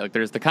every night. Like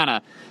there's the kind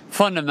of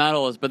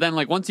fundamentals, but then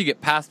like once you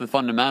get past the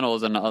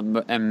fundamentals,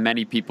 and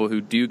many people who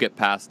do get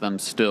past them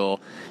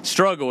still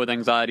struggle with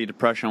anxiety,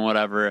 depression,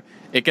 whatever,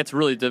 it gets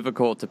really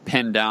difficult to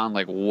pin down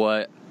like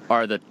what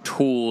are the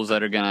tools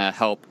that are going to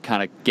help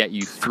kind of get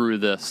you through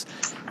this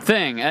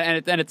thing.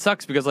 And it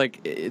sucks because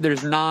like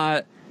there's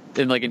not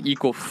in like an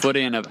equal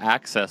footing of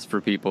access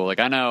for people. Like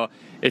I know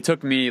it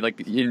took me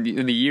like in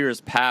the years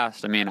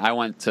past, I mean, I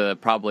went to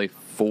probably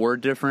 4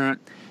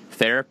 different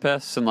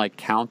therapists and like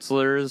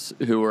counselors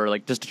who were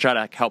like just to try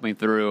to help me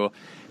through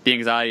the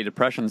anxiety,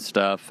 depression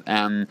stuff.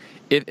 And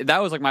that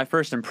was like my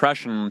first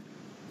impression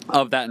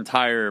of that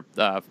entire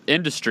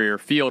industry or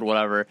field,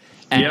 whatever.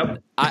 And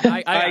yep.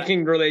 I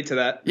can relate to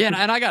that. Yeah,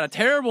 and I got a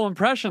terrible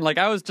impression. Like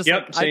I was just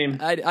like, same.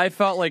 I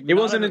felt like it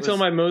wasn't until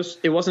my most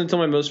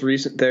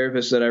recent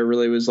therapist that I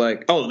really was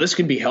like, oh, this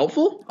can be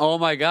helpful. Oh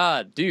my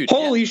god, dude!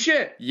 Holy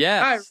shit!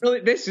 Yes,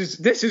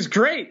 this is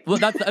great. Well,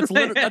 that's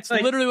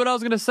literally what I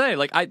was gonna say.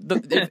 Like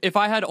if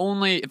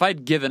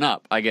I'd given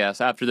up, I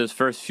guess after those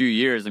first few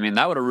years, I mean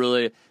that would have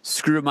really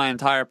screwed my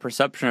entire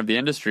perception of the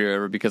industry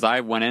over, because I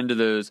went into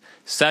those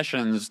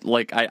sessions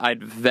like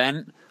I'd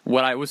vent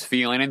what I was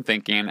feeling and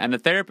thinking, and the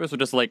therapist would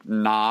just like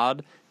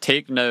nod,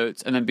 take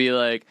notes, and then be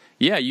like,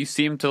 yeah, you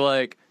seem to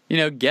like,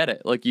 get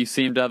it. Like you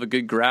seem to have a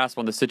good grasp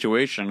on the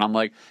situation. And I'm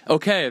like,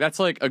 okay, that's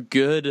like a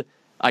good,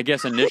 I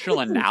guess,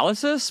 initial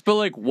analysis, but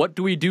like, what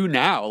do we do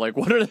now? Like,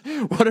 what are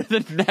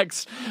the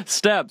next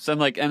steps? And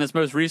like, and this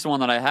most recent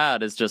one that I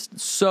had is just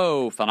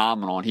so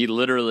phenomenal. And he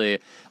literally,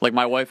 like,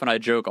 my wife and I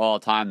joke all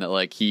the time that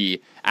like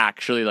he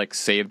actually like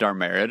saved our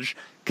marriage,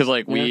 because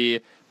like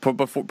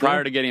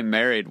prior to getting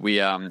married, we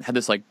had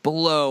this like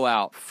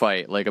blowout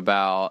fight, like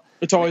about.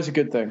 It's always a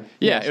good thing.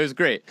 Yeah, yes. It was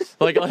great.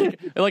 Like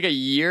a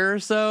year or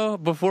so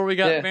before we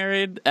got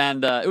married,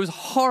 and it was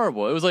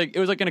horrible. It was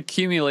like an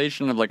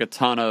accumulation of like a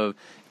ton of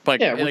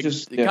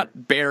got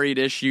buried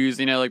issues,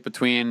 like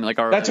between like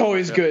our. That's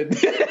always good.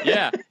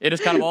 Yeah, it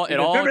is kind of all. It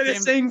all. Remember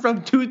this thing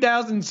from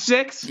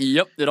 2006?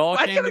 Yep, it all.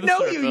 I didn't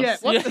know you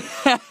yet.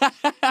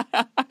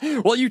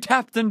 Well, you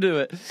tapped into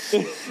it,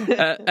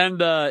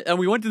 and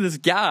we went to this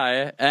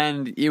guy,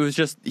 and it was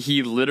just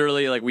he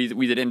literally like we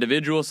did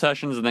individual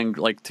sessions and then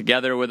like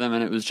together with him,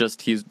 and it was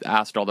just he's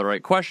asked all the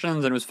right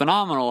questions, and it was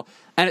phenomenal.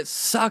 And it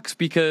sucks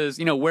because,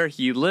 where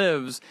he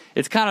lives,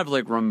 it's kind of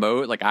like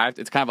remote. Like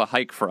it's kind of a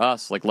hike for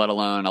us, like let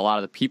alone a lot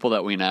of the people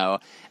that we know.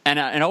 And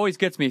it always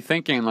gets me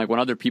thinking, like when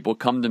other people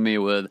come to me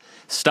with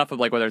stuff of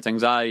like whether it's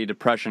anxiety,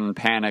 depression,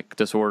 panic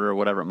disorder,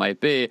 whatever it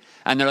might be,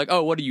 and they're like,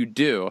 oh, what do you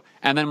do?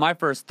 And then my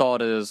first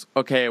thought is,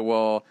 okay,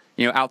 well,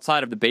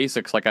 outside of the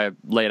basics like I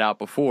laid out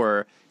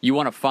before, you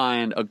want to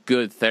find a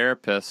good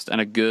therapist and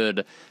a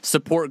good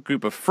support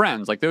group of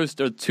friends. Like those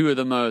are two of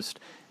the most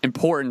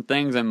important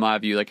things in my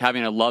view, like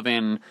having a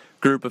loving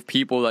group of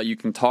people that you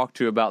can talk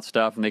to about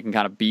stuff and they can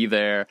kind of be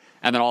there,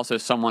 and then also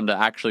someone to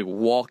actually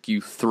walk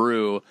you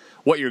through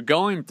what you're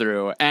going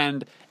through.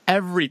 And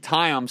every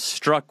time I'm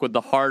struck with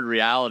the hard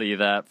reality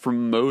that for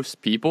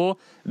most people,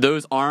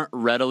 those aren't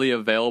readily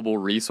available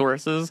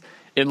resources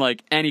in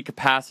like any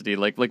capacity.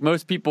 Like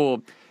most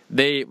people,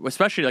 they,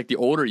 especially like the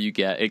older you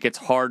get, it gets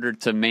harder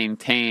to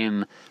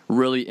maintain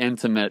really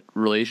intimate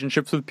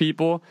relationships with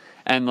people,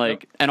 and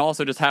like, and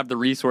also just have the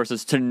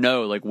resources to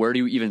know like where do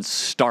you even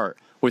start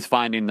with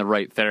finding the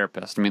right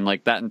therapist. I mean,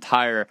 like that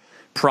entire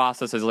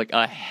process is like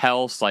a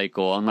hell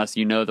cycle unless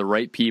you know the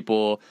right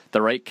people,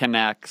 the right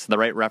connects, the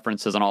right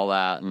references, and all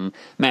that. And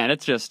man,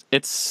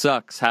 it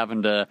sucks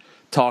having to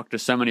talk to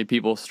so many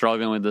people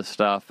struggling with this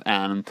stuff,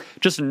 and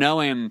just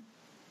knowing,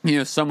 you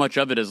know, so much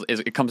of it is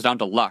it comes down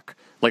to luck.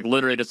 Like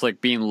literally just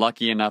like being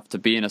lucky enough to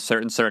be in a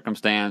certain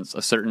circumstance,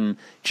 a certain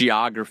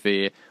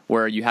geography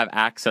where you have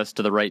access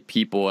to the right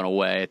people in a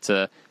way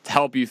to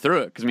help you through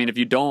it. Because I mean, if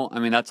you don't, I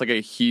mean, that's like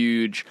a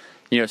huge,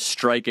 you know,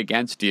 strike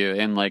against you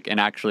in like, and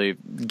actually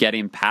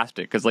getting past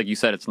it. Because like you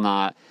said, it's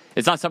not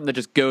something that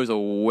just goes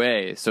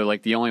away. So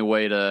like the only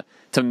way to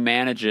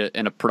manage it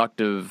in a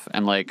productive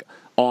and like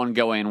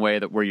ongoing way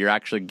that where you're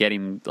actually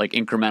getting like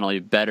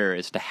incrementally better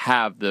is to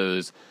have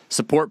those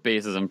support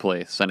bases in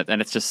place. And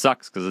it just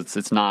sucks because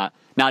it's not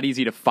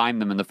easy to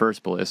find them in the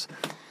first place.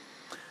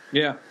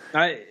 Yeah.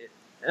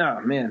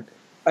 Oh man,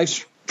 I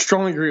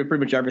strongly agree with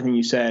pretty much everything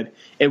you said.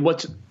 And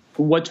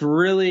what's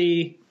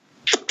really,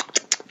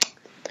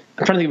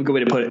 I'm trying to think of a good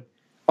way to put it.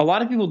 A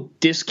lot of people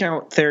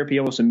discount therapy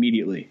almost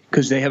immediately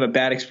because they have a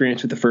bad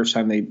experience with the first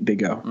time they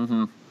go.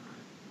 Mm-hmm.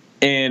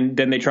 And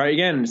then they try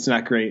again and it's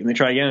not great. And they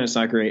try again and it's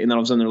not great. And then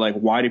all of a sudden they're like,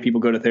 why do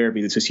people go to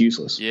therapy? That's just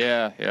useless.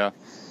 Yeah, yeah.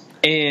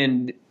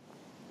 And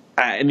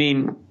I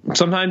mean,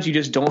 sometimes you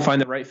just don't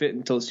find the right fit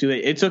until it's too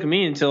late. It took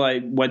me until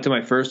I went to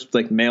my first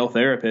like male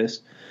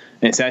therapist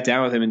and sat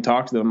down with him and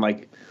talked to them. I'm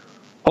like,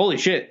 holy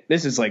shit,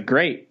 this is like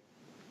great.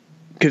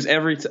 Because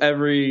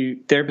every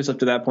therapist up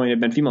to that point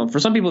had been female. And for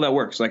some people that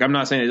works. Like I'm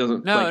not saying it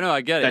doesn't. No, like,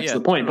 I get it. That's the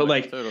point.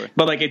 Totally,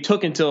 but like it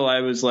took until I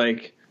was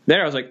like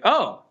there. I was like,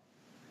 oh,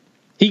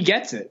 he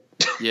gets it.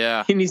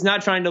 Yeah. And he's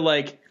not trying to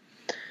like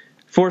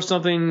force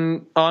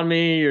something on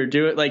me or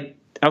do it. Like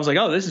I was like,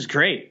 oh, this is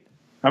great.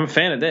 I'm a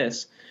fan of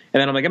this.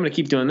 And then I'm like, I'm going to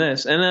keep doing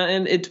this.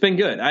 And it's been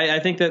good. I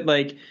think that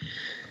like,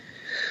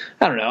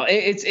 I don't know.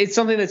 It's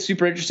something that's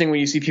super interesting when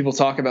you see people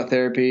talk about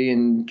therapy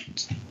and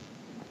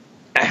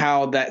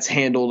how that's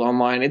handled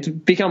online. It's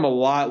become a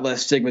lot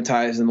less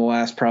stigmatized in the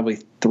last probably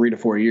 3 to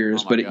 4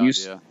 years, but it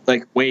used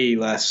like way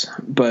less,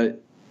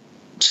 but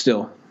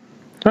still.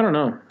 I don't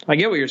know. I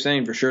get what you're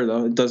saying for sure,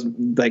 though. It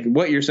doesn't like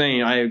what you're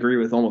saying. I agree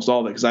with almost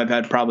all of it because I've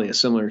had probably a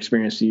similar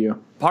experience to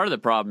you. Part of the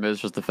problem is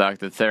just the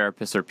fact that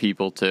therapists are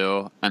people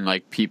too, and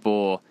like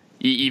people,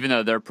 even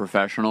though they're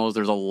professionals,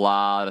 there's a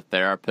lot of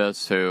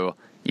therapists who,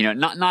 you know,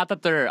 not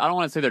that they're, I don't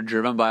want to say they're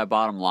driven by a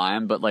bottom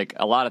line, but like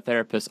a lot of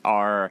therapists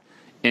are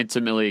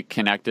intimately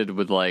connected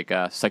with like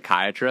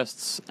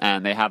psychiatrists,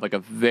 and they have like a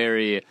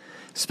very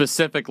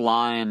specific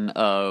line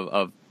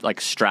of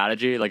like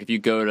strategy. Like if you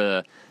go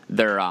to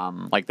their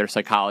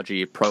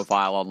psychology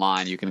profile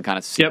online, you can kind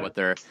of see what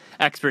their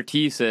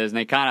expertise is, and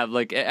they kind of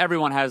like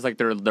everyone has like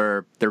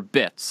their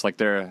bits, like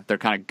their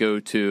kind of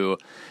go-to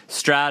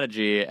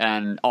strategy.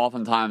 And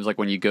oftentimes like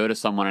when you go to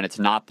someone and it's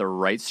not the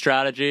right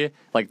strategy,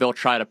 like they'll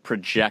try to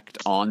project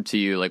onto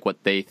you like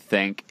what they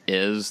think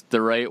is the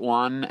right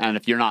one, and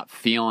if you're not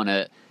feeling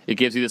it, it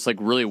gives you this like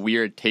really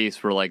weird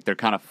taste where like they're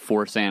kind of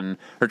forcing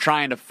or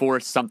trying to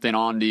force something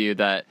onto you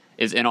that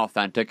is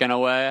inauthentic in a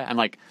way. And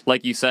like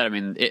you said, I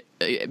mean,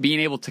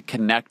 being able to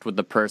connect with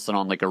the person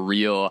on like a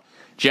real,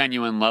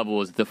 genuine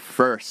level is the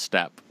first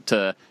step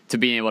to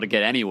being able to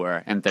get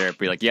anywhere in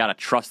therapy. Like you gotta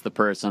trust the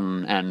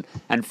person and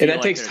feel and that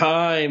like takes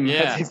time.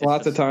 Yeah, that takes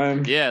lots of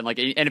time. Yeah,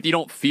 and if you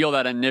don't feel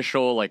that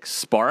initial like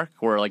spark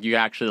where like you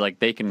actually like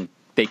they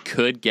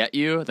could get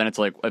you, then it's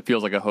like it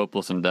feels like a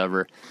hopeless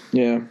endeavor.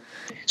 Yeah.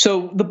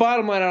 So the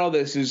bottom line on all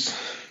this is,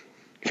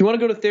 if you want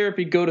to go to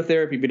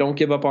therapy, but don't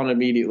give up on it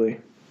immediately.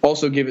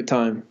 Also, give it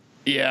time.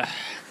 Yeah,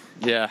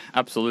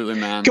 absolutely,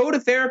 man. Go to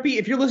therapy.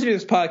 If you're listening to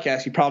this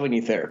podcast, you probably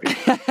need therapy.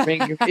 I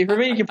mean, if we're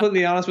being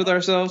completely honest with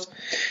ourselves,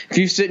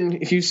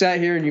 if you sat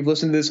here and you've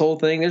listened to this whole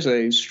thing, there's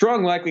a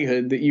strong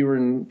likelihood that you were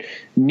in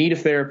need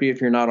of therapy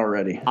if you're not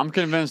already. I'm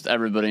convinced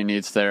everybody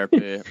needs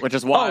therapy, which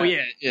is why. Oh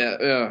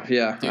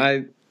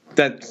yeah.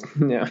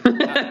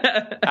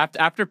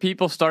 After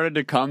people started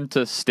to come to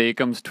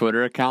Steak'em's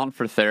Twitter account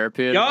for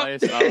therapy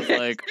advice, I was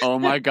like, "Oh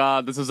my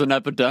god, this is an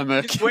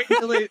epidemic." Just wait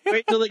till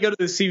they go to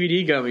the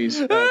CBD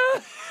gummies.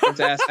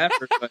 To ask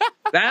effort, but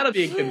that'll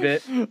be a good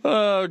bit.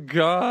 Oh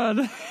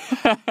god,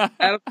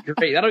 that'll be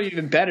great. That'll be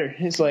even better.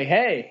 It's like,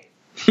 hey,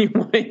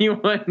 You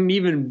want an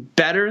even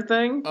better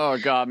thing? Oh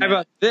God, man. How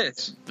about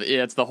this?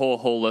 Yeah, it's the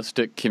whole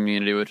holistic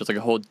community, which is like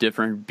a whole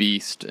different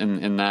beast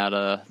in that.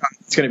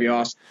 It's gonna be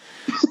awesome.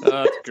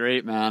 That's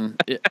great, man.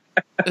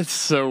 It's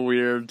so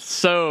weird.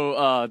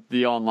 So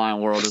the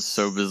online world is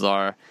so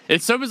bizarre.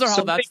 It's so bizarre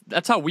how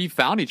that's how we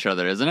found each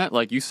other, isn't it?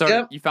 Like you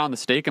found the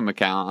Steakum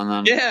account, and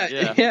then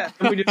yeah.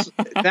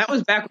 That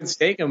was back when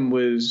Steakum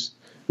was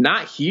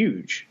not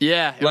huge.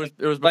 Yeah, it was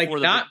before like the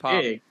not big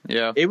pop. big.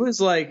 Yeah, it was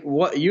like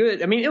what you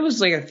had. I mean, it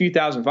was like a few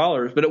thousand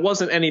followers, but it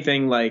wasn't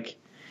anything like.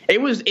 It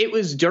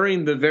was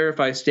during the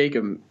Verify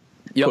Steakum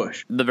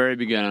push. The very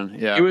beginning.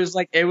 Yeah, it was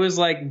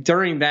like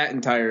during that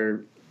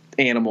entire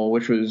animal,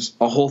 which was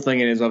a whole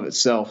thing in and of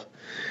itself,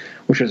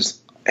 which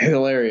was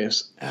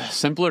hilarious.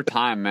 Simpler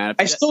time, man.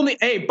 I still need.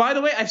 Hey, by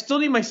the way, I still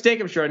need my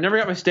Steakum shirt. I never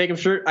got my Steakum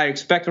shirt. I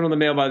expect one in the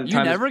mail by the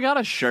time. You never got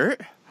a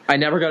shirt? I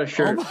never got a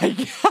shirt. Oh my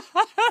God.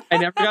 I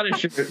never got a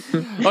shirt.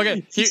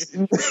 Okay, here's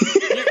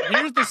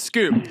the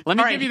scoop. Let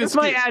me give you the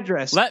scoop. My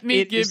address. Let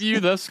me give you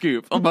the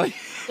scoop. Oh my.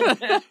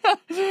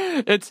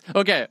 It's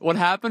okay. What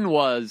happened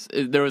was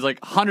there was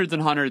like hundreds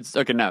and hundreds.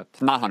 Okay, no,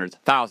 not hundreds,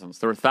 thousands.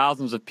 There were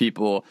thousands of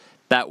people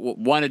that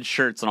wanted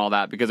shirts and all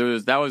that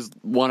because that was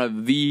one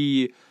of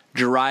the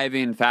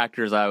driving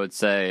factors, I would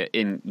say,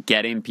 in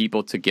getting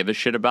people to give a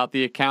shit about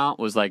the account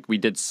was like we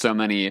did so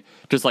many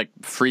just like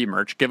free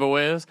merch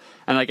giveaways,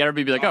 and like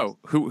everybody be like, oh,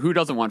 who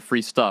doesn't want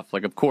free stuff?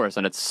 Like, of course,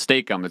 and it's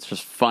Steakum. It's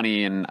just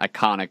funny and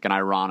iconic and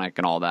ironic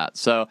and all that.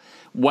 So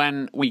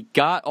when we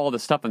got all the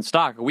stuff in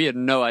stock, we had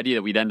no idea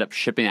that we'd end up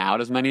shipping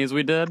out as many as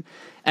we did,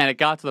 and it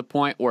got to the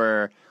point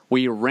where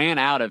we ran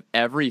out of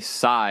every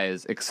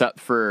size except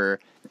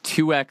for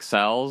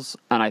 2XLs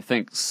and I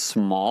think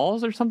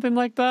smalls or something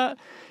like that.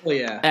 Oh,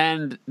 yeah.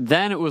 And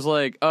then it was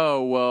like,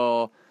 oh,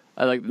 well,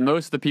 like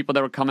most of the people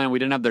that were coming in, we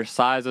didn't have their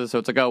sizes. So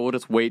it's like, oh, we'll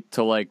just wait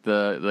till like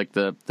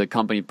the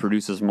company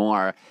produces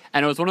more.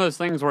 And it was one of those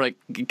things where like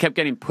it kept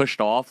getting pushed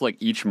off like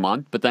each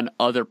month, but then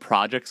other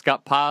projects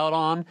got piled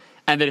on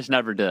and they just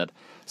never did.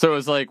 So it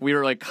was like we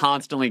were like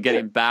constantly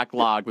getting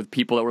backlogged with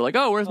people that were like,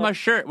 oh, where's my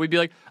shirt? We'd be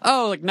like,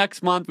 oh, like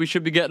next month we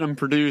should be getting them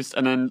produced.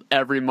 And then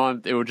every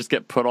month it would just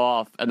get put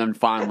off. And then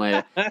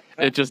finally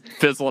it just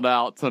fizzled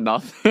out to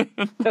nothing.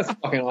 That's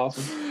fucking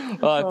awesome.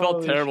 I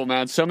felt terrible,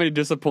 man. So many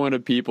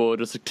disappointed people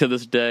just to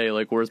this day,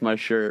 like, where's my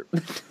shirt?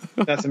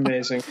 That's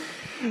amazing.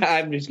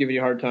 I'm just giving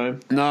you a hard time.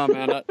 No,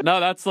 man. No,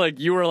 that's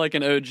like, you were like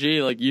an OG.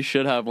 Like, you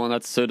should have one.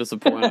 That's so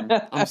disappointing.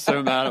 I'm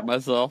so mad at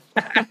myself.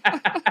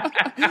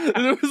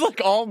 It was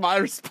like all my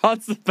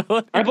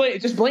responsibility.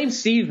 Just blame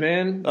Steve,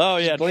 man. Oh,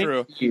 yeah,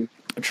 true. Steve.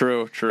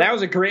 True.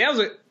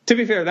 To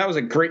be fair, that was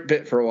a great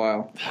bit for a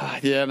while.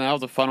 Yeah, man, that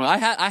was a fun one.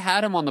 I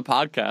had him on the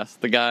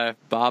podcast, the guy,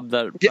 Bob.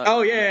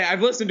 Yeah,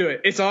 I've listened to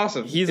it. It's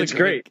awesome. It's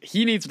great.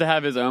 He needs to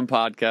have his own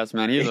podcast,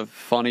 man. He's a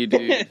funny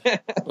dude.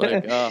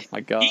 Like, oh,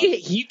 my God.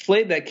 He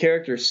played that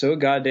character so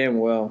goddamn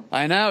well.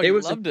 I know. It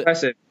was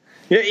impressive.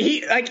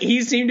 Yeah,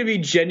 he seemed to be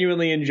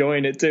genuinely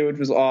enjoying it too, which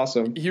was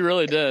awesome. He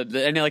really did,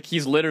 and like he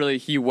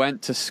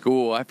went to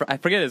school. I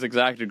forget his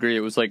exact degree.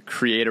 It was like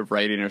creative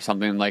writing or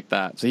something like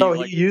that.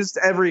 So he used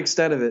every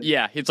extent of it.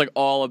 Yeah, it's like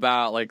all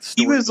about like.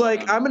 He was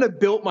like, I'm gonna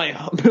build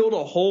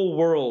a whole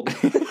world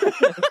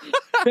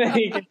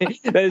that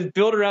is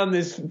built around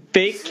this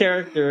fake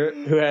character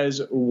who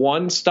has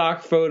one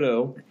stock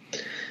photo.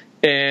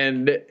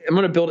 And I'm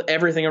going to build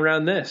everything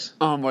around this.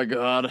 Oh, my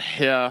God.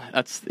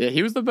 Yeah,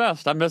 he was the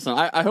best. I miss him.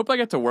 I hope I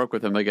get to work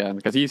with him again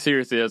because he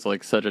seriously is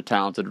like such a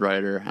talented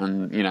writer.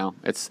 And, you know,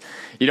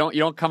 you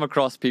don't come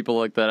across people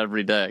like that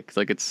every day. Cause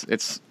like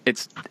it's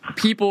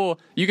people,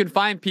 you can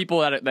find people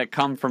that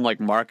come from like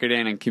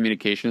marketing and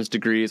communications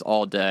degrees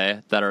all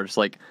day that are just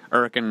like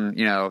irking,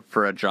 you know,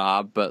 for a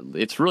job. But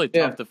it's really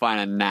tough to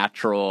find a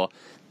natural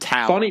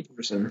talent. Funny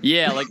person.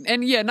 Yeah, like,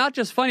 and yeah, not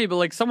just funny, but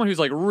like someone who's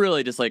like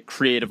really just like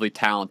creatively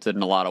talented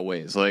in a lot of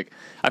ways. Like,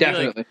 I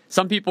feel like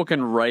some people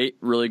can write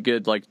really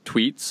good like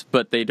tweets,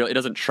 but it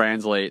doesn't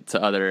translate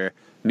to other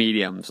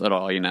mediums at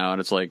all, you know.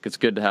 And it's like it's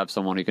good to have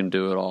someone who can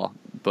do it all.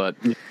 But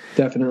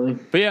definitely.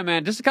 But yeah,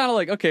 man, just kind of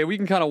like, okay, we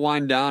can kind of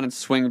wind down and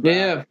swing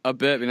back a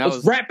bit. I mean,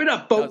 let's wrap it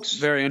up, folks.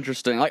 Very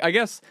interesting. Like, I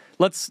guess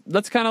let's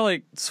kind of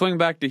like swing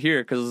back to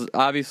here because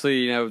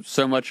obviously, you know,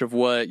 so much of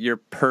what your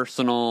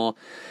personal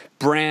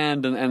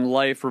brand and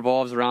life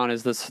revolves around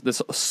is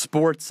this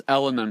sports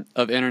element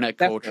of internet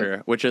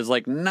culture, which is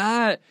like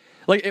not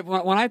like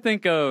when I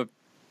think of.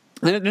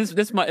 And this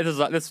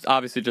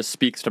obviously just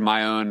speaks to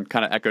my own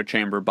kind of echo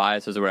chamber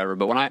biases or whatever.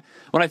 But when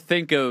I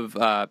think of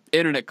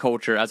internet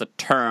culture as a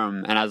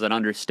term and as an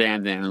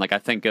understanding, like I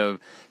think of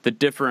the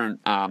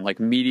different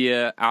like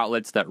media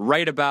outlets that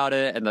write about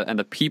it and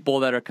the people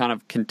that are kind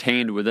of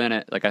contained within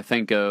it. Like I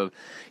think of,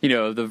 you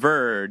know, The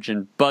Verge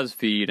and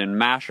BuzzFeed and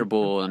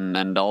Mashable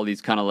and all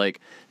these kind of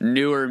like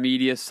newer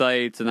media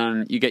sites, and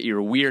then you get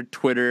your weird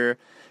Twitter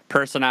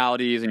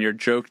personalities and your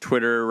joke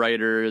Twitter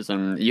writers,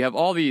 and you have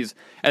all these,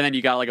 and then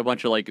you got like a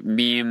bunch of like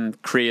meme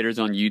creators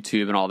on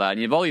YouTube and all that,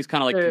 and you have all these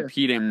kind of like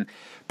competing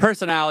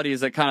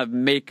personalities that kind of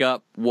make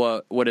up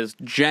what is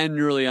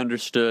generally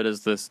understood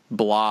as this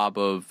blob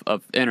of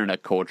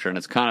internet culture, and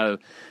it's kind of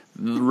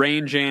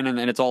ranging and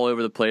it's all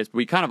over the place. But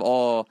we kind of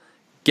all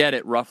get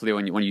it roughly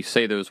when you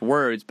say those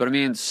words. But I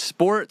mean,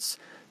 sports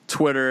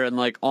Twitter and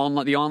like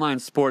the online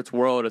sports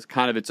world is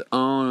kind of its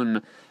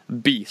own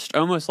beast,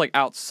 almost like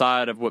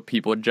outside of what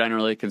people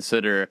generally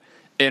consider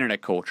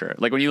internet culture.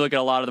 Like when you look at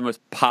a lot of the most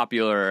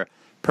popular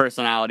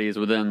personalities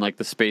within like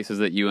the spaces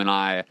that you and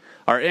I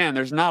are in,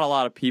 there's not a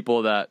lot of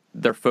people that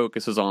their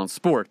focus is on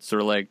sports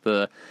or like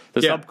the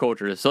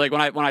subcultures. So like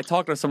when I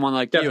talk to someone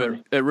like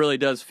you, it really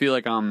does feel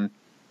like I'm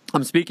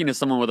speaking to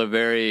someone with a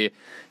very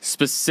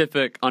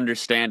specific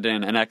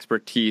understanding and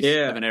expertise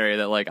of an area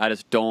that like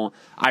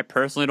I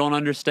personally don't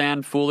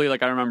understand fully.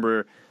 Like I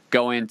remember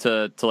going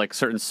to like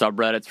certain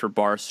subreddits for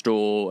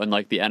Barstool and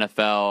like the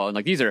NFL, and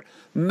like these are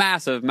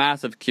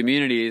massive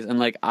communities, and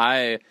like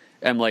I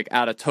am like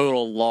at a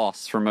total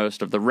loss for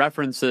most of the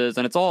references,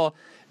 and it's all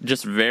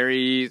just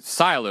very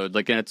siloed,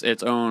 like in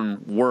its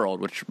own world,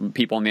 which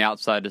people on the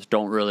outside just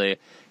don't really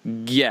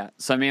get.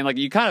 So I mean, like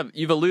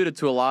you've alluded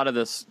to a lot of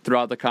this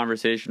throughout the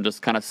conversation,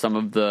 just kind of some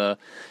of the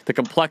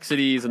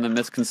complexities and the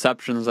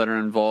misconceptions that are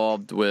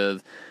involved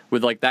with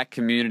like that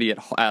community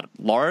at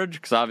large,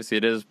 because obviously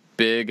it is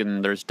big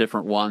and there's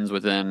different ones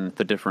within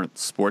the different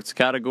sports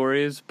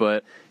categories.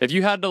 But if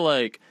you had to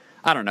like,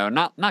 I don't know,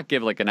 not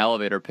give like an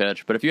elevator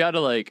pitch, but if you had to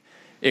like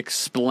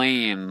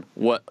explain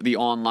what the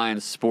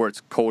online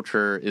sports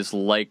culture is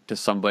like to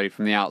somebody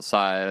from the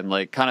outside and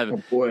like kind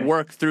of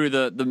work through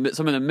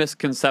some of the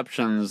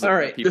misconceptions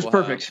that people have.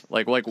 Perfect.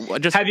 Like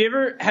just have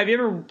you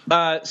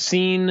ever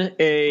seen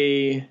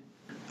a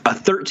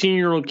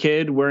 13-year-old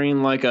kid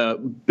wearing like a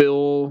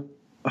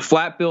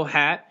flat bill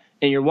hat,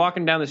 and you're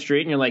walking down the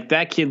street and you're like,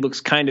 that kid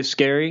looks kind of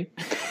scary?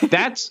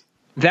 That's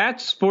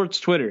sports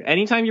Twitter.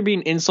 Anytime you're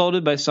being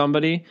insulted by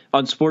somebody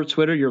on sports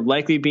Twitter, you're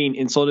likely being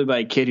insulted by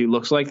a kid who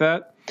looks like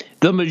that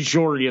the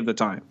majority of the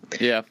time.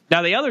 Yeah.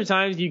 Now, the other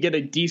times you get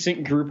a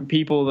decent group of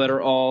people that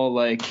are all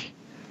like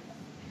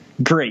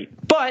great.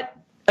 But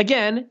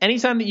again,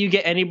 anytime that you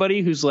get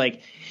anybody whose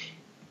like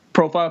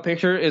profile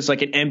picture is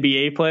like an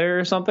NBA player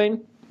or something,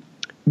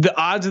 the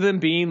odds of them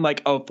being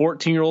like a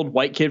 14-year-old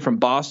white kid from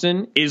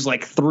Boston is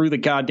like through the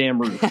goddamn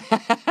roof.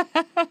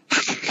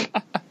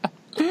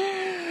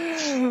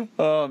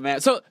 Oh man.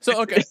 So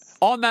okay.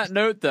 On that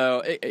note,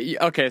 though,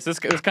 okay, so this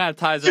kind of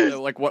ties into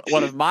like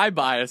one of my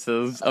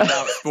biases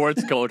about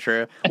sports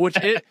culture, which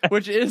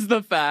is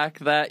the fact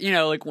that, you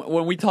know, like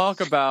when we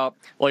talk about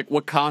like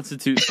what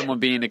constitutes someone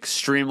being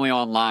extremely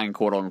online,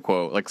 quote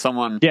unquote, like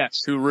someone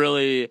who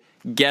really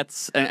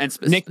gets and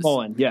Nick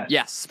Mullen,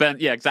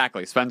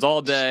 exactly, spends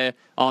all day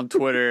on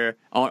Twitter,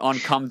 on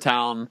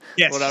Cumtown,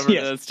 whatever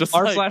it is, just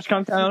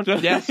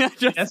r/Cumtown,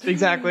 yes,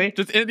 exactly,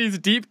 just in these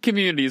deep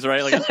communities,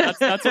 right? Like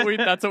that's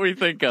what we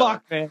think of.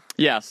 Fuck, man.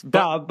 Yes,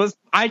 but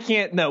I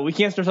can't. No, we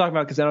can't start talking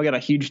about it because then I'll get a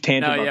huge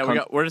tangent. No,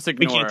 yeah, we're just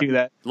ignoring. We can't do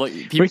that. Look,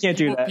 we can't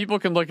do that. People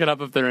can look it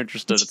up if they're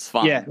interested. It's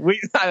fine. Yeah,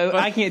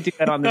 I can't do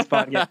that on this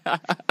podcast.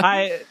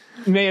 I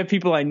may have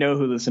people I know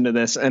who listen to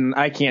this, and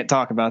I can't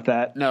talk about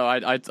that. No,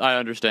 I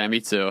understand. Me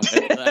too.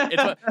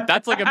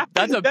 That's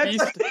a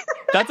beast.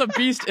 That's a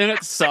beast in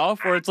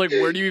itself. Where it's like,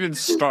 where do you even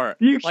start?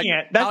 You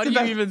can't. How do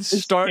you even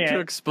start to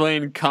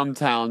explain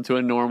Cumtown to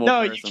a normal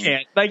person? No, you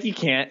can't. Like you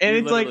can't. And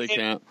you it's like,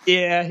 can't.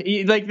 Yeah,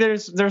 like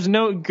there's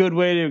no good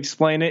way to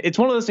explain it. It's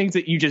one of those things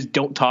that you just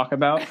don't talk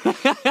about.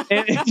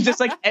 And it's just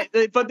like,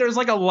 but there's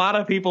like a lot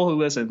of people who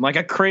listen, like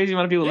a crazy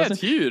amount of people listen.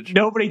 It's huge.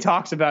 Nobody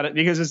talks about it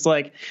because it's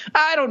like,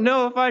 I don't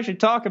know if I should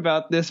talk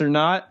about this or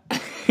not.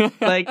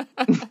 Like,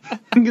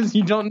 because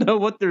you don't know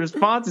what the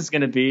response is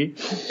going to be.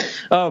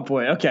 Oh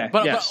boy. Okay.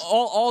 But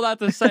all that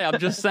to say, I'm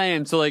just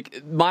saying. So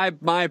like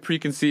my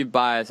preconceived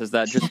bias is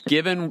that just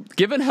given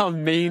how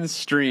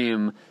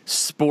mainstream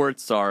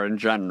sports are in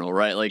general,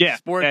 right? Like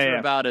sports are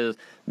about as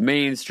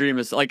mainstream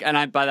as like,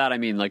 and by that I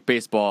mean like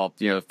baseball,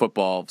 you know,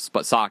 football,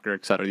 soccer,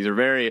 etc. These are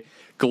very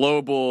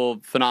global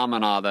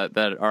phenomena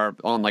that are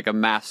on like a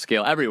mass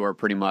scale everywhere,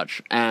 pretty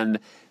much. And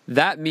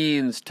that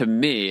means to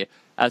me,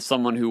 as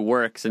someone who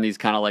works in these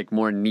kind of like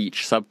more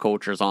niche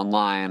subcultures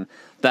online,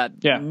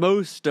 that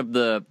most of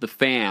the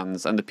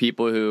fans and the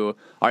people who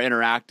are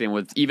interacting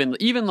with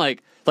even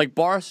like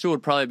Barstool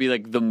would probably be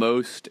like the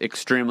most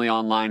extremely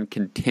online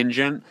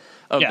contingent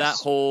of that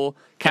whole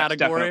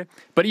category. Yes,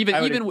 but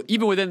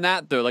even within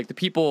that though, like the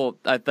people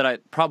that I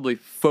probably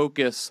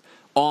focus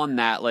on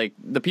that, like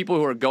the people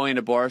who are going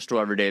to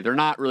Barstool every day, they're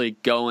not really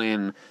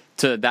going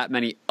to that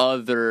many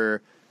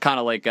other kind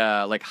of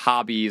like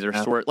hobbies or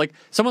sort. Like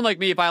someone like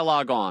me, if I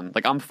log on,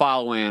 like I'm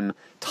following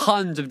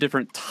tons of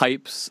different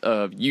types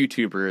of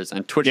YouTubers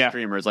and Twitch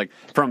streamers, like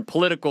from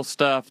political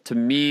stuff to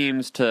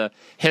memes to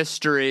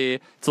history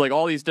to like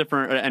all these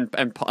different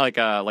and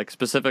like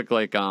specific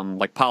like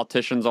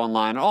politicians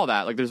online, all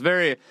that. Like there's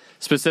very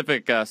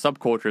specific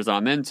subcultures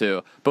I'm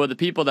into. But with the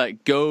people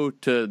that go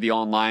to the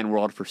online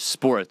world for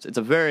sports, it's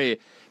a very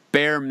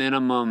bare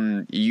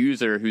minimum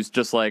user who's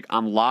just like,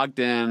 I'm logged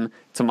in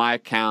to my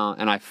account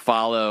and I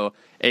follow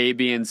A,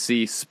 B, and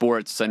C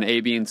sports and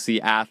A, B, and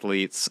C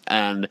athletes,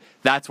 and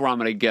that's where I'm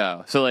going to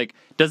go. So, like,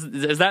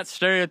 is that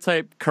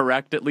stereotype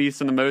correct, at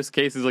least in the most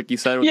cases, like you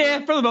said?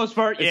 Yeah, for the most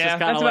part, it's yeah. Just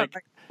kind of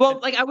like, well,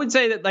 like, I would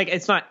say that, like,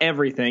 it's not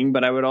everything,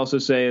 but I would also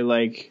say,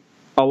 like,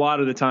 a lot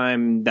of the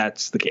time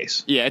that's the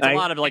case. Yeah, it's a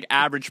lot of, like,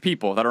 average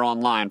people that are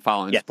online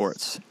following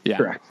sports. Yeah.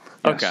 Correct.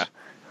 Yes. Okay.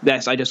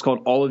 Yes, I just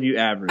called all of you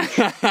average.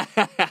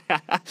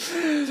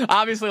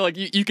 Obviously, like,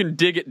 you can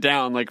dig it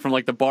down, like, from,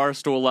 like, the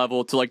Barstool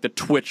level to, like, the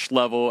Twitch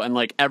level, and,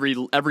 like,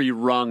 every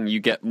rung you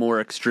get more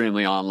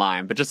extremely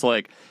online. But just,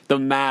 like, the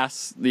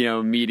mass,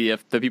 media,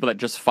 the people that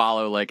just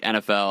follow, like,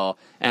 NFL,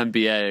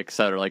 NBA,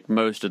 etc., like,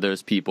 most of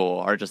those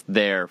people are just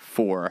there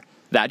for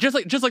that. Just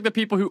like the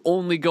people who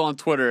only go on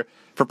Twitter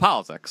for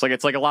politics. Like,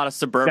 it's like a lot of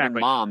suburban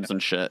moms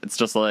and shit. It's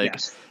just like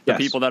the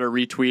people that are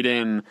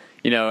retweeting,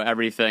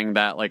 everything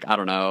that, like, I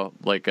don't know,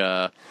 like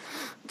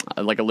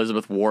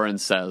Elizabeth Warren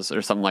says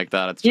or something like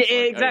that. It's just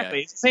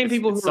exactly. It's the same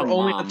people who are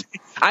only.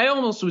 I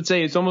almost would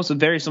say it's almost a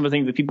very similar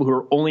thing to the people who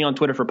are only on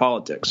Twitter for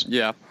politics.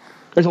 Yeah.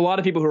 There's a lot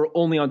of people who are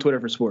only on Twitter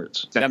for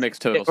sports. That makes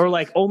total sense. Or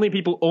like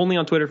people only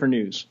on Twitter for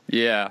news.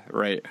 Yeah.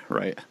 Right.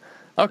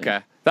 Okay.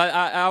 Yeah.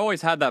 I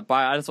always had that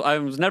bias. I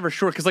was never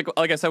sure because,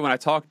 like I said, when I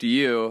talked to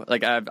you,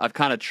 like I've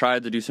kind of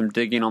tried to do some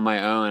digging on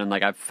my own, and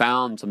like I've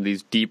found some of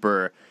these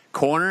deeper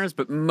corners,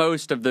 but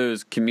most of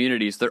those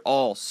communities, they're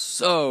all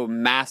so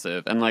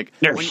massive, and like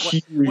they're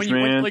huge,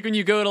 man. When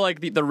you go to like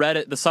the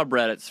Reddit, the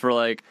subreddits for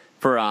the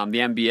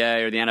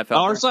NBA or the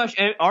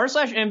NFL.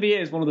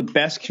 r/NBA is one of the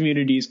best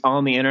communities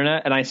on the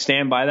internet, and I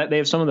stand by that. They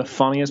have some of the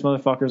funniest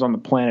motherfuckers on the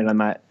planet on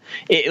that.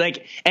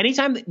 Like,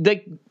 anytime,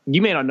 like,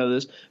 you may not know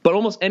this, but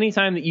almost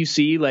anytime that you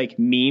see, like,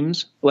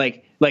 memes,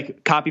 like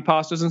copy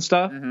pastas and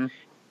stuff,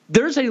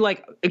 there's a,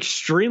 like,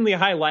 extremely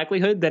high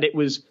likelihood that it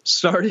was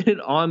started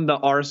on the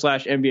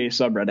r/NBA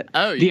subreddit.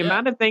 Oh, the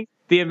amount of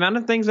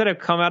things that have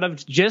come out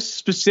of just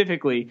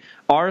specifically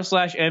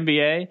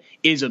r/NBA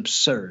is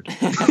absurd.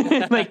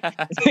 like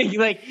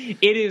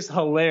it is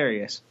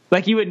hilarious.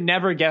 Like, you would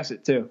never guess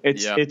it too.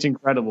 It's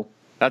incredible.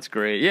 That's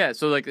great. Yeah.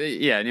 So, like,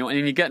 yeah, and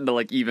you get into,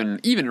 like, even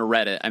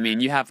Reddit. I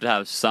mean, you have to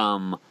have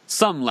some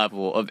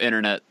level of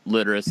internet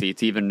literacy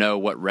to even know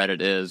what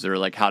Reddit is or,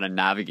 like, how to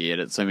navigate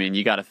it. So, I mean,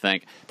 you got to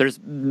think there's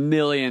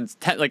millions.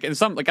 Like, in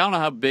some, like, I don't know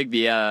how big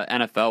the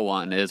NFL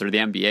one is or the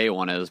NBA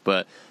one is,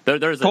 but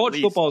there's college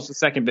football is the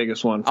second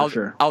biggest one for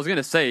sure. I was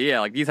gonna say,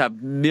 yeah, like, these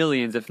have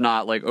millions, if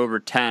not like over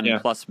 10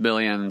 plus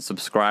million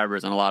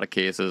subscribers in a lot of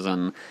cases,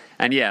 and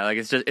yeah, like,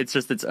 it's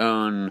just its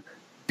own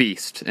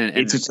beast.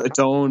 It's its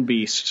own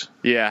beast.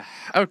 Yeah.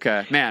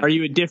 Okay, man. Are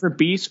you a different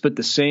beast but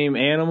the same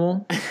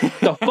animal?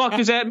 The fuck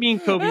does that mean,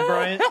 Kobe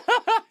Bryant?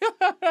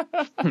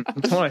 It's one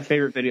of my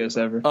favorite videos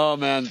ever. Oh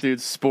man, dude,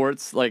 sport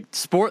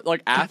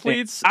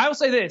athletes. I'll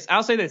say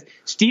this.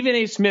 Stephen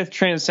A. Smith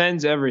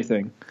transcends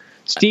everything.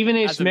 Stephen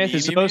A. Smith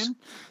is supposed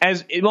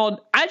as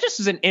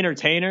an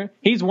entertainer.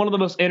 He's one of the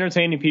most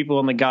entertaining people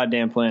on the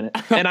goddamn planet,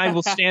 and I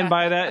will stand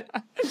by that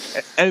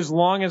as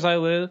long as I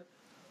live.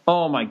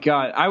 Oh my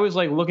God. I was,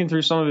 like, looking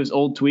through some of his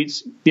old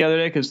tweets the other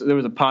day because there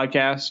was a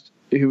podcast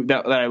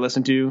that I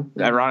listened to,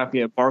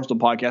 ironically, a Barstool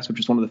podcast, which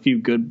is one of the few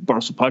good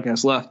Barstool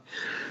podcasts left.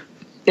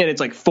 And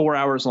it's like 4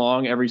 hours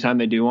long every time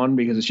they do one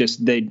because it's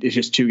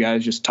just two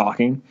guys just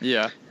talking.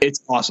 Yeah.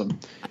 It's awesome.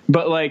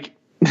 But, like,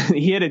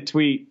 he had a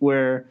tweet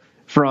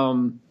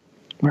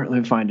let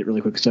me find it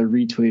really quick because I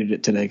retweeted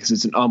it today because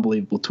it's an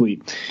unbelievable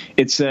tweet.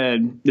 It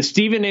said, the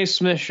Stephen A.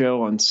 Smith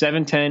Show on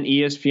 710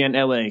 ESPN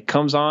LA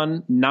comes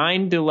on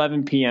 9 to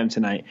 11 p.m.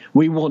 tonight.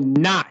 We will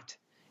not,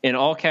 in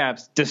all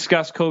caps,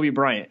 discuss Kobe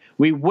Bryant.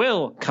 We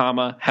will,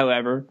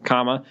 however,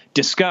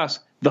 discuss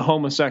the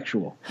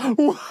homosexual.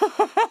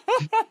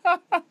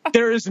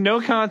 There is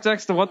no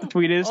context to what the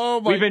tweet is.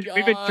 Oh my God.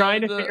 We've been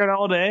trying to figure it out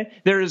all day.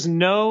 There is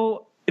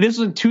no... This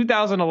was in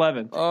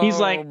 2011. He's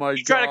like,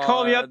 you try to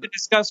call me up to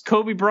discuss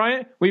Kobe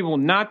Bryant? We will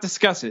not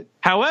discuss it.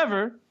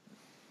 However,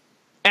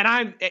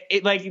 and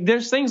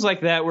there's things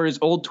like that where his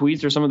old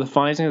tweets are some of the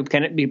funniest things on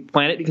the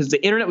planet because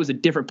the internet was a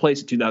different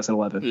place in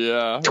 2011.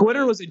 Yeah.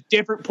 Twitter was a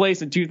different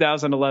place in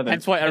 2011.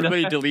 That's why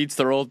everybody deletes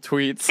their old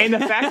tweets. And the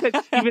fact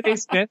that Stephen A.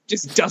 Smith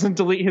just doesn't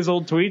delete his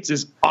old tweets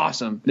is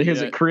awesome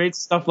because it creates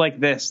stuff like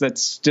this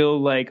that's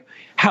still like,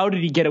 how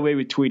did he get away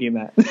with tweeting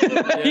that?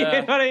 Yeah.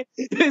 You know what I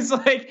mean? It's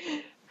like...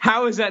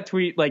 How is that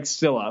tweet, like,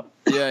 still up?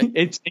 Yeah.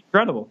 It's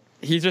incredible.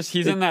 He's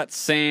in that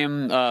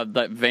same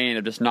that vein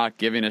of just not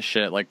giving a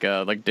shit, like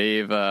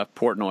Dave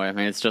Portnoy. I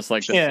mean, it's just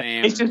like the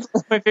same. It's just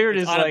my favorite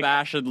is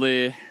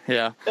unabashedly,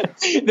 yeah.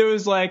 There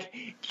was like,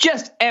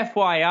 just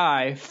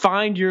FYI,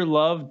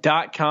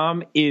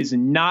 findyourlove.com is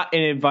not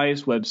an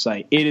advice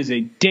website. It is a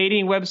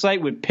dating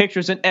website with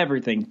pictures and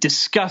everything.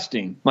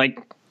 Disgusting.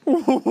 Like,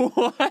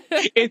 what?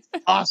 It's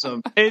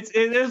awesome.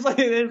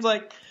 It's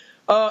like.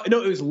 No,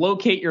 it was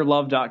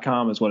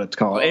locateyourlove.com is what it's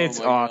called. It's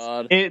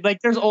awesome.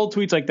 There's old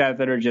tweets like that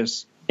are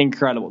just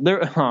incredible.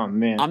 Oh,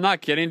 man. I'm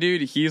not kidding,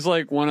 dude. He's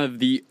like one of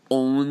the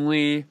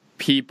only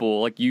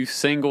people, like you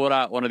singled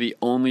out one of the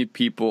only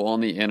people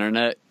on the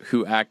internet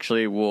who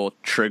actually will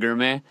trigger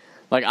me.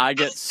 Like I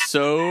get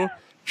so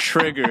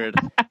triggered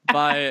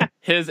by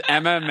his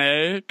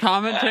MMA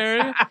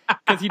commentary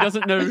because he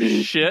doesn't know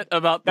shit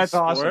about the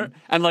sport. Awesome.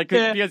 And like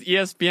because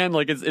ESPN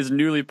like is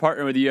newly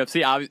partnered with the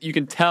UFC, you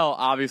can tell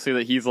obviously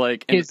that he's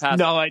like in the past.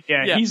 No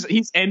idea. Yeah. He's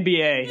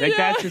NBA. Like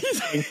that's his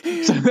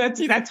thing. So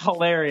that's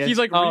hilarious. He's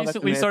like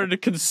recently started to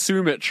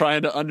consume it,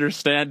 trying to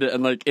understand it,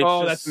 and like it's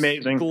just that's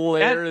amazing.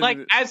 Glaring. Like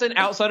as an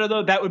outsider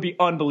though, that would be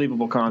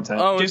unbelievable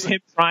content. Just him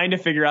trying to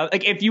figure out,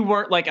 like if you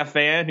weren't like a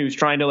fan who's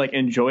trying to like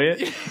enjoy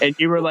it, and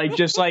you were like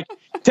just like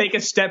take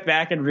a step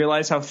back and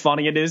realize how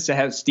funny it is to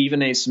have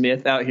Stephen A.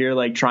 Smith out here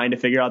like trying to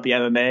figure out the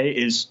MMA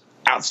is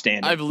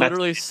outstanding. I've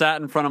literally sat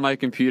in front of my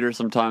computer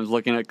sometimes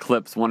looking at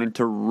clips wanting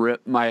to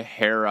rip my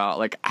hair out.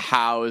 Like,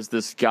 how is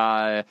this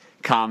guy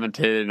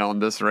commentating on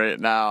this right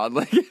now?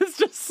 Like, it's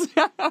just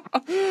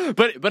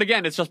but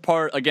again, it's just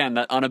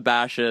that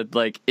unabashed,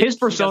 like his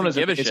persona's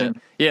give a shit.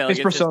 Yeah, like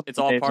it's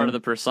all part of the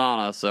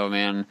persona. So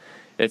man,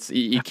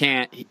 you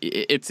can't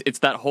it's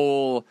that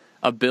whole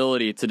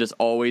ability to just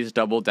always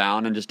double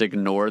down and just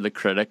ignore the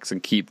critics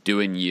and keep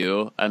doing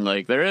you. And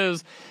like there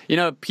is,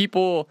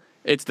 people,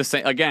 it's the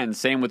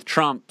same with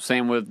Trump,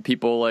 same with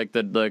people like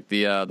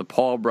the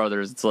Paul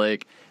brothers. It's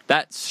like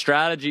that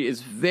strategy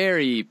is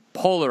very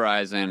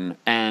polarizing,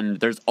 and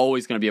there's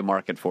always going to be a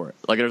market for it.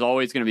 Like there's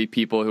always going to be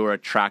people who are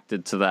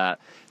attracted to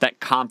that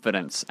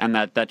confidence and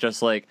that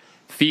just like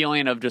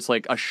feeling of just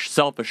like a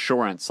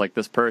self-assurance. Like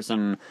this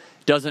person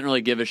doesn't really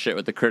give a shit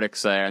what the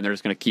critics say, and they're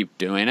just going to keep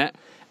doing it.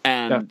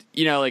 And,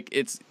 like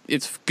it's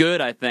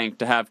good, I think,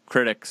 to have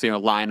critics,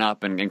 line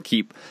up and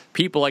keep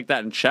people like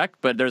that in check.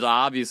 But there's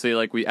obviously,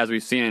 like as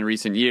we've seen in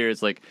recent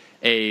years, like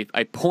a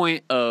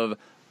point of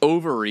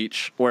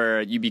overreach where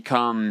you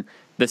become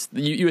this,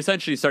 you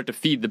essentially start to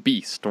feed the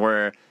beast,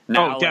 where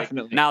now,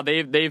 now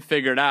they've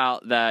figured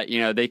out that,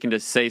 they can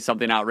just say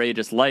something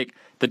outrageous like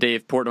the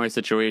Dave Portnoy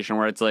situation,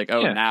 where it's like,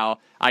 now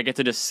I get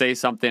to just say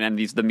something and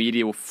the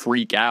media will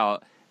freak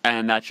out.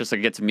 And that's just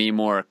like gets me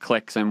more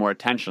clicks and more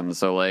attention.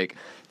 So like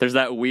there's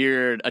that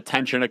weird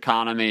attention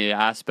economy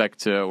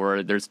aspect to it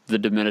where there's the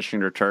diminishing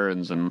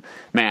returns, and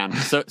man,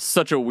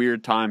 such a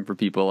weird time for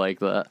people like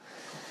that.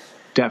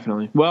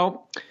 Definitely.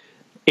 Well,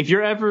 if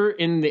you're ever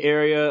in the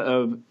area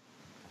of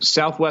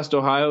Southwest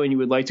Ohio and you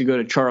would like to go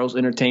to Charles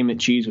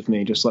Entertainment Cheese with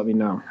me, just let me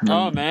know.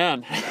 Oh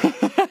man,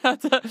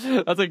 that's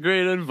a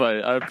great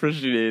invite. I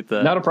appreciate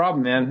that. Not a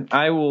problem, man.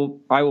 I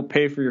will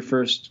pay for your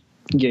first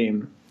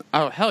game.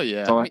 Oh, hell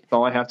yeah. That's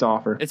all I have to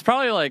offer. It's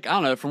probably like, I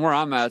don't know, from where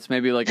I'm at, it's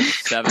maybe like a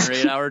 7 or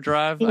 8 hour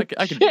drive. I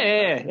could do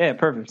that. Yeah,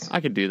 perfect.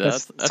 I could do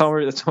that. That's all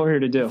we're here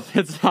to do.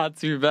 It's not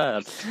too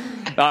bad.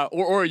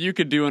 Or you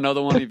could do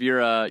another one of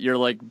your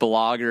like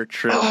blogger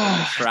trip.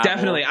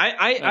 Definitely.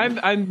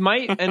 I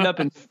might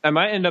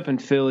end up in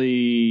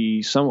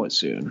Philly somewhat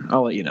soon.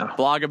 I'll let you know.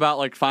 Blog about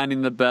like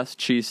finding the best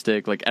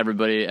cheesesteak like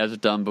everybody has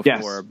done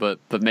before, but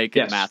make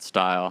it Matt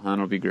style.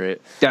 That'll be great.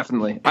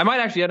 Definitely. I might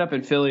actually end up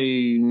in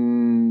Philly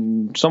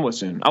somewhat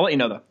soon. I'll let you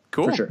know though.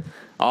 Cool. For sure.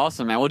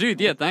 Awesome, man. Well,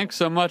 dude, thanks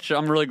so much.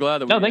 I'm really glad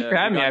that thanks for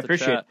having me. I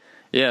appreciate it.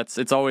 Yeah,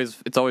 it's always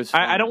fun.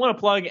 I don't want to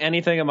plug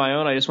anything of my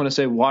own. I just want to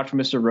say watch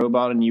Mr.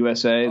 Robot in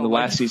USA. The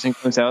last season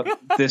comes out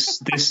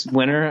this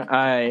winter.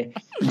 I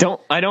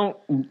don't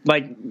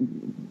like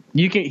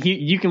you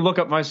can look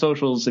up my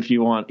socials if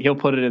you want. He'll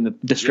put it in the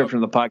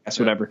description of the podcast,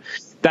 whatever.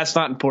 That's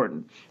not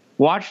important.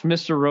 Watch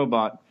Mr.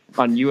 Robot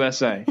on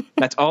USA.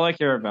 That's all I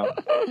care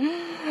about.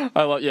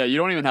 You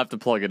don't even have to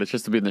plug it. It's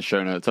just to be in the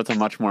show notes. That's a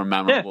much more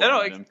memorable.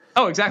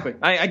 Exactly.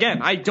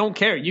 I don't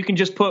care. You can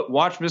just put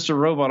watch Mr.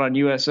 Robot on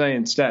USA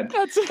instead.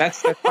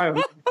 That's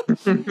fine.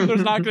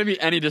 There's not going to be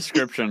any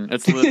description.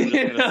 It's literally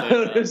just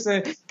going to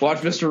say watch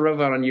Mr.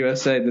 Robot on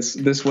USA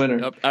this winter.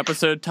 Yep.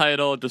 Episode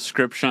title,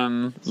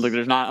 description. Look,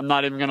 I'm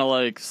not even going to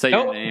like say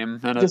your name.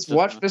 Just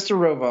watch Mr.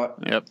 Robot.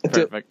 Yep.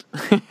 Perfect.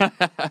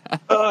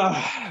 All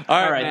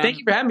right. Thank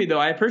you for having me, though.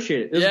 I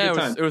appreciate it.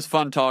 It was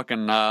fun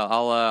talking.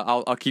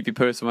 I'll keep you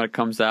posted when it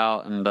comes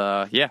out, and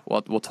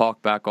we'll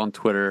talk back on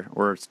Twitter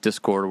or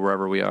Discord or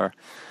wherever we are.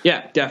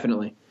 Yeah,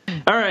 definitely.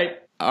 All right.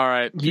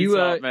 You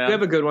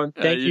have a good one.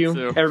 Thank you,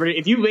 everybody.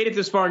 If you made it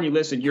this far and you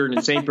listened, you're an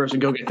insane person.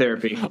 Go get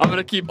therapy. I'm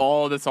gonna keep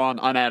all of this on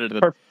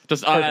unedited.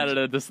 Just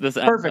unedited. This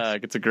end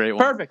tag. It's a great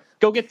one. Perfect.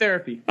 Go get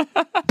therapy.